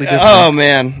completely different. Oh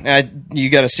man, you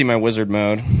got to see my wizard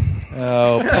mode.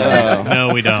 Oh,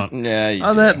 no, we don't. Yeah.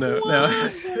 On that note, no.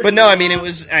 But no, I mean, it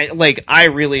was I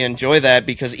really enjoy that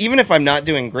because even if I'm not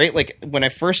doing great, like when I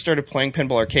first started playing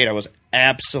Pinball Arcade, I was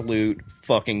absolute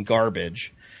fucking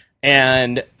garbage,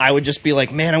 and I would just be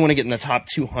like, man, I want to get in the top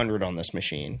 200 on this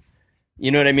machine.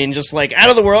 You know what I mean? Just like out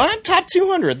of the world, I'm top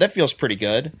 200. That feels pretty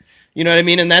good. You know what I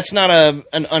mean? And that's not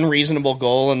an unreasonable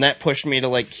goal, and that pushed me to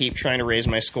like keep trying to raise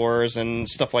my scores and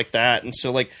stuff like that. And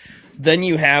so like then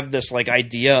you have this like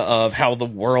idea of how the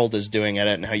world is doing at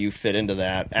it and how you fit into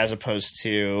that, as opposed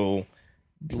to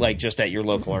like just at your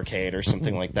local arcade or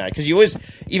something like that. Because you always,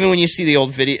 even when you see the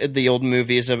old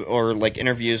movies or like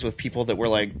interviews with people that were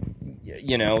like,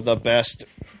 you know, the best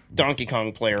Donkey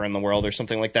Kong player in the world or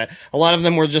something like that, a lot of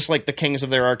them were just like the kings of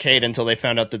their arcade until they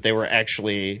found out that they were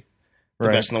actually the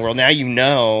best in the world. Now you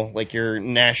know, like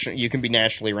you can be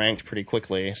nationally ranked pretty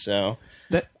quickly. So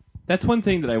that's one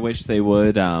thing that I wish they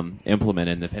would implement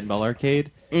in the Pinball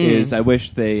Arcade. Is I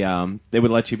wish they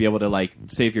would let you be able to like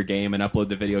save your game and upload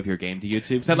the video of your game to YouTube.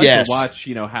 Because I'd like to watch,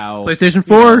 you know, how PlayStation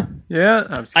 4.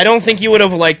 Yeah, I don't think you would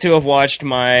have liked to have watched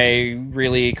my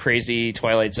really crazy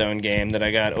Twilight Zone game that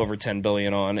I got over 10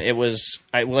 billion on. It was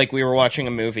like we were watching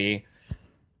a movie,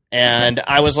 and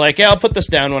I was like, "Yeah, I'll put this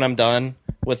down when I'm done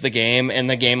with the game," and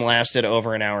the game lasted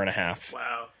over an hour and a half.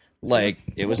 Wow! Like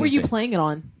it was. What were insane. you playing it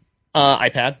on?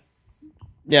 iPad.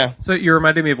 Yeah. So you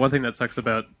reminded me of one thing that sucks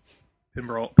about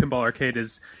Pinball Arcade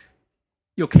is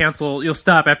you'll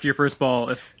stop after your first ball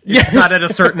if it's not at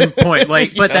a certain point.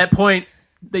 Like, but that point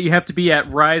that you have to be at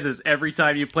rises every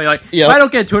time you play. Like, if I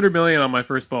don't get 200 million on my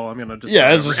first ball, I'm gonna just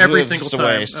every single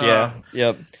time. Waste,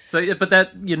 yep. So, but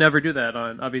that you never do that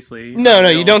on, obviously. No,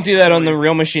 you don't do that on the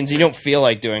real machines. You don't feel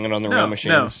like doing it on the real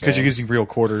machines because you're using real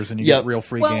quarters and you get real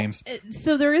free games.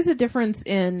 So there is a difference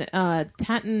in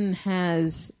Tatton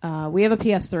has. We have a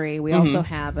PS3. We also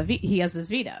have he has his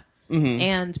Vita.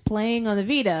 And playing on the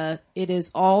Vita, it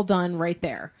is all done right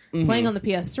there. Playing on the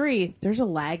PS3, there's a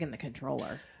lag in the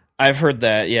controller. I've heard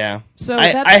that, yeah. So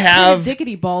I that's have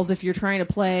diggity balls if you're trying to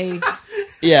play.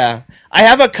 Yeah, I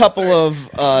have a couple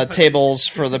of tables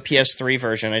for the PS3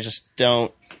 version. I just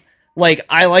don't like.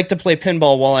 I like to play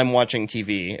pinball while I'm watching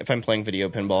TV. If I'm playing video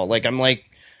pinball, like I'm like,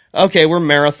 okay, we're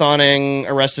marathoning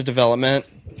Arrested Development,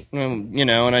 you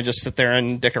know, and I just sit there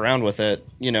and dick around with it,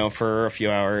 you know, for a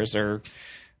few hours or.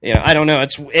 You know, I don't know.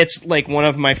 It's like one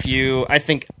of my few. I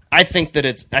think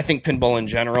pinball in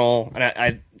general,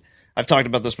 and I've talked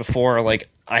about this before. Like,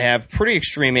 I have pretty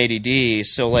extreme ADD,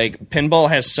 so like pinball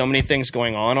has so many things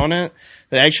going on it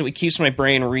that actually keeps my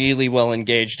brain really well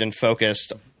engaged and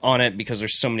focused on it because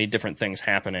there's so many different things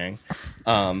happening.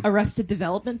 Arrested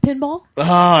Development pinball. Oh,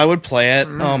 I would play it.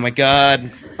 Oh my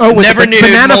god. Oh, never knew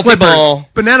multiball.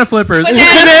 Banana flippers.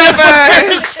 Banana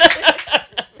flippers.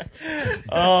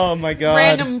 Oh my god.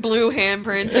 Random blue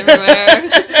handprints everywhere.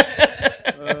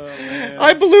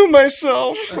 I blew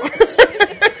myself.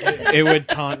 It would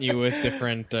taunt you with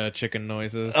different chicken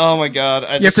noises. Oh my god.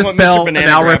 I you just have to want spell Mr. an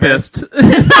Banana alrapist.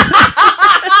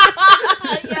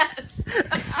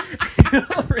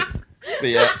 But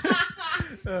yeah.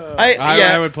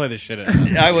 I would play the shit out of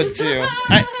it. I would too.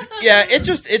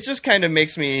 It just kind of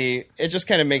makes me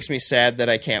sad that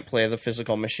I can't play the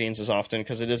physical machines as often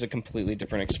because it is a completely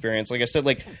different experience. Like I said,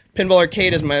 like Pinball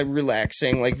Arcade is my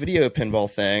relaxing like video pinball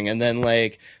thing, and then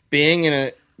like being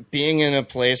in a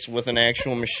place with an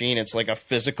actual machine, it's like a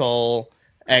physical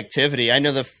activity. I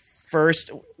know the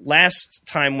last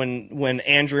time when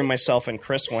Andrew, myself, and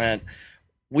Chris went,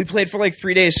 we played for like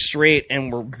 3 days straight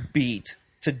and were beat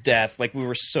to death. Like we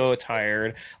were so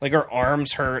tired. Like our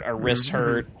arms hurt, our wrists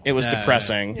hurt. It was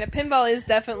depressing. Yeah, pinball is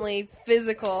definitely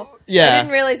physical. Yeah. I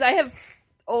didn't realize I have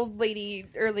old lady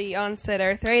early onset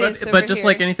arthritis. But just here.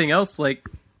 like anything else, like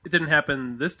it didn't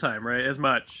happen this time, right? As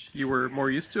much. You were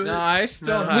more used to it. No, I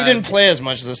still. We didn't play as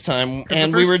much this time,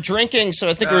 and we were drinking, so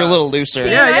I think we were a little looser.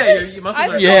 See, I was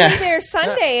only there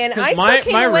Sunday, and I still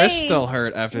came away. My wrists still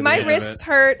hurt after my the wrists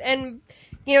hurt, and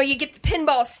you know, you get the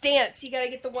pinball stance. You got to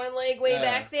get the one leg way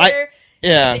back there.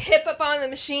 The hip up on the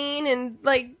machine, and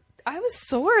like I was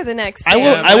sore the next day.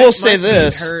 I will say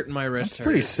this. Hurt my wrist. Hurt.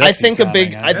 Pretty I think a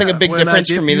big difference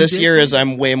for me this year is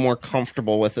I'm I'm way more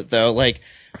comfortable with it though. Like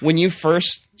when you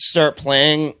first start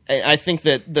playing, I think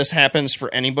that this happens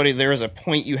for anybody. There is a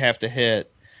point you have to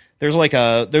hit. There's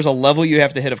a level you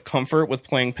have to hit of comfort with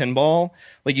playing pinball.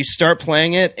 Like you start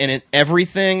playing it and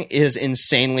everything is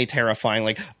insanely terrifying.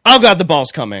 Like, oh god, the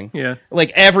ball's coming. Yeah.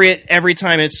 Like every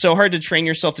time it's so hard to train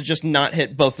yourself to just not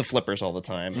hit both the flippers all the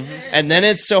time. Mm-hmm. And then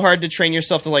it's so hard to train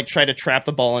yourself to like try to trap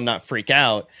the ball and not freak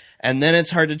out. And then it's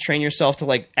hard to train yourself to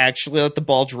like actually let the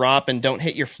ball drop and don't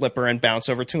hit your flipper and bounce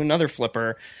over to another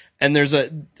flipper. And there's a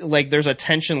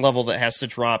tension level that has to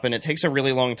drop, and it takes a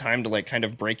really long time to like kind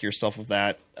of break yourself of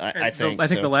that. I think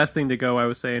the last thing to go, I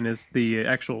was saying, is the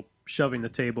actual shoving the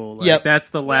table. Like, that's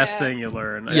the last thing you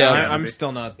learn. Yeah, I'm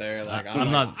still not there. Like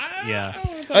I'm not. Yeah,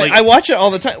 I watch it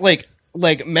all the time. Like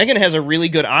like Megan has a really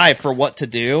good eye for what to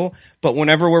do, but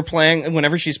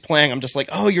whenever she's playing, I'm just like,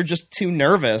 oh, you're just too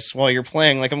nervous while you're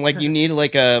playing. Like I'm like, you need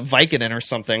like a Vicodin or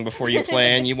something before you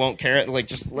play, and you won't care it. Like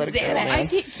just let it go. I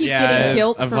keep getting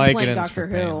guilt from playing Doctor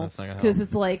Who because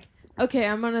it's like, okay,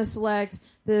 I'm gonna select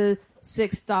the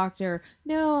 6th Doctor.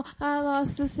 No, I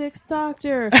lost the 6th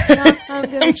Doctor. Now I'm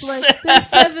gonna select the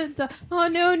 7th. Oh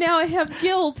no, now I have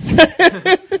guilt.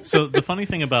 So the funny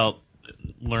thing about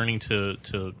learning to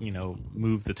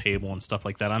move the table and stuff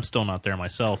like that, I'm still not there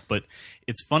myself, but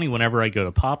it's funny whenever I go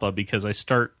to Papa because I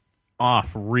start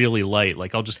off really light.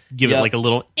 Like I'll just give it like a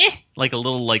little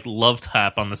love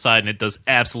tap on the side, and it does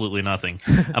absolutely nothing.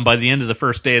 And by the end of the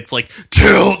first day, it's like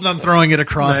tilt, and I'm throwing it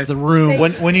across the room.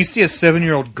 When you see a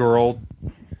 7-year-old girl,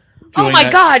 oh my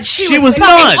God, she was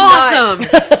nuts.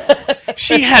 Awesome.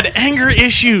 She had anger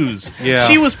issues. Yeah.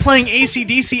 She was playing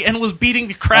AC/DC and was beating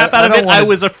the crap out of it. I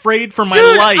was afraid for my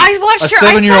life. I watched a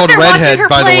her. 7-year-old I sat there redhead, watching her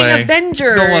by the playing way.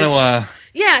 Avengers. Don't want to.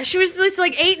 Yeah, she was this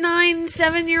like 8, 9,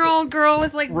 7-year-old girl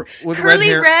with like with curly red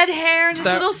hair. red hair and this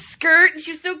little skirt, and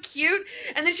she was so cute.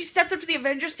 And then she stepped up to the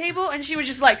Avengers table, and she was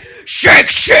just like shake,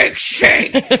 shake,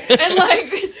 shake, and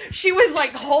like she was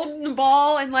like holding the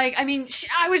ball, and like I mean,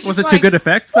 I was just Was it like, to good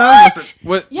effect though?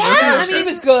 What? Yeah, I mean, it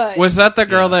was good. Was that the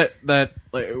girl that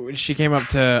like, when she came up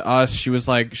to us? She's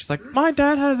like, my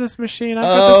dad has this machine. I've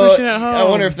got this machine at home. I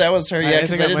wonder if that was her. Yeah,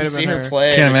 because I didn't see her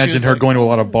play. Can't imagine her going to a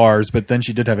lot of bars, but then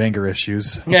she did have anger issues.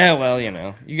 Yeah, well,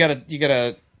 you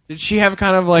gotta. Did she have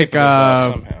kind of like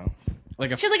somehow?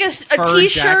 Like she had like a fur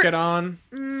t-shirt jacket on?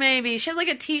 Maybe she had like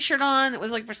a t-shirt on that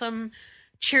was like for some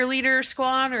cheerleader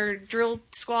squad or drill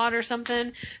squad or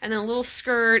something, and then a little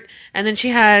skirt, and then she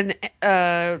had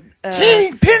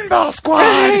Team Pinball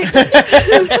Squad,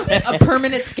 a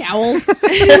permanent scowl.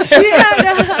 She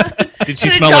had Did she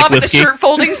had smell a job like whiskey? at the shirt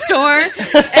folding store,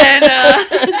 and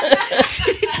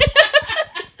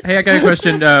Hey, I got a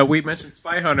question. We mentioned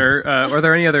Spy Hunter. Are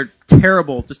there any other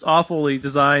terrible, just awfully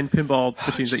designed pinball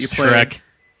machines that you play? Shrek.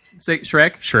 Say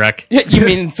Shrek. Shrek. You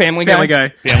mean Family Guy? Family Guy.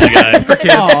 Family Guy. For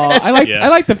kids. I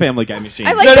like the Family Guy machine.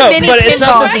 I like No, the no, mini but it's not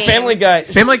pinball the game. Family Guy.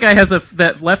 Family Guy has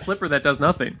that left flipper that does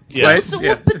nothing. Yeah. Right? So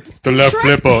Yeah. what, but The left Shrek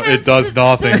flipper, has it does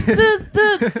nothing.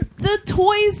 The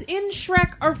toys in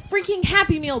Shrek are freaking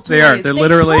Happy Meal toys. They are. They're They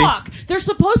literally- talk. They're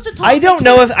supposed to talk. I don't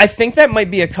know if I think that might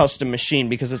be a custom machine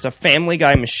because it's a Family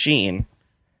Guy machine.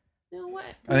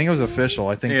 I think it was official.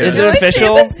 I think Yeah. Is that- it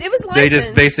official? It was licensed. they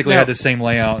just basically No. had the same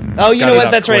layout. And Oh, you got know it what?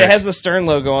 up That's right. quick. It has the Stern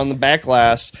logo on the back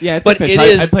glass. Yeah, it's but official. it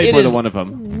is. I played it more is than one of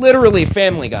them. Literally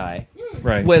Family Guy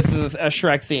right with a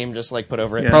Shrek theme just like put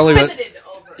over it. Probably,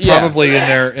 Yeah. probably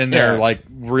in their Yeah. like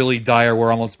really dire,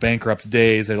 we're almost bankrupt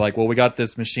days. They're like, well, we got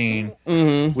this machine.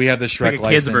 Mm-hmm. We have the Shrek Like a kid's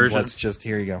license. version. Let's just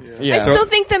here you go. Yeah. I still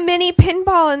think the mini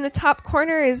pinball in the top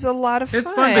corner is a lot of fun.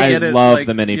 It's fun to I get it, love like,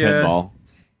 the mini yeah. pinball.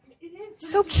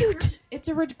 So cute. It's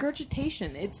a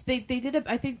regurgitation. It's they did a,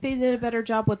 I think they did a better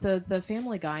job with the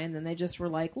Family Guy, and then they just were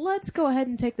like, let's go ahead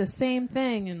and take the same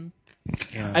thing and.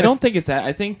 I don't think it's that.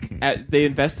 I think they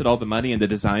invested all the money in the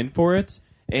design for it,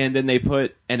 and then they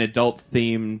put an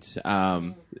adult-themed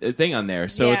thing on there.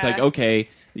 So it's Yeah. like, okay,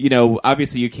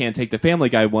 obviously you can't take the Family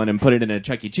Guy one and put it in a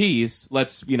Chuck E. Cheese.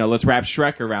 Let's wrap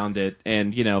Shrek around it,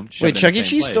 and shove Wait, it in Chuck the E. same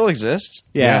Cheese place. still exists?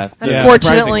 Yeah.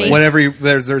 Unfortunately. Whenever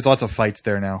there's lots of fights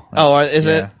there now. Oh, is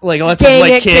Yeah. it like lots Gang of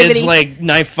like activity. kids like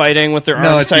knife fighting with their No,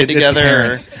 arms it's tied the together?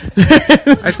 parents.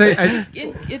 I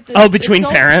say Between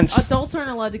parents? Adults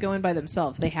aren't allowed to go in by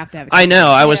themselves. They have to have. I know.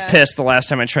 I was Yeah. pissed the last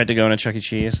time I tried to go in a Chuck E.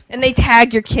 Cheese. And they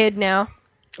tag your kid now.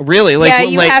 Really? Like, Yeah,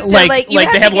 you have to, like, you they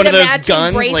have to have one get of a those matching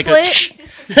guns, like a. bracelet.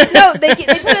 No, they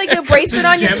put like a bracelet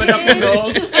on your Jam kid, it up the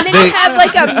nose. and then you have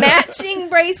like a matching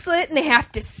bracelet, and they have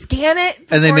to scan it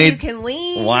before And they made- you can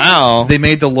leave. Wow. They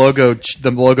made the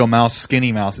logo mouse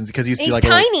skinny mouse because he used to be He's like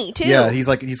tiny, a, too. Yeah, he's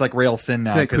like rail thin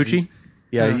now. Is that 'cause he- Coochie?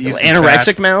 Yeah, he used to be Anorexic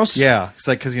fat. mouse? Yeah, it's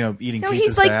like because eating No, pizza's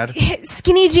he's like bad.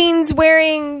 skinny jeans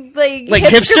wearing like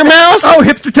hipster mouse? Oh,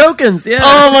 hipster tokens. Yeah.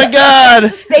 Oh my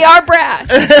god. They are brass.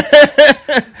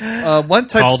 One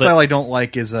type of Called style I don't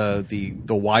like is the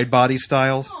wide body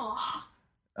styles.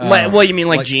 What you mean,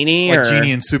 like Genie? Like or?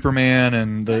 Genie and Superman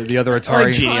and the other Atari.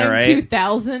 Like Genie, Time right?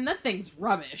 2000. That thing's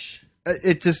rubbish.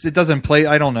 It doesn't play.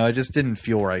 I don't know. It just didn't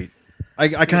feel right.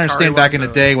 I can understand back in the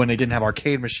day when they didn't have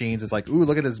arcade machines. It's like, ooh,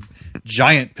 look at this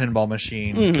giant pinball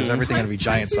machine because everything had to be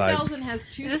giant sized. 2000 has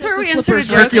two Is this sets where of we insert a flippers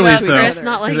joke Hercules, about though. Chris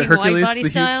not Is it liking Hercules, wide body the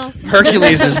huge- styles?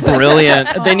 Hercules is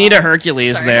brilliant. They need a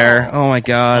Hercules Sorry. there. Oh my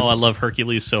god. Oh, I love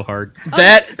Hercules so hard.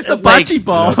 That It's a like, bocce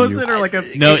ball, love isn't you. it? Or like a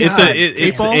No, it's God. it's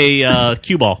Eight ball? a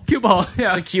cue ball. cue ball.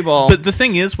 Yeah. a cue ball. But the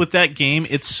thing is, with that game,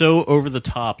 it's so over the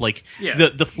top. Like Yeah.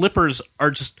 the flippers are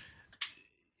just.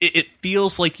 it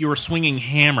feels like you're swinging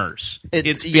hammers.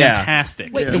 It's yeah.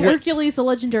 fantastic. Wait, the Hercules, the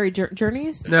Legendary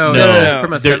Journeys? No,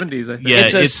 from the 70s. I think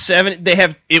it's a 7. They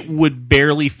have. It would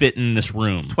barely fit in this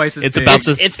room. It's twice as it's big. about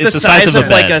It's the size of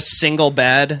like a single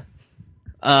bed.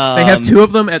 They have 2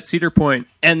 of them at Cedar Point,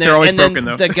 and they're always and then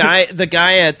broken though. the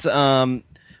guy at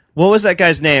what was that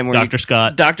guy's name? Dr.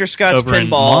 Scott. Dr. Scott's over Pinball in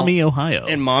Maumee, Ohio.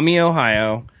 In Maumee,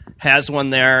 Ohio, has one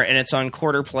there, and it's on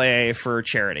quarter play for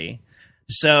charity.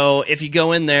 So if you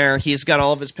go in there, he's got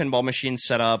all of his pinball machines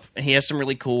set up, and he has some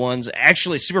really cool ones.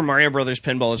 Actually, Super Mario Brothers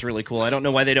Pinball is really cool. I don't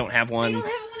know why they don't have one. They don't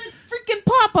have one at freaking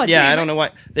Papa. Yeah, I don't know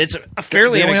why. It's a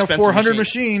fairly They only have inexpensive 400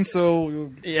 machine. machines,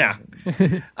 so Yeah.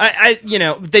 I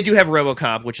they do have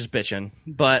RoboCop, which is bitchin',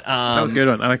 but that was a good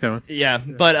one. I like that one. Yeah,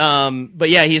 but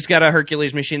yeah, he's got a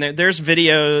Hercules machine there. There's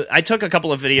video. I took a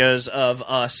couple of videos of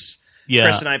us,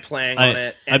 Chris and I playing on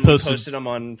it, and posted them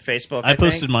on Facebook. I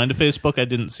posted mine to Facebook. I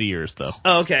didn't see yours though.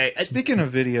 Oh, okay. Speaking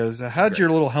of videos, how'd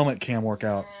your little helmet cam work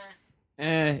out?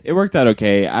 It worked out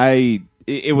okay.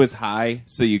 It was high,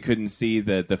 so you couldn't see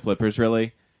the flippers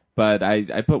really, but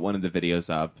I put one of the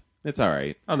videos up. It's all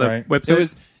right. On the website? It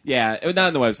was it was not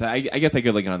on the website. I guess I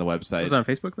could link it on the website. Was it on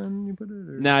Facebook then? You put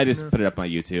it? No, I just put it up on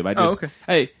YouTube.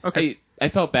 Okay. I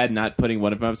felt bad not putting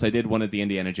one of them up, so I did one of the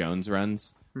Indiana Jones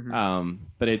runs. Mm-hmm.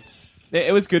 But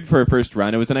it was good for a first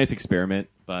run. It was a nice experiment,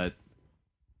 but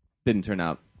didn't turn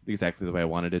out exactly the way I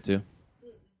wanted it to.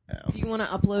 Do you want to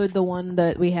upload the one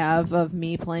that we have of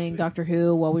me playing Doctor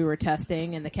Who while we were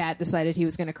testing, and the cat decided he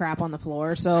was going to crap on the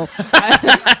floor? So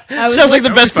I was sounds like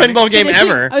the best pinball game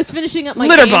ever. I was finishing up my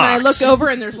Litter game, and I box. look over,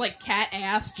 and there's like cat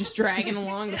ass just dragging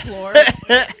along the floor.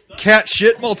 Cat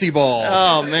shit multiball.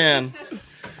 Oh man,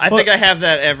 I think I have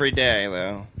that every day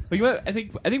though. But you know what? I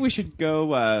think we should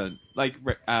go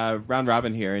round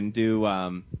robin here and do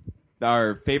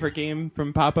our favorite game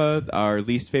from Papa, our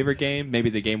least favorite game, maybe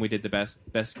the game we did the best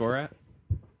score at.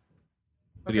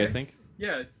 What do you guys think?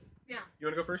 Yeah. You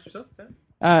want to go first yourself, Ted?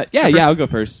 Yeah, I'll go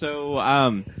first. So,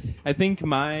 I think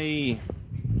my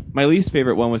least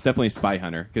favorite one was definitely Spy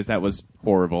Hunter because that was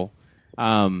horrible.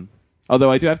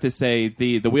 Although I do have to say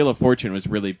the Wheel of Fortune was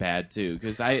really bad too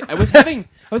because I was having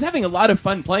a lot of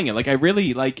fun playing it. Like I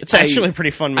really like. It's actually a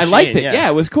pretty fun machine. I liked it. Yeah,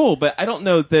 it was cool. But I don't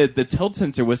know the tilt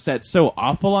sensor was set so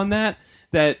awful on that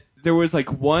there was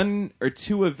like 1 or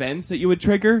 2 events that you would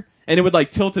trigger. And it would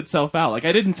like tilt itself out. Like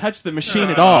I didn't touch the machine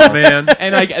at all, man.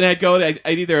 And I'd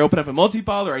either open up a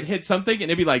multi-ball or I'd hit something, and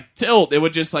it'd be like tilt. It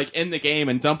would just like end the game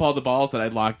and dump all the balls that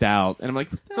I'd locked out. And I'm like,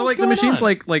 so like the machine's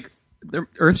like the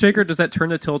Earthshaker. Does that turn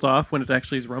the tilt off when it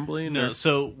actually is rumbling? No. Or?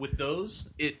 So with those,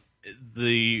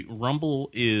 the rumble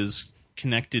is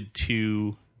connected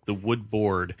to the wood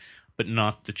board, but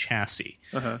not the chassis.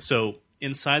 So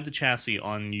inside the chassis,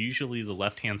 on usually the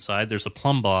left-hand side, there's a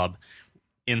plumb bob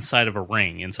inside of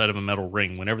a metal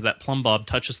ring. Whenever that plumb bob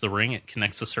touches the ring, it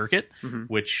connects the circuit,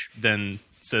 which then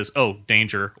says, oh,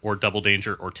 danger, or double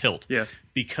danger, or tilt. Yeah.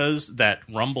 Because that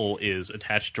rumble is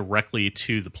attached directly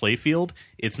to the playfield,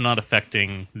 it's not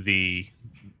affecting the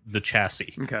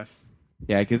chassis. Okay.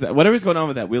 Yeah, because whatever's going on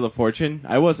with that Wheel of Fortune,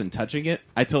 I wasn't touching it.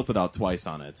 I tilted out twice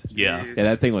on it. Yeah. Yeah,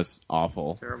 that thing was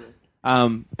awful. Terrible.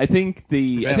 I think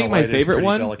my favorite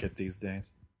one. Delicate these days.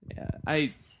 Yeah,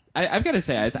 I've got to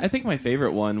say, I think my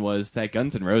favorite one was that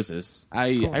Guns N' Roses.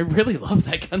 I really love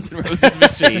that Guns N' Roses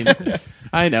machine.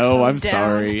 I know, I'm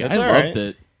sorry. That's I all loved right.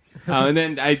 it. And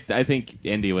then I think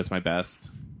Indy was my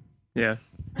best. Yeah.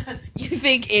 You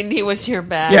think Indy was your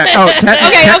best?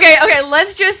 Yeah. Okay.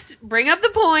 Let's just bring up the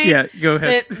point. Yeah, go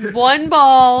ahead. That one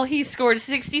ball, he scored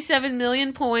 67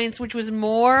 million points, which was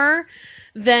more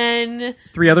than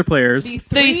 3 other players. the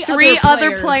three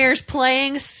other players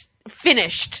playing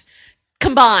finished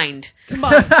combined.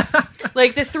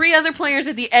 Like the 3 other players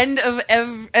at the end of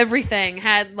everything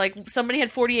had like somebody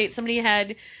had 48, somebody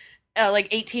had like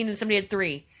 18, and somebody had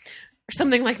 3. Or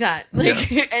something like that.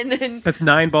 Like, and then that's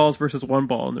 9 balls versus 1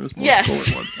 ball, and there was more Yes.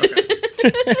 forward one.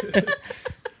 Okay.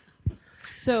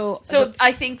 So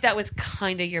I think that was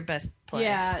kind of your best play.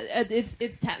 Yeah,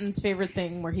 it's Tatton's favorite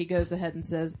thing where he goes ahead and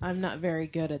says, "I'm not very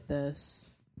good at this,"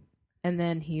 and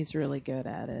then he's really good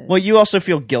at it. Well, you also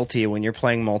feel guilty when you're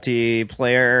playing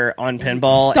multiplayer on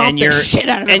pinball, stomp and the shit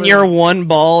out of your everyone. one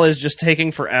ball is just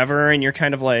taking forever, and you're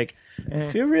kind of like, I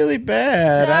feel really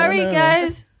bad. I Sorry, don't know.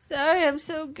 guys. Sorry, I'm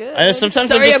so good. I know, sometimes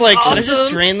Sorry, I'm just like, should I awesome.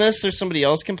 just drain this so somebody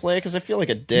else can play? Because I feel like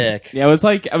a dick. Yeah, I was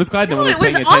glad no one was it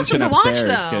was paying awesome attention to watch, upstairs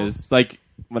though. because like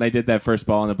when I did that first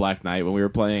ball on the Black Knight when we were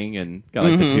playing and got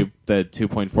like the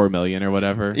 2.4 million or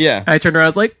whatever. Yeah. I turned around. I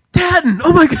was like, Tatton!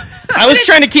 Oh my god! I was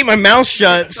trying to keep my mouth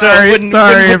shut so I wouldn't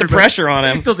put the pressure on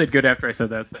him. He still did good after I said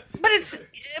that. So. But it's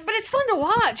fun to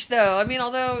watch, though. I mean,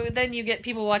 although then you get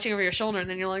people watching over your shoulder, and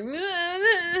then you're like,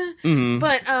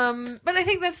 but I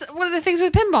think that's one of the things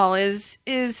with pinball is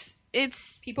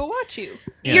it's people watch you.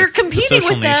 Yeah, you're it's the competing social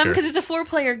with them nature. because it's a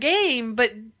 4-player game,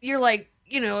 but you're like,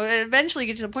 eventually you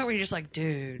get to the point where you're just like,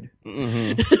 dude.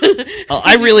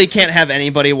 I really can't have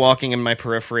anybody walking in my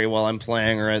periphery while I'm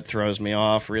playing, or it throws me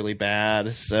off really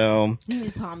bad. So You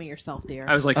need to Tommy yourself, dear.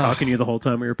 I was like talking to you the whole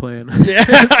time we were playing. Yeah,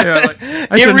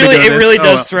 it really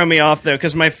does throw me off though,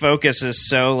 because my focus is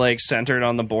so like centered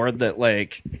on the board that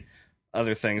like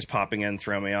other things popping in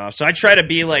throw me off. So I try to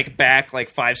be like back like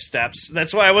 5 steps.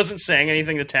 That's why I wasn't saying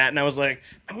anything to Tat, and I was like,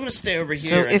 I'm going to stay over here.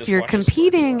 So and if just you're watch this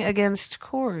competing against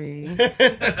Corey,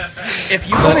 if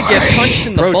you want to get punched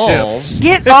in the balls,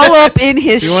 get all up in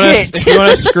his If you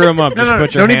want to screw him up, just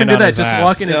put your don't hand even do on that. his Just ass.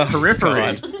 walk in his Oh, periphery.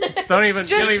 God. You don't even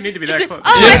need to be that close.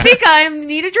 I think I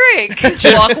need a drink.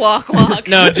 Walk.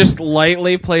 No, just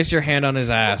lightly place your hand on his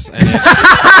ass. And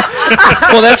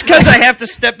well, that's because I have to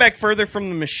step back further from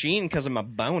the machine because I'm a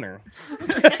boner.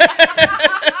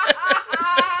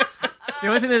 The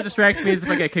only thing that distracts me is if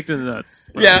I get kicked in the nuts.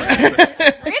 Yeah.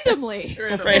 Randomly.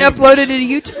 And uploaded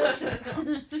it to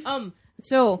YouTube.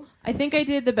 So I think I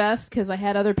did the best because I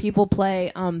had other people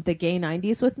play the gay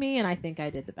 90s with me, and I think I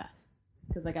did the best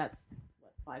because I got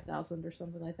 5,000 or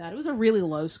something like that. It was a really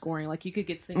low scoring, like you could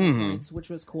get single points, which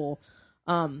was cool.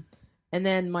 And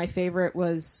then my favorite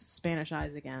was Spanish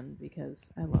Eyes again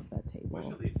because I love that table. What's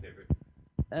your least favorite?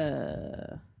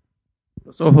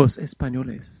 Los ojos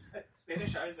españoles.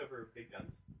 Spanish Eyes over Big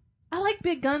Guns. I like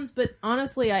Big Guns, but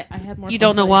honestly, I had more. You fun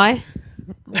don't know playing.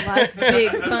 why? I like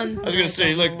Big Guns. I was going to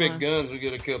say, you like big guns. We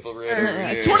get a couple right over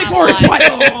here. 24 to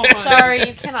 12. Sorry,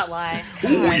 you cannot lie.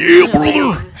 Oh yeah,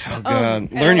 brother. Oh,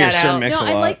 God. Learn your Sir Mix No, a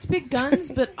lot. I liked Big Guns,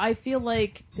 but I feel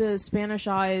like the Spanish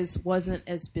Eyes wasn't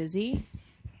as busy.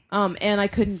 And I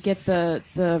couldn't get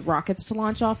the rockets to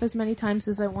launch off as many times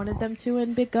as I wanted them to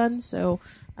in Big Guns, so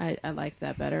I liked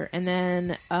that better. And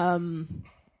then,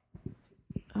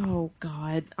 oh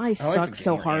god, I suck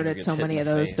so hard at so many of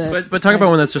those. But talk about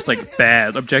one that's just like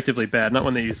bad, objectively bad, not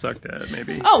one that you sucked at,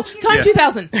 maybe. Oh, Time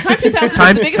 2000. Time 2000 is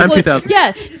the biggest Time 2000.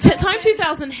 Yeah, Time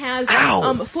 2000 has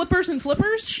flippers and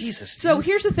flippers. Jesus. So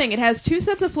here's the thing: it has 2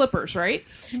 sets of flippers, right?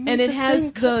 And it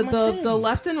has the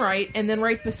left and right, and then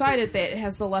right beside it, it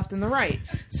has the left and the right.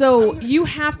 So you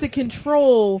have to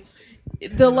control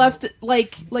the left,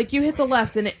 like you hit the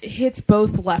left and it hits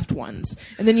both left ones,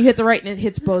 and then you hit the right and it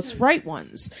hits both right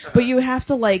ones. But you have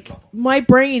to my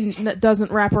brain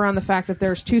doesn't wrap around the fact that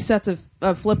there's 2 sets of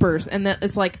flippers, and that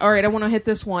it's like, all right, I want to hit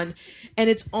this one, and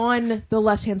it's on the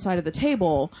left hand side of the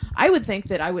table. I would think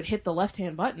that I would hit the left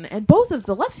hand button, and both of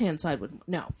the left hand side would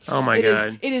no. Oh my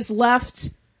god! It is left,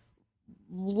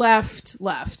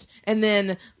 and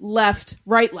then left,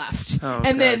 right, left,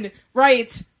 and then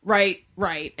right,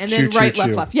 and then right,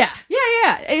 left. Yeah.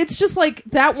 It's just like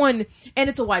that one, and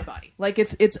it's a wide body. Like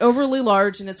it's overly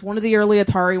large, and it's one of the early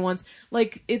Atari ones.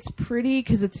 Like it's pretty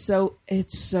because it's so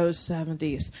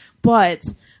 70s,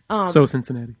 but so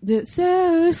Cincinnati.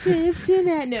 So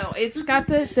Cincinnati. No, it's got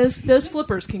those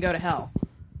flippers can go to hell. All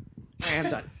right, I'm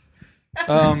done.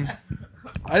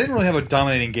 I didn't really have a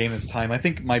dominating game this time. I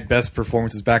think my best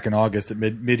performance was back in August at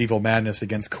Medieval Madness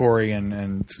against Corey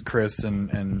and Chris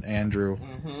and Andrew.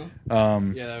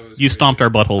 You stomped our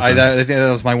buttholes. I think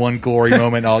that was my one glory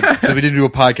moment. So we didn't do a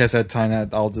podcast at that time.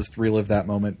 I'll just relive that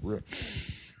moment.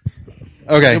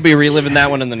 Okay. You'll be reliving that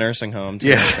one in the nursing home, too.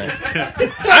 Yeah.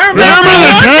 I remember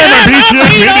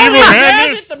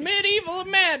the Medieval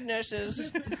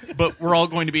Madnesses. But we're all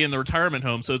going to be in the retirement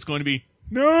home, so it's going to be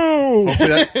no.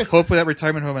 Hopefully that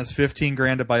retirement home has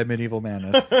 $15,000 to buy a Medieval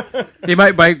Madness. They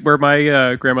might buy where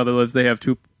my grandmother lives. They have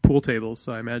 2 pool tables,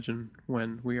 so I imagine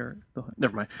when we are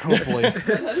never mind. Hopefully,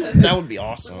 that would be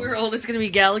awesome. We're old. It's going to be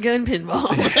Galaga and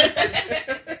pinball.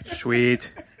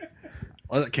 Sweet.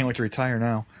 Well, I can't wait to retire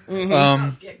now.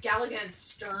 Galaga and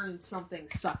Stern something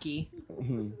sucky.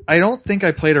 I don't think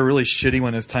I played a really shitty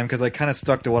one this time because I kind of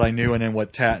stuck to what I knew, and then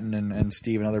what Tatton and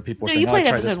Steve and other people were saying. You played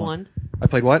try episode this one. 1. I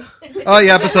played what? Oh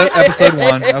yeah, episode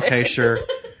 1. Okay, sure.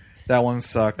 That one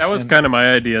sucked. That was kind of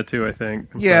my idea too, I think.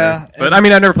 Yeah, but I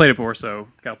mean, I've never played it before, so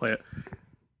gotta play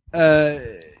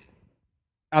it.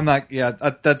 I'm not. Yeah,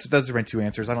 those are my 2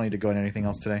 answers. I don't need to go into anything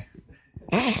else today.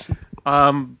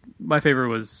 My favorite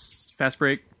was Fast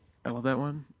Break. I love that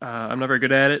one. I'm not very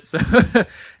good at it, so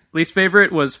Least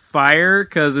favorite was Fire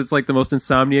because it's like the most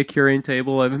insomnia curing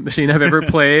machine I've ever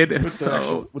played. With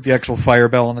the actual fire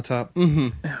bell on the top. Mm-hmm.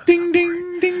 Ding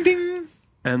ding ding ding.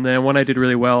 And then one I did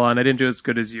really well on. I didn't do as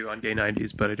good as you on Gay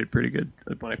 90s, but I did pretty good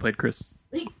when I played Chris.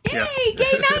 Hey,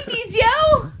 Gay 90s,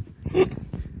 yo!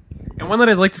 And one that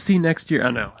I'd like to see next year. Oh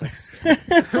no, that's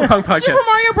wrong podcast. Super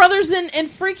Mario Brothers and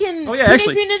freaking Teenage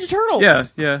Mutant Ninja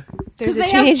Turtles. Yeah. There's a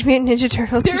Teenage Mutant Ninja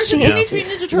Turtles There's a machine. Teenage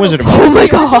Mutant Ninja Turtles. Oh my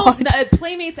god!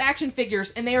 Playmates action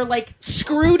figures, and they are like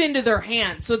screwed into their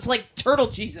hands, so it's like turtle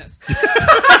Jesus.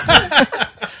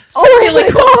 Oh really my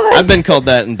cool. god! I've been called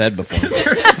that in bed before.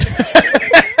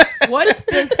 What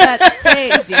does that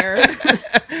say, dear?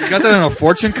 You got that in a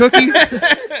fortune cookie?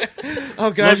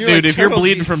 Oh god, Look, dude, if you're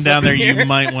bleeding from down there, you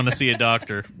might want to see a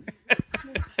doctor.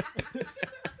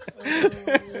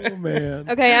 Oh man.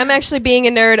 Okay, I'm actually being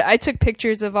a nerd. I took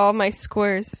pictures of all my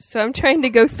scores, so I'm trying to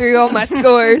go through all my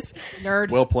scores.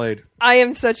 Nerd. Well played. I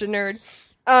am such a nerd.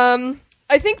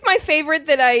 I think my favorite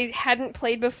that I hadn't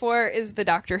played before is the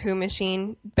Doctor Who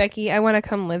machine. Becky, I want to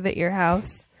come live at your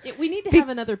house. We need to have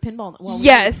another pinball. Well,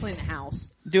 Yes. we need to clean the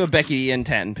house. Do a Becky and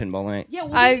Tatton pinball night. Yeah,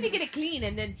 we need to get it clean,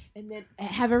 and then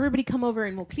have everybody come over,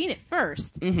 and we'll clean it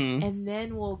 1st, Mhm. and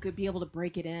then we'll be able to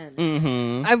break it in.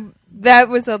 Mm-hmm. That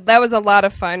was a lot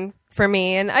of fun for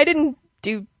me, and I didn't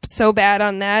do so bad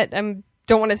on that. I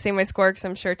don't want to say my score because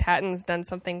I'm sure Tatton's done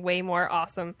something way more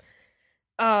awesome.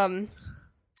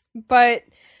 But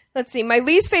let's see. My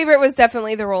least favorite was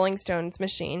definitely the Rolling Stones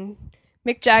machine.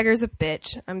 Mick Jagger's a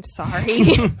bitch. I'm sorry.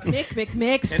 Mick,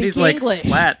 speak And he's like English.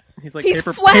 flat. He's like He's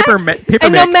paper flat, paper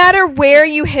and no Mick. matter where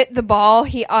you hit the ball,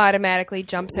 he automatically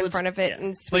jumps in front of it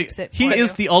and sweeps it. He for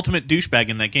is you. the ultimate douchebag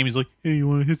in that game. He's like, "Hey, you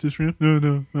want to hit this ramp? No,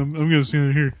 I'm going to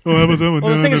stand here. Oh, how about that one?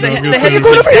 Well, the No, thing no, is, no, they I'm gonna had to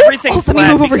stand put here." everything let me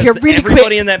flat move over because here really everybody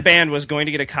quick. in that band was going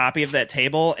to get a copy of that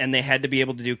table, and they had to be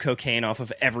able to do cocaine off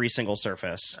of every single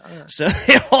surface. So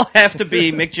they all have to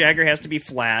be. Mick Jagger has to be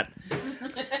flat.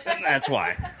 That's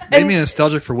why. Made me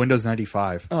nostalgic for Windows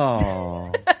 95.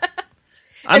 Oh.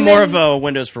 I'm And more then- of a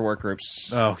Windows for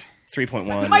Workgroups. Oh.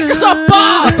 3.1. Microsoft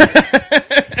Bob!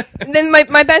 And then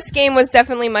my best game was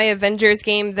definitely my Avengers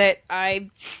game that I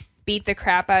beat the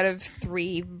crap out of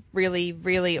 3 really,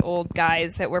 really old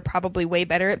guys that were probably way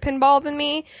better at pinball than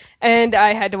me. And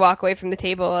I had to walk away from the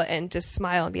table and just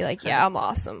smile and be like, yeah, I'm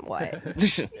awesome. What?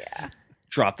 Yeah.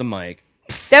 Drop the mic.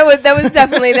 That was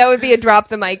definitely, that would be a drop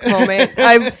the mic moment.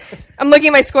 I'm looking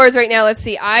at my scores right now. Let's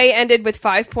see. I ended with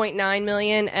 5.9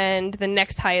 million and the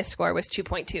next highest score was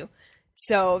 2.2.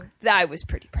 So I was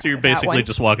pretty proud So you're of that basically one.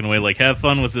 just walking away like, have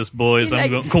fun with this, boys. Be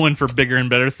I'm like- going for bigger and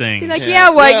better things. Be like, yeah,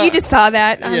 what? Yeah. You just saw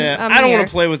that. I'm I don't here. want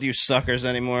to play with you suckers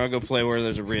anymore. I'll go play where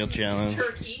there's a real challenge.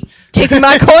 Taking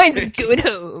my coins and going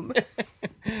home.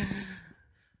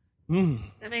 Is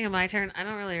that making my turn? I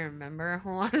don't really remember a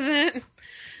whole lot of it.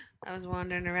 I was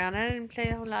wandering around. I didn't play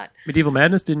a whole lot. Medieval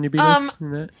Madness, didn't you beat us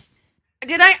in that?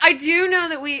 Did I do know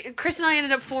that Chris and I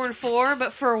ended up 4-4,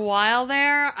 but for a while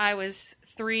there, I was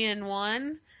 3-1,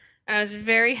 and I was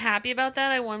very happy about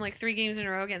that. I won like 3 games in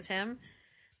a row against him,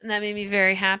 and that made me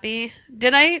very happy.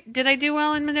 Did I do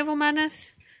well in Medieval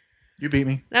Madness? You beat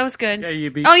me. That was good. Yeah, you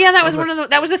beat. Oh yeah, that was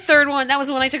that was the third one. That was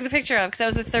the one I took the picture of because that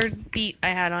was the third beat I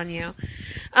had on you.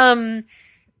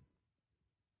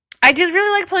 I did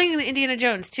really like playing Indiana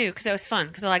Jones too because that was fun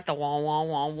because I like the wah wah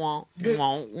wah wah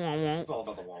wah wah wah. It's all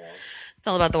about the wah wah. It's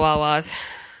all about the wah wahs.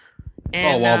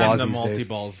 And And the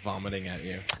multi-balls vomiting at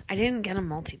you. I didn't get a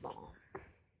multi-ball.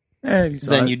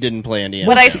 Then you didn't play Indiana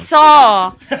But I Jones.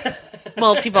 saw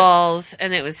multi-balls,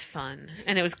 and it was fun,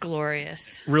 and it was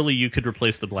glorious. Really, you could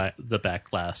replace the back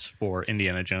glass for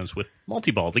Indiana Jones with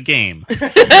multiball, the game.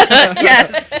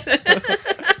 Yes.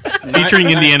 Featuring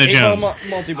Indiana Jones.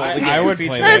 Multi-ball. I would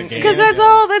play That's that game. because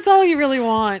that's all you really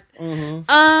want.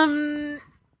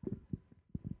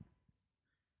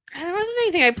 There wasn't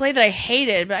anything I played that I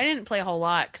hated, but I didn't play a whole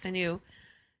lot because I knew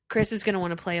Chris was going to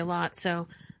want to play a lot, so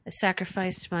I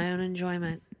sacrificed my own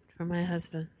enjoyment for my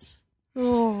husband's.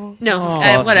 Oh. No,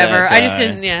 Fuck whatever. that I just guy.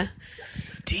 didn't. Yeah.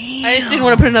 I just didn't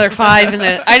want to put another 5 in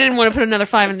the. I didn't want to put another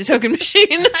 5 in the token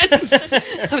machine.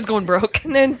 I was going broke.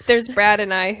 And then there's Brad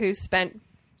and I who spent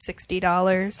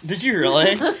 $60. Did you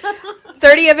really?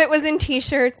 30 of it was in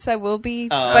T-shirts. I will be,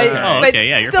 but, okay. Oh, but okay,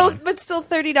 yeah, you're still, fine. but still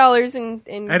 $30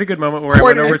 in I had a good moment where I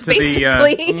went over quarters, to the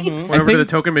basically. went over to the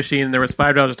token machine. And there was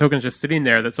 $5 of tokens just sitting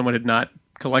there that someone had not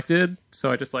collected.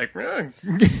 So I just like,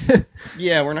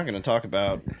 Yeah, we're not going to talk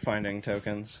about finding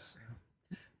tokens.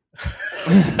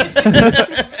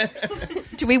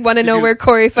 Do we want to know where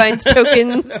Corey finds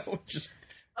tokens? No, just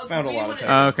Found a lot of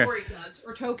Oh, tokens. okay.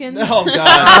 For tokens. Oh God,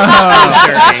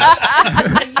 that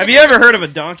was dirty. Have you ever heard of a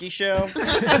donkey show?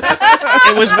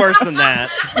 It was worse than that.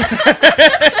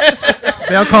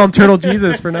 They all call him Turtle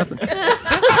Jesus for nothing. I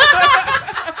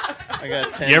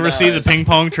got $10. You ever see the ping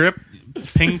pong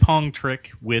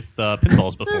trick with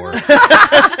pinballs before?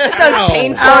 That sounds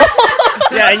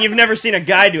painful. Yeah, and you've never seen a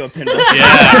guy do a pinball.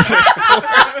 Yeah.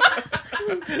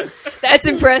 That's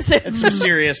impressive. That's some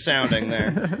serious sounding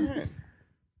there.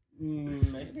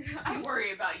 I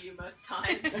worry about you most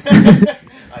times.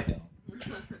 I don't.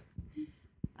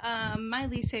 My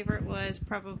least favorite was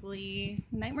probably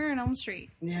Nightmare on Elm Street.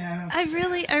 Yeah. I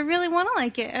really want to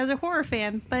like it as a horror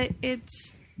fan, but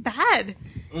it's bad.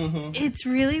 Mm-hmm. It's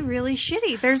really, really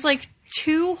shitty. There's like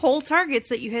 2 whole targets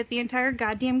that you hit the entire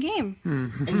goddamn game.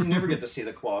 And you never get to see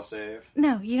the claw save.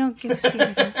 No, you don't get to see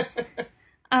anything.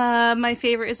 My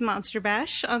favorite is Monster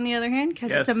Bash, on the other hand,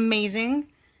 because Yes. it's amazing.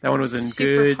 That one was in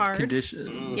Super good hard.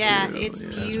 condition. Yeah, too. it's Yeah.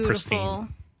 beautiful.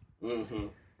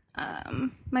 Mm-hmm.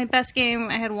 My best game,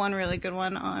 I had one really good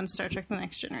one on Star Trek The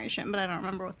Next Generation, but I don't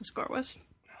remember what the score was.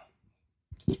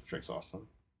 Trick's awesome.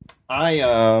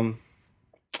 I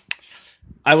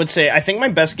would say I think my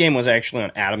best game was actually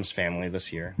on Addams Family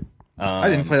this year. I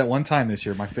didn't play that one time this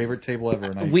year. My favorite table ever.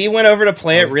 And We went over to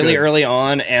play it really good. early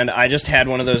on, and I just had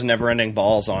one of those never-ending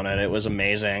balls on it. It was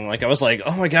amazing. Like I was like,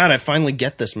 "Oh my god, I finally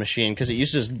get this machine," because it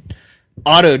used to just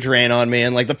auto drain on me,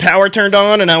 and like the power turned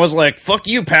on, and I was like, "Fuck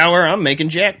you, power! I'm making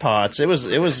jackpots." It was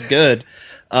good.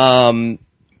 Did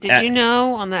you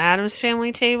know on the Addams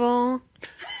Family table?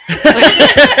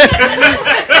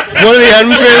 One of the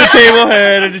Addams Family table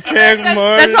had an attack from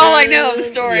Mars. That's all I know of the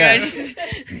story. Yeah. I just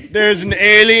There's an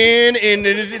alien in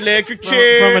the electric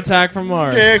chair. From Attack from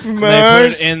Mars. Attack from They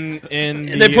Mars. put it in.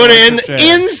 They put it electric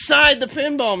chair. inside the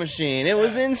pinball machine. It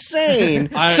was insane.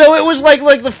 I- So it was like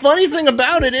the funny thing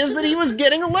about it is that he was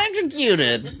getting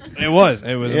electrocuted. It was.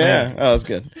 Yeah, amazing. that was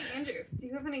good. Andrew, do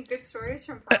you have any good stories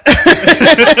from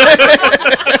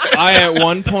I at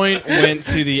one point went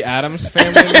to the Addams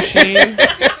Family machine,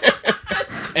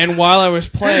 and while I was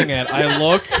playing it, I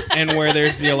looked, and where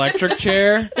there's the electric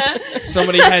chair,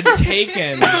 somebody had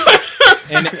taken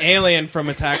an alien from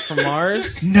Attack from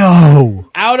Mars No.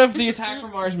 out of the Attack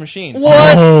from Mars machine.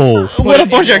 What? Oh. Put What it a in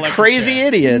bunch the of electric crazy chair.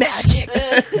 idiots.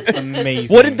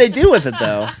 Amazing. What did they do with it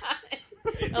though?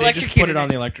 They just put it on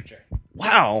the electric chair.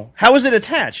 Wow. How was it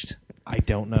attached? I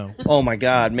don't know. Oh my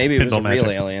god, maybe it was a Pinball real magic.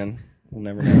 Alien. We'll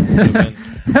never know.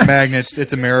 Magnets.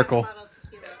 It's a miracle. How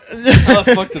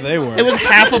the fuck do they work? It was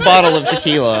half a bottle of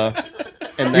tequila.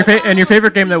 And And your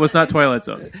favorite game that was not Twilight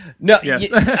Zone? No, Yes.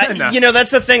 No. you know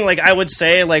that's the thing. Like I would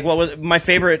say, like what was my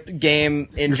favorite game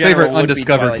in Your general favorite would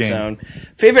undiscovered be Twilight game. Zone.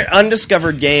 Favorite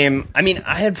undiscovered game. I mean,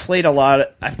 I've played a lot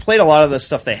of the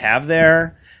stuff they have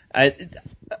there.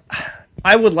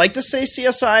 I would like to say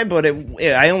CSI, but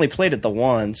I only played it the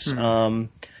once.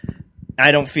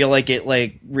 I don't feel like it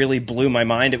like really blew my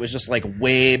mind. It was just like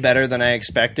way better than I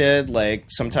expected. Like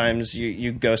sometimes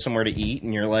you go somewhere to eat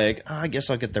and you're like, oh, I guess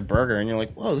I'll get their burger, and you're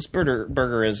like, whoa, this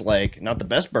burger is like not the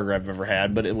best burger I've ever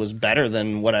had, but it was better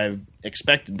than what I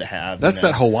expected to have. That's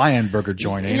that Hawaiian burger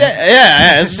joint, ain't it?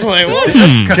 Yeah. It's like what?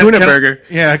 Kahuna Burger.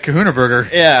 Yeah, Kahuna Burger.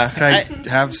 Yeah. Can I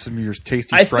have some of your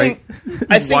tasty I Sprite?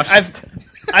 think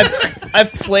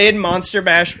I've played Monster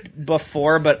Bash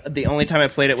before, but the only time I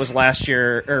played it was last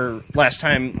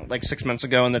time, like 6 months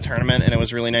ago in the tournament, and it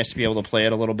was really nice to be able to play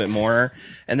it a little bit more.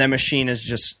 And that machine is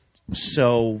just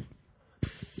so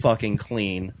fucking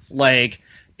clean. Like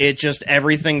it just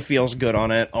everything feels good on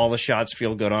it. All the shots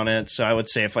feel good on it. So I would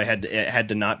say if it had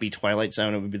to not be Twilight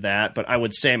Zone, it would be that. But I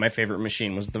would say my favorite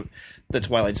machine was the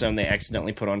Twilight Zone they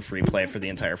accidentally put on free play for the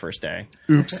entire first day.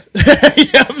 Oops.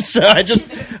 Yep. So I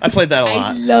played that a lot.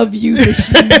 I love you,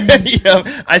 machine. Yep.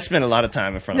 I spent a lot of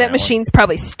time in front of That machine's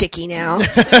probably sticky now.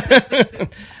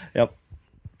 Yep.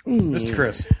 Mr.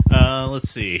 Chris. Let's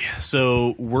see.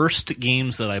 So, worst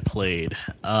games that I played.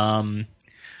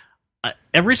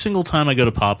 Every single time I go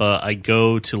to Papa, I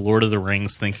go to Lord of the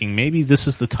Rings thinking maybe this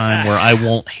is the time where I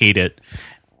won't hate it.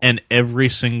 And every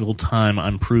single time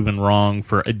I'm proven wrong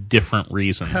for a different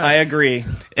reason. I agree.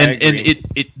 And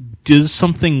it does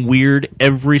something weird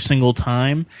every single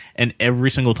time, and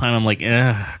every single time I'm like,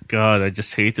 God, I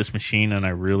just hate this machine, and I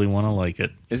really want to like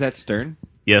it. Is that Stern?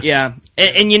 Yes. Yeah,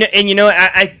 and you know,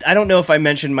 I don't know if I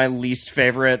mentioned my least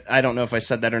favorite. I don't know if I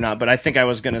said that or not, but I think I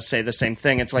was going to say the same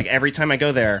thing. It's like every time I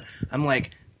go there, I'm like,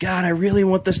 God, I really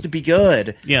want this to be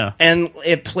good. Yeah. And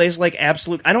it plays like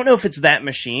absolute... I don't know if it's that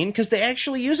machine, because they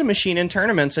actually use a machine in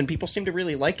tournaments, and people seem to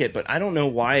really like it, but I don't know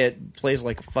why it plays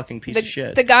like a fucking piece of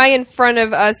shit. The guy in front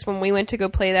of us, when we went to go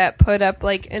play that, put up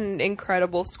like an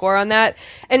incredible score on that.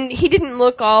 And he didn't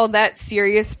look all that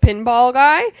serious pinball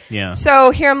guy. Yeah. So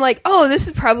here I'm like, oh, this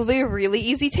is probably a really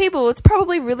easy table. It's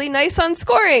probably really nice on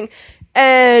scoring.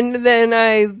 And then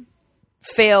I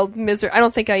failed miserably. I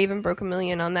don't think I even broke $1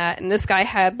 million on that. And this guy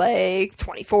had like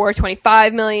 24,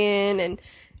 25 million. And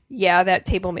yeah, that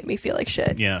table made me feel like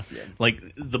shit. Yeah. Like,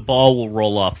 the ball will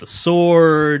roll off the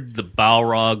sword, the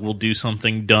Balrog will do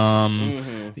something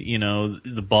dumb, you know,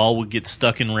 the ball would get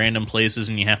stuck in random places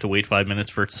and you have to wait 5 minutes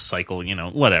for it to cycle, you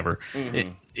know, whatever.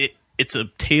 It's a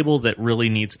table that really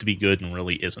needs to be good and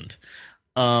really isn't.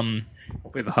 Hopefully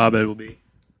the Hobbit will be...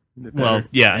 Well,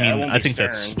 yeah, I mean, it I won't think be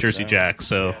that's Stern, Jersey so, Jack,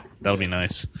 so that'll be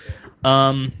nice.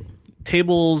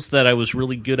 Tables that I was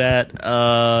really good at,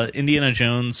 Indiana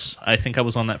Jones, I think I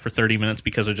was on that for 30 minutes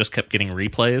because I just kept getting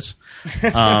replays.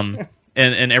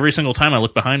 And every single time I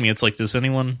look behind me, it's like, does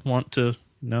anyone want to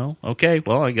know? Okay,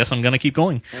 well, I guess I'm going to keep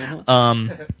going.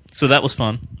 So that was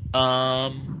fun.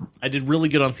 I did really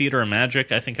good on Theater of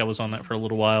Magic. I think I was on that for a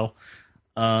little while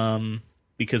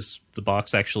because the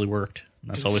box actually worked.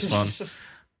 That's always fun.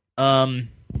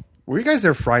 Were you guys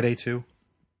there Friday too?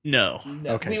 No.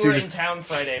 Okay, We so were you're in just town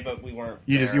Friday, but we weren't.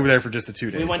 you were there for just the 2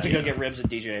 days. We went to then. go get ribs at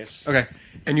DJ's. Okay.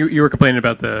 And you were complaining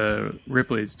about the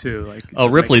Ripley's too, like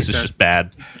Ripley's is just bad.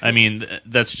 I mean,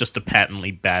 that's just a patently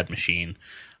bad machine.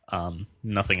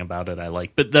 Nothing about it I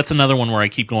like, but that's another one where I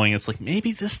keep going. It's like,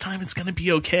 maybe this time it's going to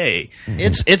be okay.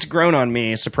 It's grown on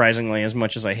me, surprisingly. As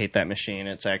much as I hate that machine,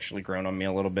 it's actually grown on me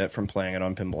a little bit from playing it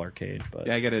on Pinball Arcade. But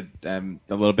Yeah, I got a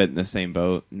little bit in the same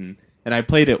boat, and I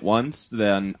played it once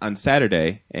then on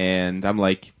Saturday, and I'm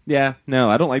like, yeah, no,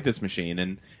 I don't like this machine.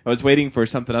 And I was waiting for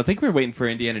something. I think we were waiting for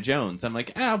Indiana Jones. I'm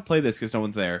like, I'll play this because no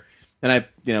one's there. Then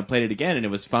I played it again, and it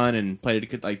was fun, and played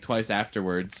it like twice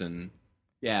afterwards. And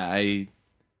yeah, I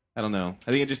don't know.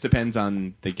 I think it just depends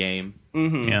on the game.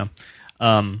 Yeah.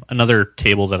 Another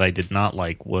table that I did not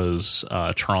like was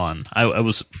Tron. I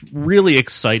was really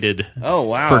excited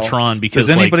for Tron because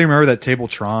does anybody remember that table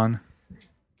Tron?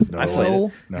 No. I played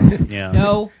it. No. Yeah.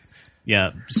 No.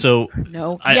 Yeah. So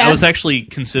No. I was actually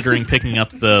considering picking up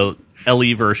the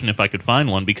LE version if I could find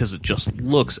one because it just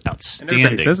looks outstanding. And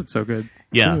everybody says it's so good.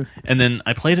 Yeah. Too. And then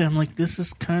I played it. I'm like, this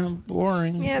is kind of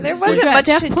boring. Yeah, there It's wasn't like-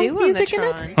 much to do on the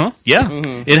Tron. Huh? Yeah.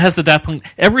 It has the Daft Punk.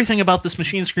 Everything about this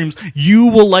machine screams, you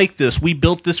will like this. We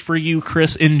built this for you,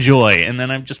 Chris. Enjoy. And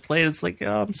then I've just played it. It's like,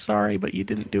 oh, I'm sorry, but you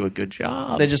didn't do a good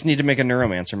job. They just need to make a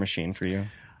Neuromancer machine for you.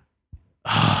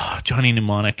 Johnny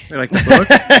Mnemonic. I like the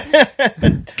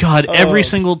book. God, every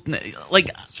single...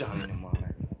 Like, Johnny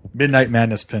Mnemonic. Midnight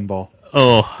Madness Pinball.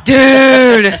 Oh.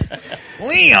 Dude!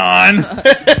 Leon!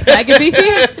 Faggot beefy?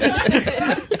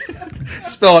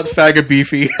 Spell it faggot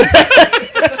beefy.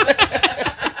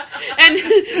 And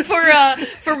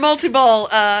for multiball,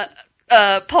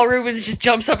 Paul Rubens just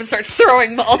jumps up and starts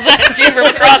throwing balls at you from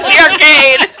across the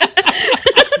arcade.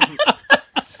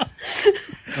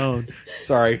 Oh,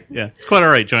 sorry. Yeah, it's quite all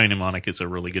right. Johnny Mnemonic is a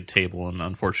really good table, and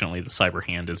unfortunately, the cyber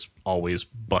hand is always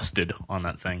busted on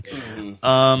that thing.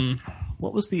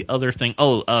 What was the other thing?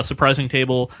 Oh, surprising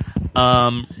table.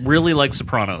 Really like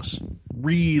Sopranos.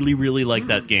 Really like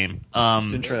that game.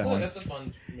 Didn't try that one. That's a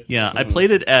fun. Yeah, I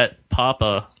played it at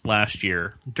Papa last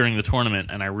year during the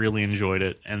tournament, and I really enjoyed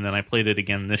it. And then I played it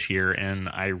again this year, and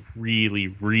I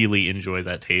really enjoyed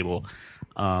that table.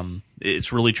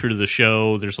 It's really true to the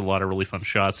show. There's a lot of really fun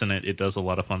shots in it. It does a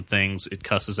lot of fun things. It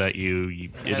cusses at you.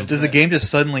 Does the game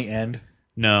just suddenly end?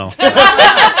 No.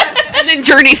 And then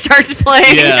Journey starts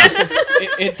playing. Yeah.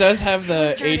 It does have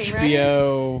the Journey,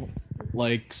 HBO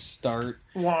like start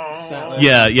sound.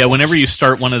 Yeah. Whenever you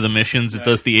start one of the missions, it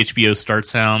does the HBO start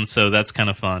sound, so that's kind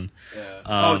of fun.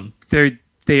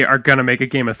 They are gonna make a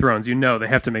Game of Thrones. You know they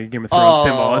have to make a Game of Thrones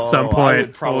pinball at some point. I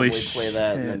would probably Holy play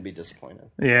that and then be disappointed.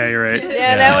 Yeah, you're right.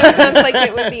 Yeah, that one sounds like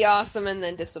it would be awesome and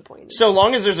then disappointing. So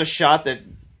long as there's a shot that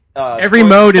every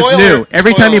mode is new.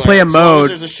 Every time you play a as long as mode,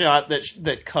 there's a shot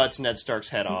that cuts Ned Stark's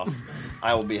head off,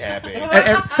 I will be happy.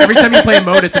 every time you play a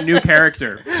mode, it's a new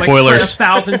character. Spoilers. Like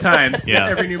 1,000 times. Yeah.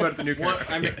 Every new mode is a new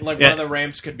character. I mean, like Yeah. one of the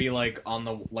ramps could be like on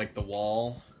the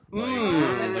wall.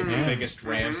 Like the biggest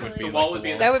ramp would be like the wall.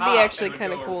 That would be actually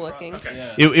kind of cool looking.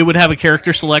 Yeah. It would have a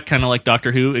character select, kind of like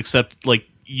Doctor Who, except like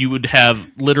you would have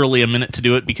literally a minute to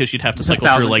do it because you'd have to cycle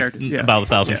through like about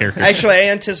 1,000 characters. Actually, I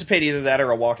anticipate either that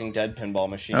or a Walking Dead pinball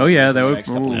machine. Oh yeah, that for the would. next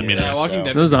couple of That'd be years, nice. Walking so.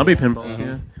 Dead Those zombie pinballs.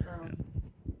 Yeah.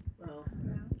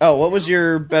 Oh, what was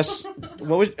your best?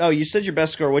 You said your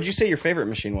best score. What'd you say your favorite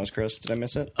machine was, Chris? Did I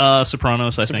miss it?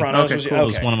 Sopranos, I think. Sopranos was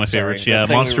one of my favorites. Sorry, Yeah, the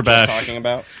thing Monster we were just Bash. talking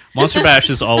about. Monster Bash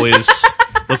is always.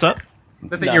 What's up?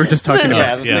 The thing you were just talking about.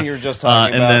 Yeah, the thing you were just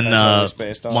talking about. And then that's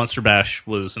based on. Monster Bash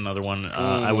was another one.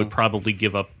 I would probably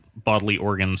give up bodily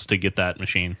organs to get that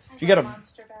machine. If you had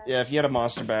a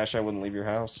Monster Bash, I wouldn't leave your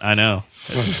house. I know.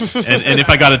 and if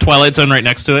I got a Twilight Zone right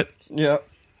next to it. Yep.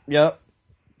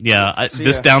 Yeah,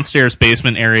 this downstairs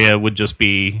basement area would just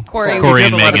be Corey and have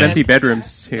a lot of Megan. empty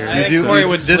bedrooms here. You do Corey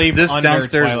would sleep this under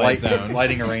downstairs Twilight Zone.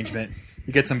 lighting arrangement.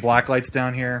 You get some black lights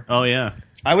down here. Oh yeah.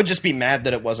 I would just be mad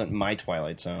that it wasn't my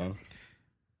Twilight Zone.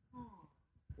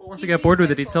 Well, once you got bored with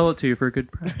it, he'd sell it to you for a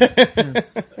good price.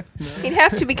 He'd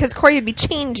have to because Corey would be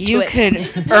chained to You it.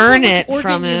 could earn it Organ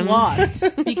from you him. lost.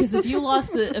 Because if you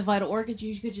lost a vital organ,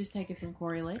 you could just take it from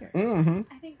Corey later. Mm-hmm.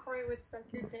 I think Corey would suck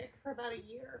your dick for about a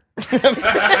year.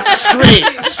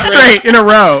 Straight in a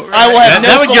row. I will have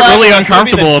That would get really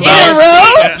uncomfortable about.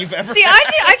 See,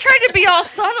 I tried to be all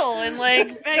subtle and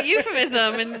like a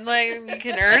euphemism, and like you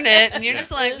can earn it, and you're just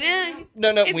like, No,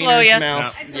 it'd blow Wiener's ya.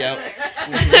 mouth. Yep.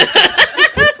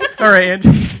 All right,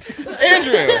 Andrew.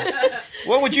 Andrew,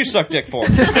 what would you suck dick for?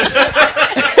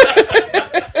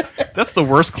 That's the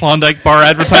worst Klondike bar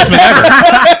advertisement ever.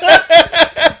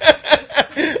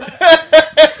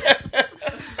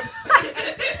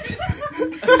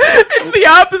 It's the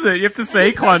opposite. You have to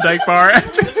say Klondike bar.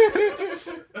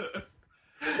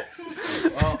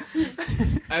 Well,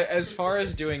 as far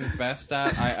as doing best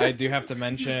at, I do have to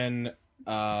mention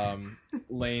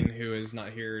Lane, who is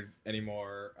not here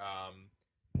anymore.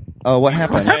 Oh, what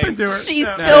happened? What happened to her? She's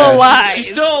still alive. She's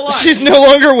still alive. She's no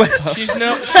longer with us. She's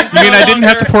no. She's You mean no I didn't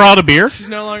have to longer- pour out a beer? She's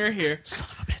no longer here. Son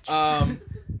of a bitch.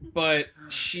 But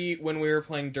when we were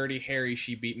playing Dirty Harry,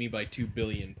 she beat me by 2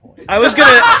 billion points. I was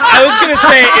gonna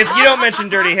say if you don't mention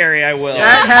Dirty Harry, I will.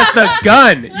 That has the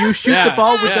gun. You shoot the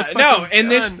ball with the fucking no, and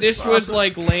gun. this was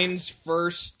like Lane's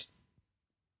first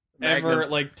ever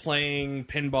Magnum. like playing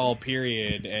pinball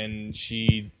period, and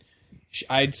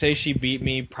I'd say she beat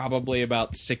me probably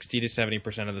about 60 to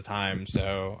 70% of the time.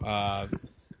 So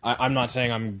I'm not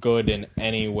saying I'm good in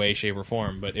any way, shape, or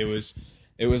form, but it was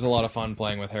a lot of fun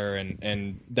playing with her,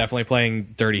 and definitely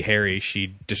playing Dirty Harry.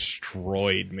 She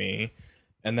destroyed me,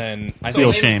 and then I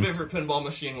feel think shame. favorite pinball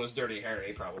machine was Dirty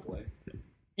Harry, probably.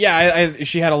 yeah,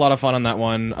 she had a lot of fun on that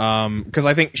one because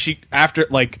I think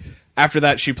after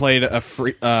that she played a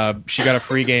free she got a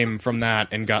free game from that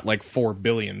and got like 4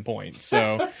 billion points.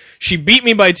 So she beat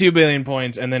me by 2 billion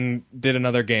points and then did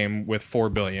another game with 4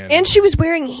 billion. And she was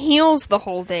wearing heels the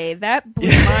whole day. That blew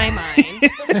my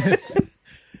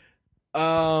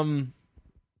mind.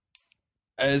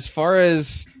 As far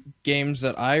as games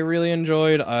that I really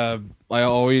enjoyed, I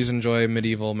always enjoy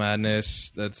Medieval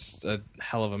Madness. That's a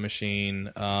hell of a machine.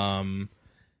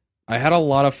 I had a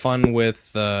lot of fun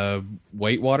with the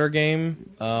Whitewater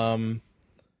game. And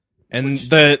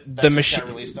the machine got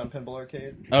released on Pinball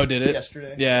Arcade. Oh, did it?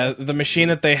 Yesterday. Yeah, the machine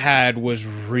that they had was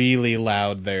really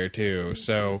loud there too.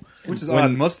 So Which is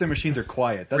odd. Most of their machines are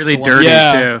quiet. That's Really the one dirty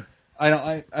too. I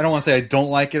don't want to say I don't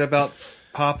like it about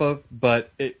Papa,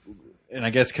 but and I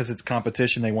guess because it's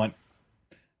competition, they want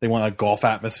a golf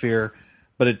atmosphere.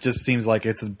 But it just seems like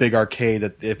it's a big arcade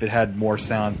that if it had more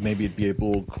sounds, maybe it'd be a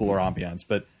little cooler ambiance.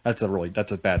 But that's a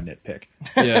bad nitpick.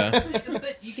 Yeah.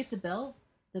 But you get the bell.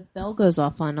 The bell goes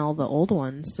off on all the old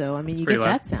ones, so I mean, you Pretty get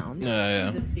loud. that sound. Yeah.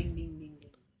 The bing, bing, bing, bing.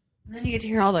 And then you get to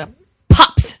hear all the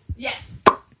pops. Yes.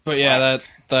 But yeah,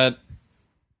 that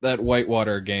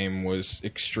Whitewater game was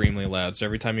extremely loud. So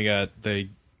every time you got the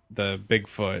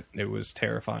Bigfoot, it was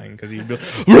terrifying because you'd be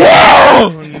like,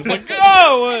 and it's like,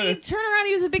 oh! He'd turn around,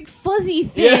 he was a big fuzzy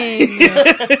thing.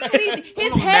 And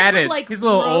his head matted. would like He's a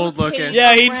little old rotate looking.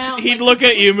 Yeah, around, he'd like, look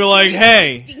at you and be like,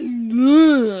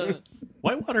 hey.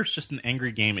 Whitewater's just an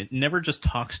angry game. It never just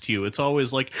talks to you. It's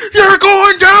always like, you're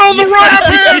going down the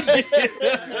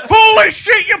rapids! Holy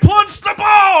shit, you plunged the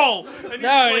ball! And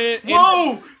No, you're just like,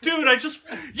 whoa! Dude,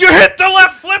 you hit the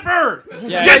left flipper!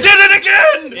 Yeah, You did it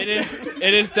again!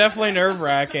 It is definitely nerve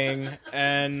wracking,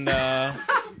 and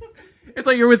It's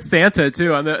like you're with Santa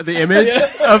too on the image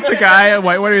of the guy at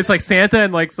Whitewater. It's like Santa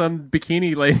and like some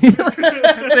bikini lady.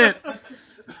 That's it.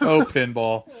 Oh,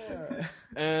 pinball.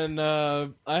 And I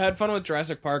had fun with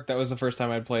Jurassic Park. That was the first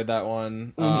time I'd played that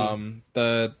one.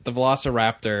 The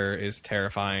Velociraptor is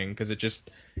terrifying because it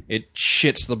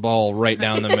shits the ball right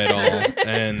down the middle,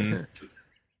 and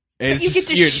You get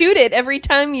to shoot it every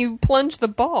time you plunge the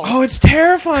ball. Oh, it's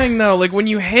terrifying though. Like when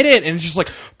you hit it, and it's just like,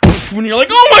 poof, when you're like,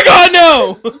 oh my god,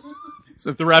 no!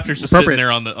 So the raptor's just sitting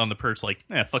there on the perch, like,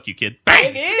 fuck you, kid.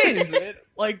 Bang! It is.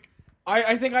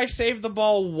 I think I saved the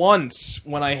ball once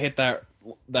when I hit that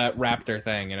raptor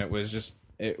thing, and it was just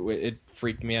it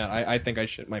freaked me out. I think I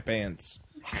shit my pants.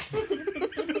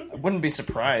 I wouldn't be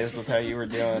surprised with how you were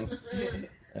doing.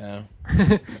 Yeah.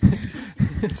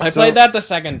 I played that the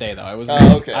second day though.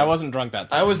 Okay. I wasn't drunk that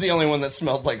time. I was the only one that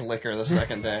smelled like liquor the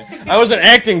second day. I wasn't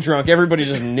acting drunk. Everybody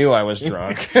just knew I was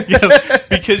drunk. Yeah,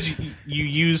 because you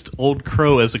used Old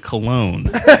Crow as a cologne.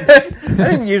 I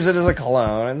didn't use it as a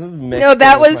cologne. No,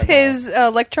 that was his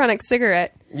electronic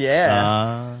cigarette.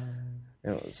 Yeah. It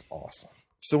was awesome.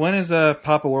 So when is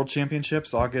Papa World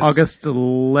Championships? August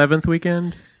 11th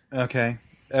weekend. Okay.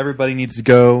 Everybody needs to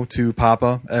go to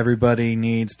Papa. Everybody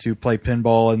needs to play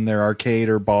pinball in their arcade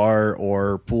or bar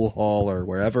or pool hall or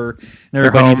wherever. And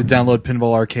everybody needs to download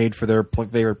Pinball Arcade for their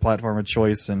favorite platform of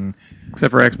choice, and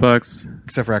except for Xbox.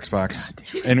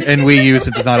 And Wii U,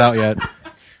 since it's not out yet.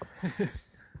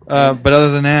 But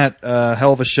other than that,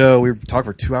 hell of a show. We talked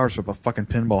for 2 hours about fucking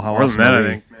pinball. How awesome are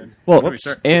we? Well,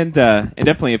 and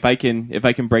definitely if I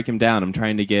can break him down, I'm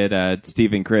trying to get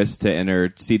Steve and Chris to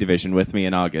enter C Division with me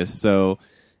in August. So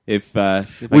if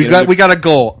we got a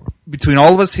goal between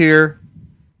all of us here,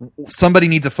 somebody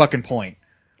needs a fucking point.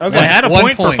 Okay. I had a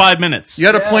point for 5 minutes. You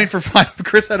had a point for 5.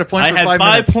 Chris had a point for 5 minutes.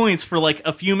 I had 5 points for like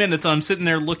a few minutes. I'm sitting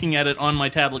there looking at it on my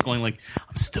tablet going like,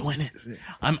 I'm still in it.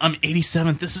 I'm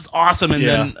 87th. This is awesome. And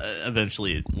then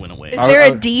eventually it went away. Is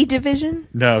there a D division?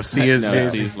 No, C is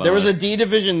There was a D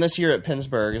division this year at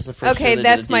Pittsburgh. Is the first Okay, year they did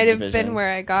that a D might have division. been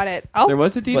where I got it. There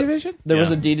was a D division? There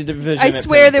was a D division. I at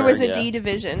swear there was a Pittsburgh, D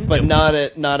division. But not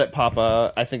at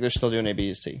Papa. I think they're still doing A,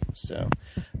 B, C. So,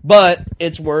 but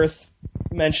it's worth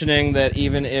mentioning that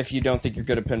even if you don't think you're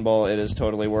good at pinball, it is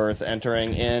totally worth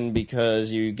entering in because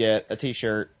you get a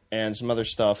T-shirt and some other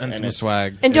stuff and some it's-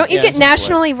 swag. And don't you Yeah, get some swag.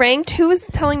 nationally ranked? Who was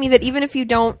telling me that even if you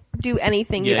don't do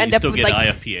anything, you Yeah, end you up still with get like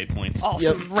IFPA points.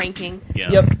 awesome ranking?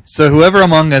 Yeah. Yep. So whoever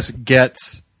among us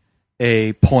gets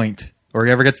a point, or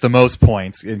whoever gets the most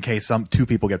points, in case two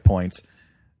people get points,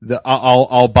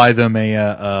 I'll buy them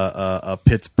a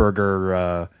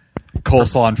Pittsburgher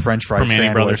coleslaw and French fry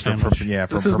Brothers sandwich. sandwich.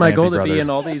 This is my goal to be in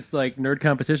all these like nerd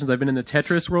competitions. I've been in the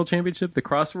Tetris World Championship, the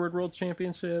Crossword World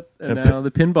Championship, and now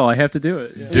the pinball. I have to do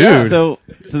it. Yeah. Dude, Yeah, so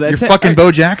that's you're fucking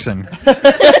Bo Jackson.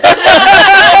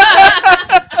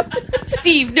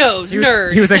 Steve knows,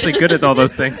 nerd. He was actually good at all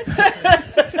those things.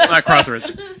 Not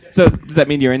crosswords. So does that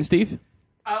mean you're in, Steve?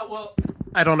 Well,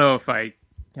 I don't know if I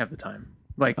have the time.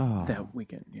 Like that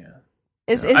weekend, yeah.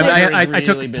 I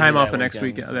took the time off the next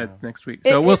week. Next week,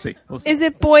 so we'll see. Is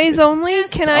it boys only?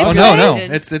 Can I? Oh play? no,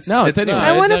 it's anyway.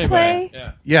 I want to play.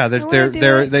 Yeah, I wanna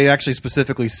do it. they actually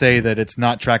specifically say that it's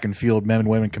not track and field. Men and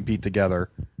women compete together.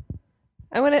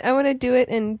 I want to do it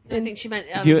in. I think she meant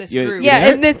You- this you- group. Yeah,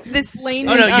 and this lane.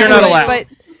 Oh no, you're not allowed. But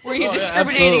Were you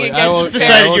discriminating I will against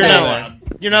decided girls? you're not allowed.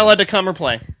 You're not allowed to come or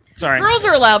play. Sorry. Girls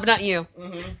are allowed, but not you.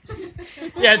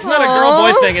 Yeah, it's not a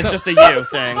girl boy thing. It's just a you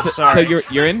thing. Sorry. So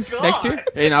you're in next year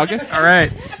in August? All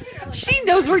right. She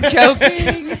knows we're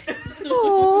joking.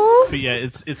 But yeah,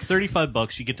 it's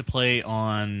 $35. You get to play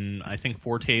on I think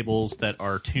 4 tables that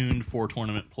are tuned for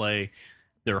tournament play.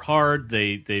 They're hard.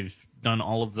 They've done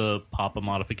all of the Papa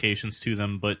modifications to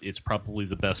them, but it's probably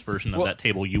the best version of that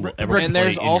table you will ever play. And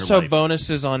there's in also your life.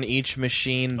 bonuses on each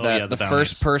machine that the the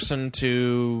first person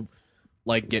to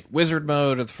like get wizard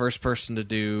mode or the first person to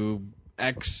do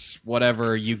X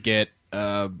whatever you get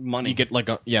money. You get like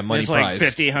a money it's prize.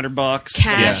 like $50-$100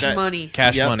 Cash Yeah. money.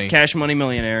 Cash Yep, money. Cash money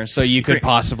millionaires. So you could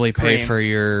possibly pay cream. for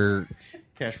your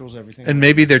Cash rules everything. And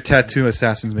maybe their tattoo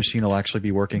assassin's machine will actually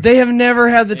be working. They have never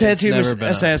had the It's tattoo never been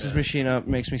up, assassin's yeah. machine up.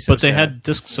 Makes me so But they sad. had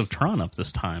Discs of Tron up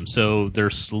this time, so they're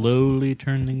slowly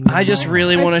turning them I just around.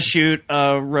 really want to shoot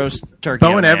a roast turkey.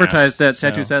 Bowen on advertised that so.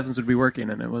 Tattoo Assassins would be working,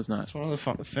 and it was not. It's one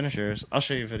of the finishers. I'll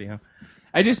show you a video.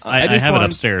 I just I have it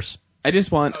upstairs. I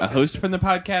just want a host from the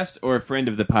podcast or a friend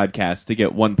of the podcast to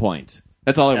get 1 point.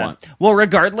 That's all I want. Well,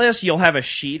 regardless, you'll have a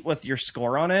sheet with your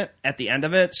score on it at the end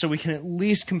of it, so we can at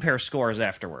least compare scores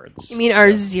afterwards. you mean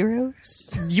our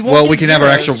zeros? You won't Well, get we can have our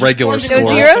zeros, actual just regular forms score. of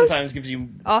Zeros? Sometimes gives you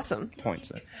Awesome. points.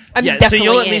 There. I'm Yeah, so definitely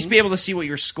you'll at in. least be able to see what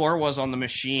your score was on the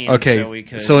machine. Okay, so, we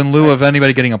could, so in lieu of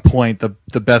anybody getting a point,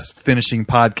 the best finishing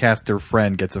podcaster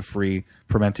friend gets a free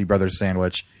Parmenti Brothers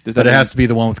sandwich. Does that But it mean- has to be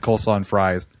the one with coleslaw and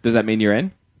fries. Does that mean you're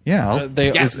in? Yeah, Uh, they-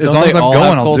 as don't long they as I'm all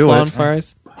going, have I'll do coleslaw it. and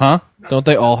fries? Huh? Don't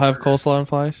they all have coleslaw and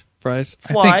fries?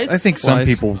 I think some Flies.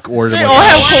 people order They them. all with-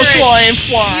 have coleslaw and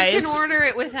flies. You can order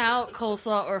it without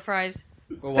coleslaw or fries.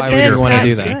 Well, But why then would it's you want to not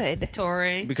do that? good.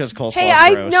 Tori. Because coleslaw Hey,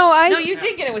 is gross. No, you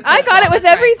did get it with. I got coleslaw, it with that's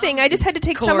right. everything. I just had to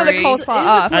take some of the Corey. coleslaw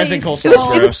off. I think coleslaw It was- is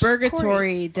it was gross.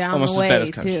 Purgatory down Almost the as bad way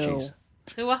as cottage too. cheese.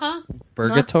 Who?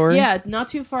 Purgatory? Yeah, not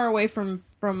too far away from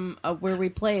from where we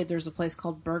played, there's a place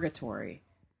called Burgatory.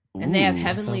 And they have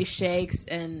heavenly shakes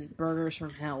and burgers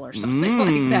from hell or something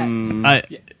like that.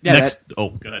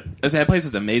 Go ahead. That place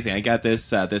was amazing. I got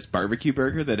this barbecue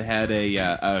burger that had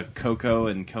a cocoa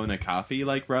and Kona coffee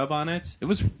like rub on it. It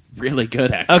was really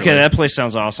good, actually. Okay, that place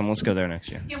sounds awesome. Let's go there next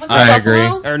year. Yeah, was it I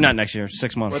Buffalo? Or not next year,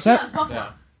 6 months. What's that? Yeah, it was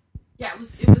Buffalo. Yeah, it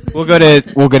was We'll go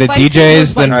to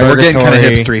DJ's, then we're getting kind of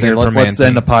Burgatory, hipstery here. then Let's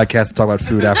end the Permanente. podcast and talk about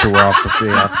food after we're off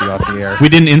the air. We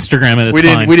didn't Instagram it. It's we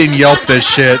fine. didn't Yelp this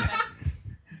shit.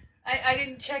 I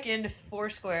didn't check into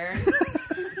Foursquare.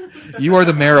 You are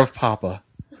the mayor of Papa.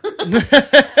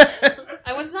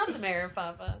 I was not the mayor of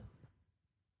Papa.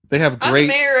 They have I'm great. the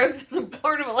mayor of the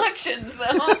Board of Elections,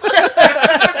 though.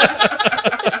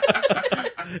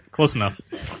 Close enough.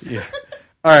 Yeah.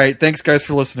 All right. Thanks, guys,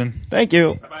 for listening. Thank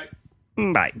you.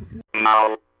 Bye-bye. Bye.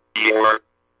 Now you're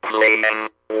playing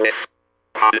with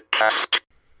podcast.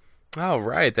 All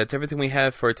right, that's everything we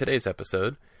have for today's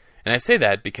episode. And I say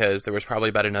that because there was probably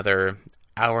about another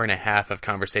hour and a half of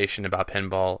conversation about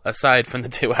pinball, aside from the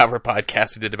 2-hour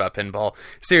podcast we did about pinball.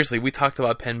 Seriously, we talked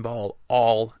about pinball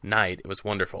all night. It was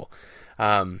wonderful.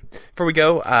 Before we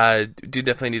go, do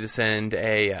definitely need to send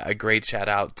a great shout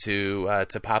out to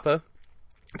Papa,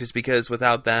 just because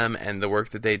without them and the work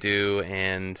that they do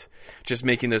and just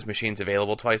making those machines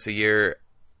available twice a year,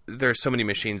 there's so many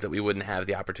machines that we wouldn't have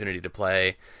the opportunity to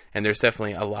play, and there's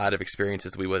definitely a lot of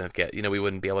experiences we wouldn't we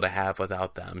wouldn't be able to have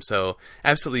without them. So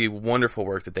absolutely wonderful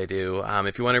work that they do.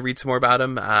 If you want to read some more about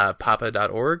them,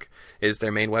 papa.org is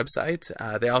their main website.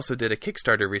 They also did a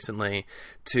Kickstarter recently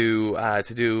to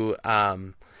do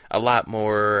a lot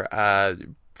more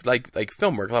like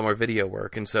film work, a lot more video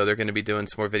work, and so they're going to be doing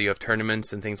some more video of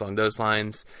tournaments and things along those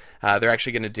lines. They're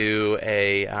actually going to do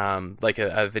a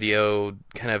video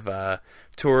kind of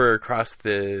tour across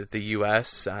the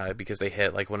U.S. Because they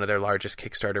hit like one of their largest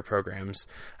Kickstarter programs.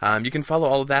 You can follow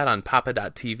all of that on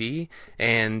papa.tv,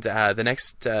 and the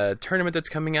next tournament that's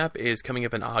coming up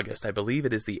in August. I believe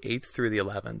it is the 8th through the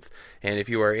 11th, and if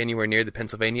you are anywhere near the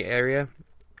Pennsylvania area,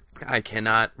 I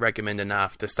cannot recommend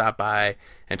enough to stop by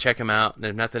and check them out, and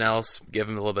if nothing else, give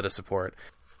them a little bit of support.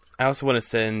 I also want to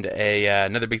send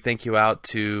another big thank you out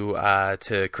to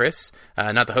Chris,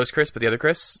 not the host Chris, but the other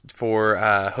Chris, for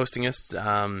hosting us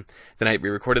the night we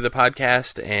recorded the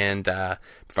podcast and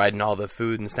providing all the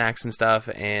food and snacks and stuff,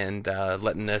 and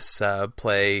letting us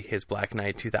play his Black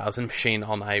Knight 2000 machine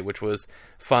all night, which was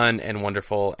fun and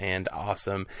wonderful and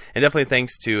awesome. And definitely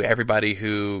thanks to everybody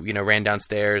who ran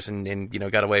downstairs and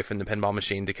got away from the pinball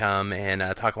machine to come and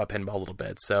talk about pinball a little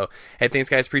bit. So hey, thanks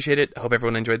guys, appreciate it. Hope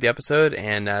everyone enjoyed the episode,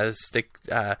 and stay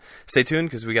tuned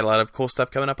because we got a lot of cool stuff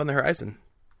coming up on the horizon.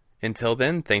 Until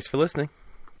then, thanks for listening.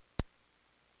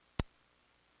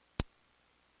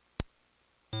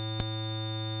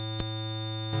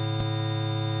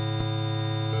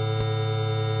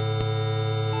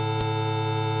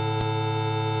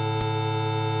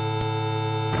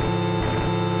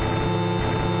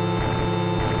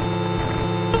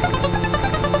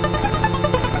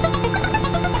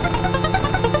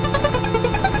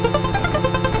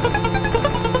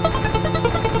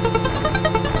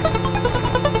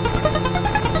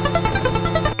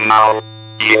 Now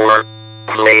you're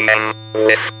playing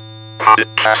with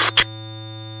podcast.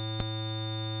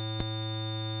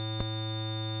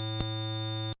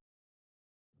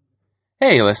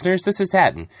 Hey listeners, this is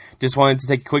Tatton. Just wanted to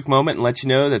take a quick moment and let you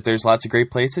know that there's lots of great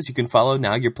places you can follow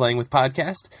Now You're Playing With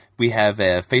Podcast. We have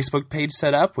a Facebook page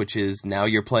set up, which is Now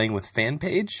You're Playing With Fan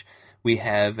Page. We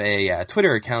have a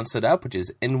Twitter account set up, which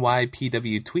is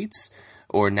NYPW Tweets,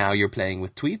 or Now You're Playing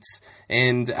With Tweets.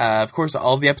 And, of course,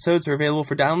 all the episodes are available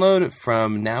for download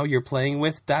from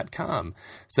nowyou'replayingwith.com.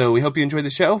 So we hope you enjoyed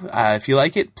the show. If you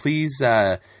like it, please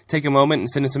take a moment and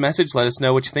send us a message. Let us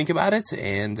know what you think about it.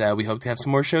 And we hope to have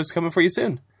some more shows coming for you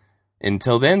soon.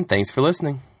 Until then, thanks for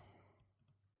listening.